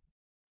so.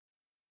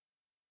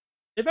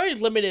 They're very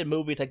limited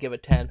movies I give a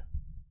 10.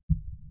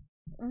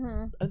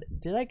 Mm-hmm.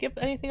 Did I give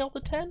anything else a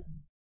 10?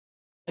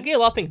 I gave a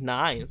lot of things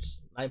 9s.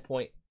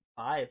 9.5.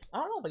 I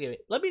don't know if I gave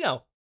it. Let me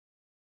know.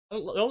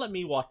 Don't let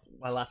me watch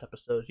my last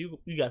episodes. You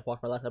guys watch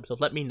my last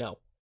episodes. Let me know.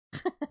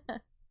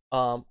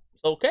 So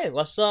okay,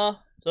 let's so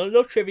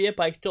no trivia,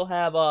 but I still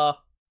have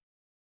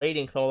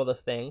ratings for all other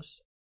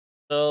things.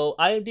 So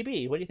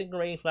IMDb, what do you think the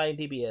rating for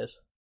IMDb is?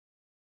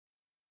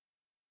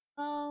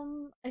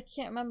 I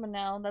can't remember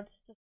now.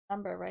 That's the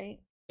number, right?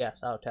 Yes,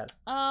 out of 10.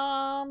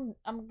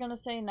 I'm gonna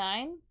say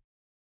 9.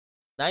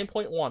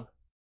 9.1.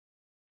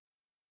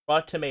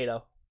 Rotten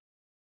Tomato.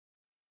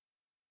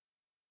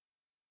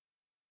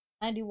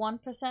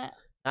 91%.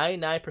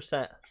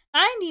 99%.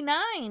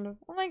 99.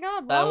 Oh my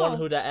god! I Wow. wonder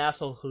who that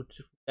asshole who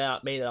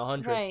made it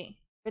 100. Right.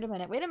 Wait a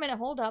minute.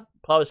 Hold up.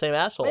 Probably the same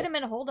asshole. Wait a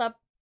minute. Hold up.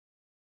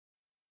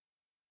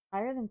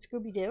 Higher than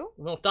Scooby Doo?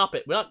 No, stop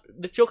it.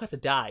 The joke has to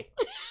die.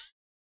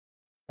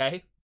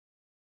 Okay.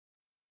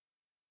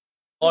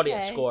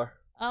 Audience Okay. score.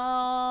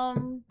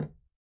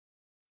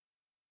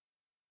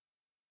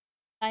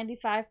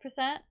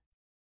 95%.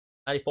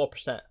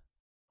 94%.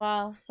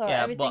 Wow. So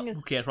Yeah, everything but is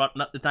who cares?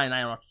 It's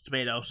 99 Rotten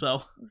Tomato,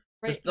 so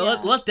right.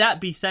 let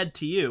that be said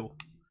to you.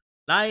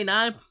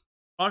 99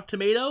 Rotten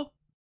Tomato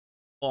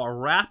for a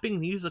rapping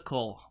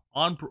musical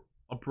on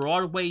a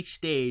Broadway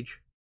stage.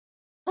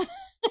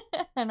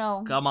 I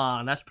know. Come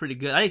on, that's pretty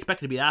good. I didn't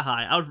expect it to be that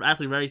high. I was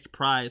actually very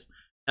surprised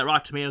that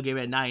Rotten Tomato gave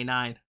it a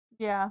 99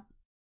 Yeah.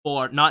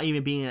 for not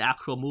even being an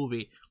actual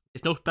movie.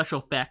 There's no special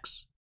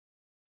effects.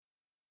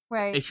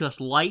 Right. It's just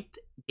light,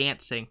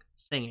 dancing,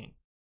 singing.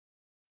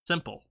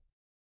 Simple.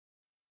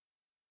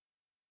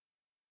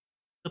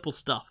 Simple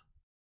stuff.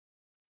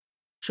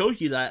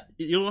 Shows you that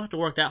you don't have to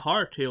work that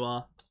hard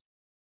to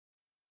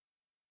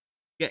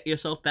get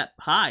yourself that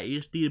high. You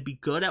just need to be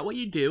good at what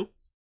you do,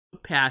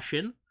 with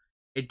passion,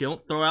 and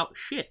don't throw out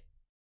shit.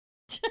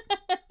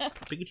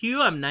 Speaking to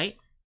you, M. Night.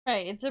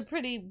 Right. It's a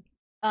pretty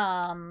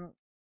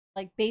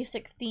like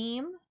basic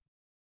theme.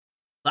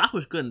 That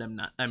was good,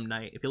 M.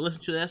 Night. If you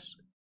listen to this,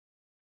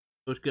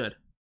 it was good.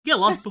 You get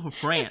a lot of people from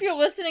France. If you're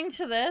listening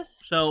to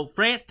this. So,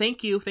 France,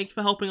 thank you. Thank you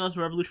for helping us in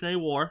the Revolutionary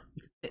War.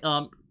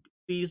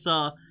 Please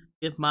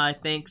give my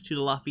thanks to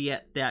the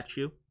Lafayette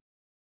statue.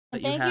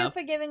 And thank you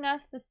for giving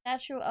us the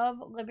Statue of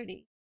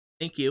Liberty.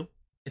 Thank you.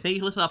 And thank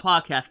you for listening to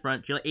our podcast,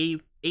 French. You're like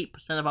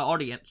 88% of our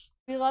audience.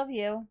 We love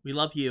you. We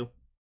love you.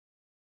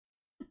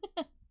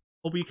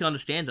 Hope you can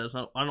understand us.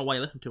 I don't know why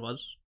you listen to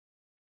us.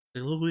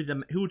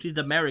 Who's these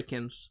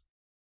Americans?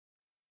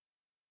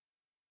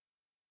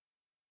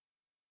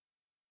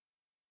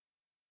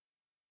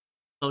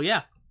 So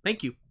yeah,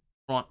 thank you,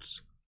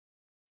 France.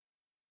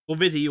 We'll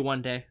visit you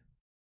one day.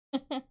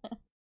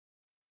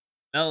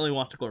 Melanie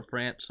wants to go to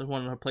France. That's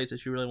one of her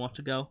places she really wants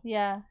to go.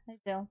 Yeah, I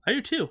do. I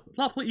do too.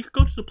 You could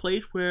go to the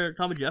place where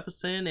Thomas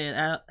Jefferson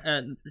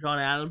and John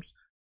Adams,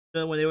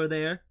 when they were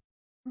there,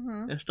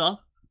 and stuff.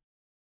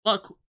 A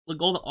lot of,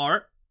 like all the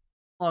art,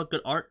 a lot of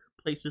good art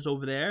places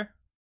over there.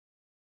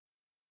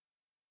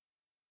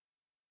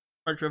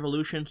 French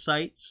Revolution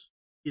sites,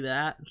 see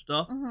that and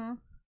stuff. A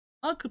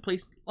lot of good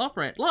places, a lot of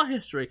France, a lot of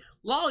history,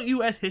 a lot of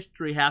U.S.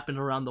 history happens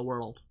around the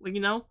world. Like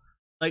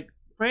like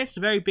France is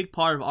a very big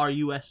part of our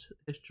U.S.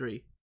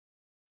 history,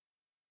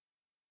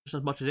 just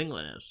as much as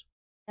England is.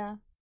 Yeah.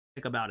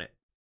 Think about it.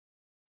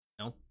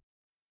 We're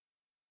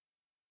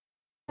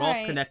all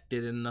Right.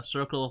 connected in the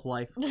circle of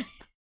life.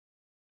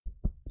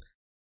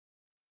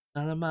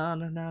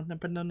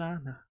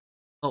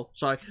 Oh,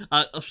 sorry.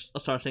 I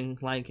started singing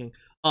Lion King.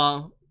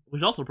 Which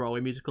is also a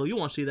Broadway musical. You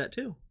want to see that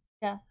too?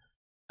 Yes.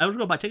 I was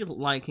going to buy tickets to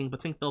Lion King,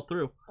 but things fell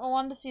through. I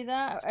wanted to see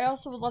that. I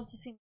also would love to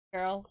see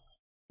Mean Girls.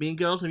 Mean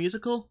Girls, the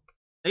musical?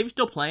 They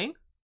still playing?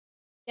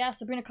 Yeah,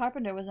 Sabrina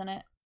Carpenter was in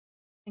it.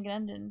 I think it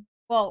ended.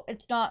 Well,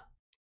 it's not.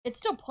 It's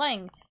still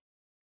playing.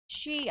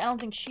 I don't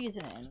think she's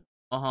in it.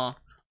 Uh-huh.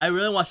 I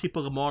really want to see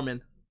Book of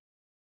Mormon.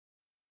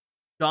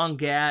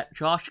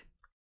 Josh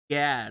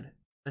Gad.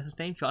 That's his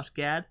name? Josh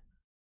Gad?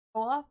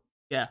 Olaf?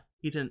 Yeah.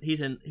 He's in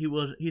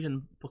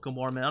Book of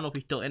Mormon. I don't know if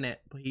he's still in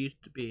it, but he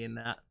used to be in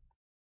that.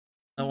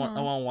 I want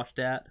to watch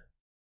that.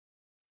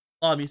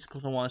 A lot of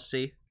musicals I want to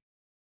see.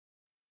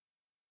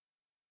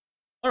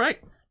 Alright.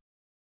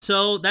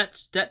 So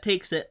that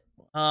takes it.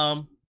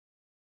 Before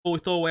we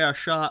throw away our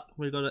shot,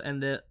 we're gonna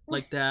end it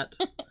like that.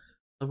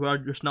 We're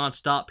just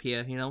non-stop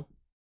here, you know.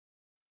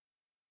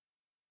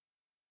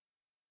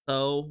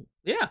 So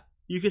yeah,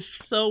 you can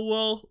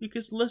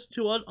listen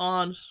to us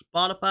on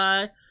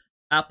Spotify,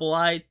 Apple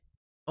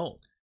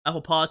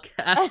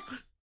Podcast,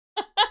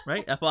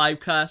 right? Apple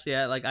iPodcast,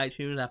 yeah, like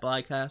iTunes, Apple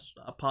iPodcast,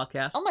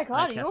 podcast. Oh my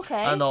god, are you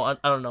okay? I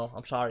don't know.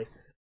 I'm sorry.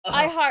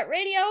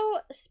 iHeartRadio,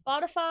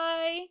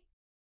 Spotify,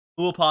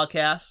 Google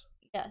Podcasts,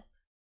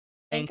 yes,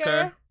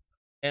 Anchor,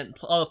 and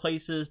other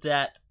places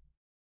that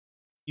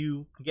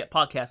you can get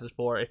podcasts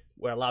for if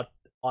we're allowed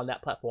on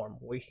that platform.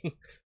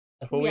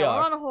 That's where we are.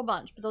 We're on a whole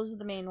bunch, but those are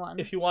the main ones.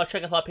 If you want to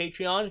check us out on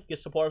Patreon, you can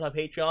support us on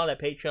Patreon at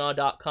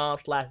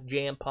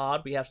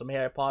patreon.com/jampod. We have some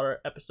Harry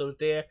Potter episodes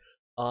there.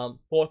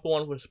 Fourth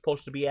one was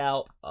supposed to be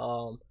out.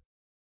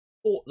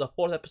 The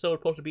fourth episode was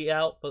supposed to be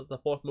out for the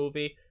fourth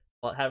movie.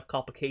 But I have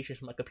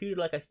complications with my computer,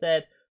 like I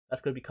said.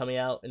 That's going to be coming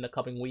out in the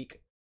coming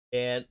week.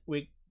 And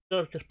we're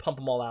going to just pump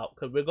them all out.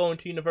 Because we're going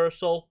to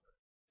Universal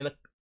in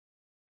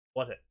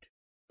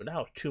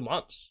now it's 2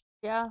 months.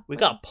 Yeah. We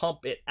gotta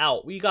pump it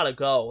out. We gotta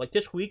go. Like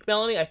this week,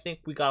 Melanie, I think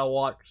we gotta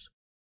watch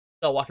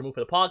a movie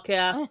for the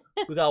podcast.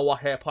 We gotta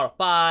watch Harry Potter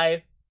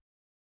 5.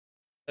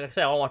 Like I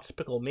said, I wanna watch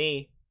Despicable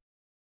Me.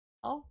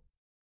 Oh.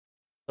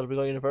 Because we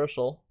go to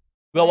Universal.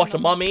 We gotta watch The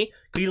Mummy.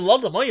 Because you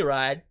love the Mummy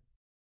ride.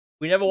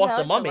 We never watched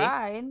The Mummy.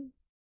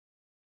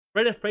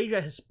 Brendan Fraser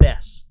at his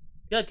best.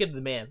 You gotta give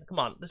the man. Come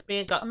on, this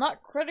man got. I'm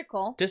not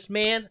critical. This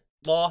man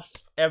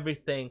lost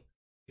everything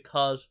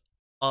because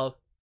of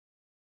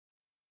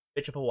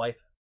bitch of a wife.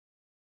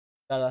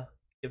 Gotta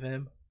give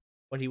him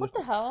when he was.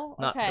 What the hell?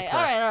 Not Okay,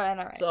 depressed.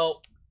 all right.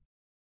 So,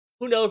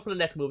 who knows for the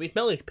next movie? It's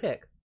Melanie's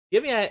pick.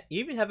 You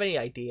even have any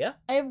idea?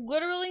 I have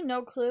literally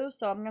no clue,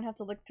 so I'm gonna have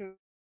to look through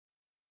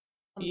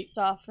some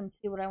stuff and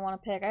see what I want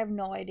to pick. I have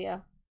no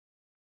idea.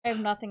 I have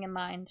nothing in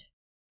mind.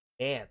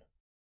 Man,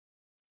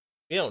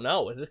 you don't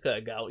know where this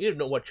gonna go. You don't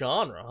know what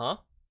genre, huh?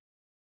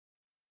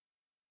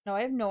 No,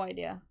 I have no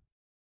idea.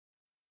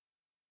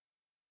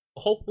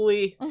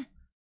 Hopefully,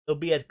 it'll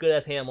be as good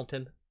as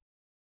Hamilton.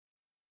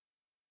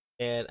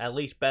 And at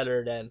least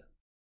better than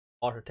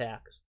Heart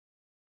Attacks.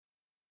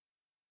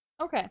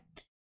 Okay.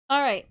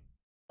 Alright.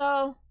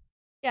 So,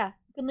 yeah.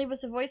 You can leave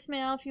us a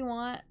voicemail if you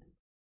want.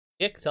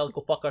 Yeah, tell us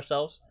go fuck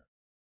ourselves.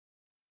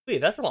 Wait,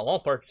 that's not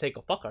one part to say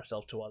go fuck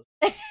ourselves to us.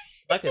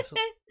 I can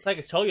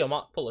tell you I'm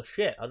not full of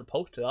shit. I'll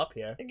post it up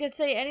here. You can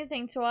say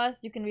anything to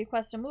us. You can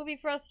request a movie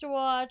for us to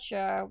watch,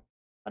 or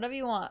whatever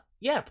you want.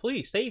 Yeah,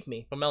 please, save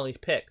me from Melanie's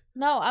pick.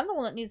 No, I'm the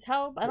one that needs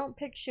help. I don't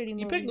pick shitty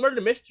movies. You picked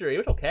Murder Mystery. It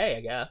was okay,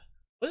 I guess.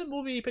 What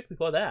movie you picked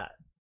before that?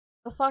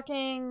 The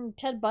fucking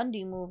Ted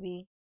Bundy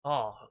movie.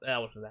 Oh, that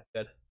wasn't that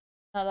good.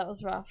 No, that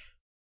was rough.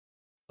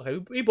 Okay,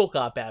 we both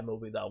got a bad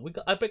movie, though.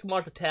 I picked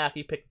Mars Attack,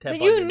 you picked Ted But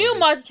Bundy you knew movie.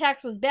 Mars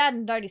Attacks was bad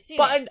and already seen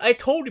But it. I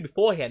told you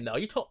beforehand, though.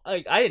 I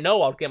didn't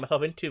know I was getting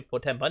myself into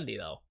for Ted Bundy,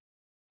 though.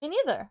 Me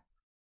neither.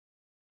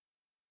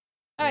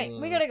 Alright,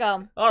 we gotta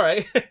go.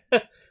 Alright.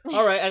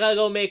 Alright, I gotta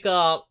go make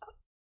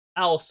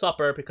Owl's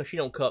supper because she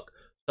don't cook.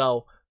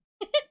 So.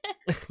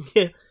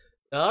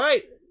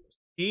 Alright.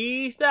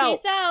 Peace out.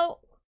 Peace out.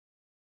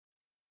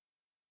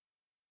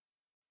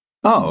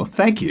 Oh,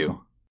 thank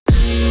you.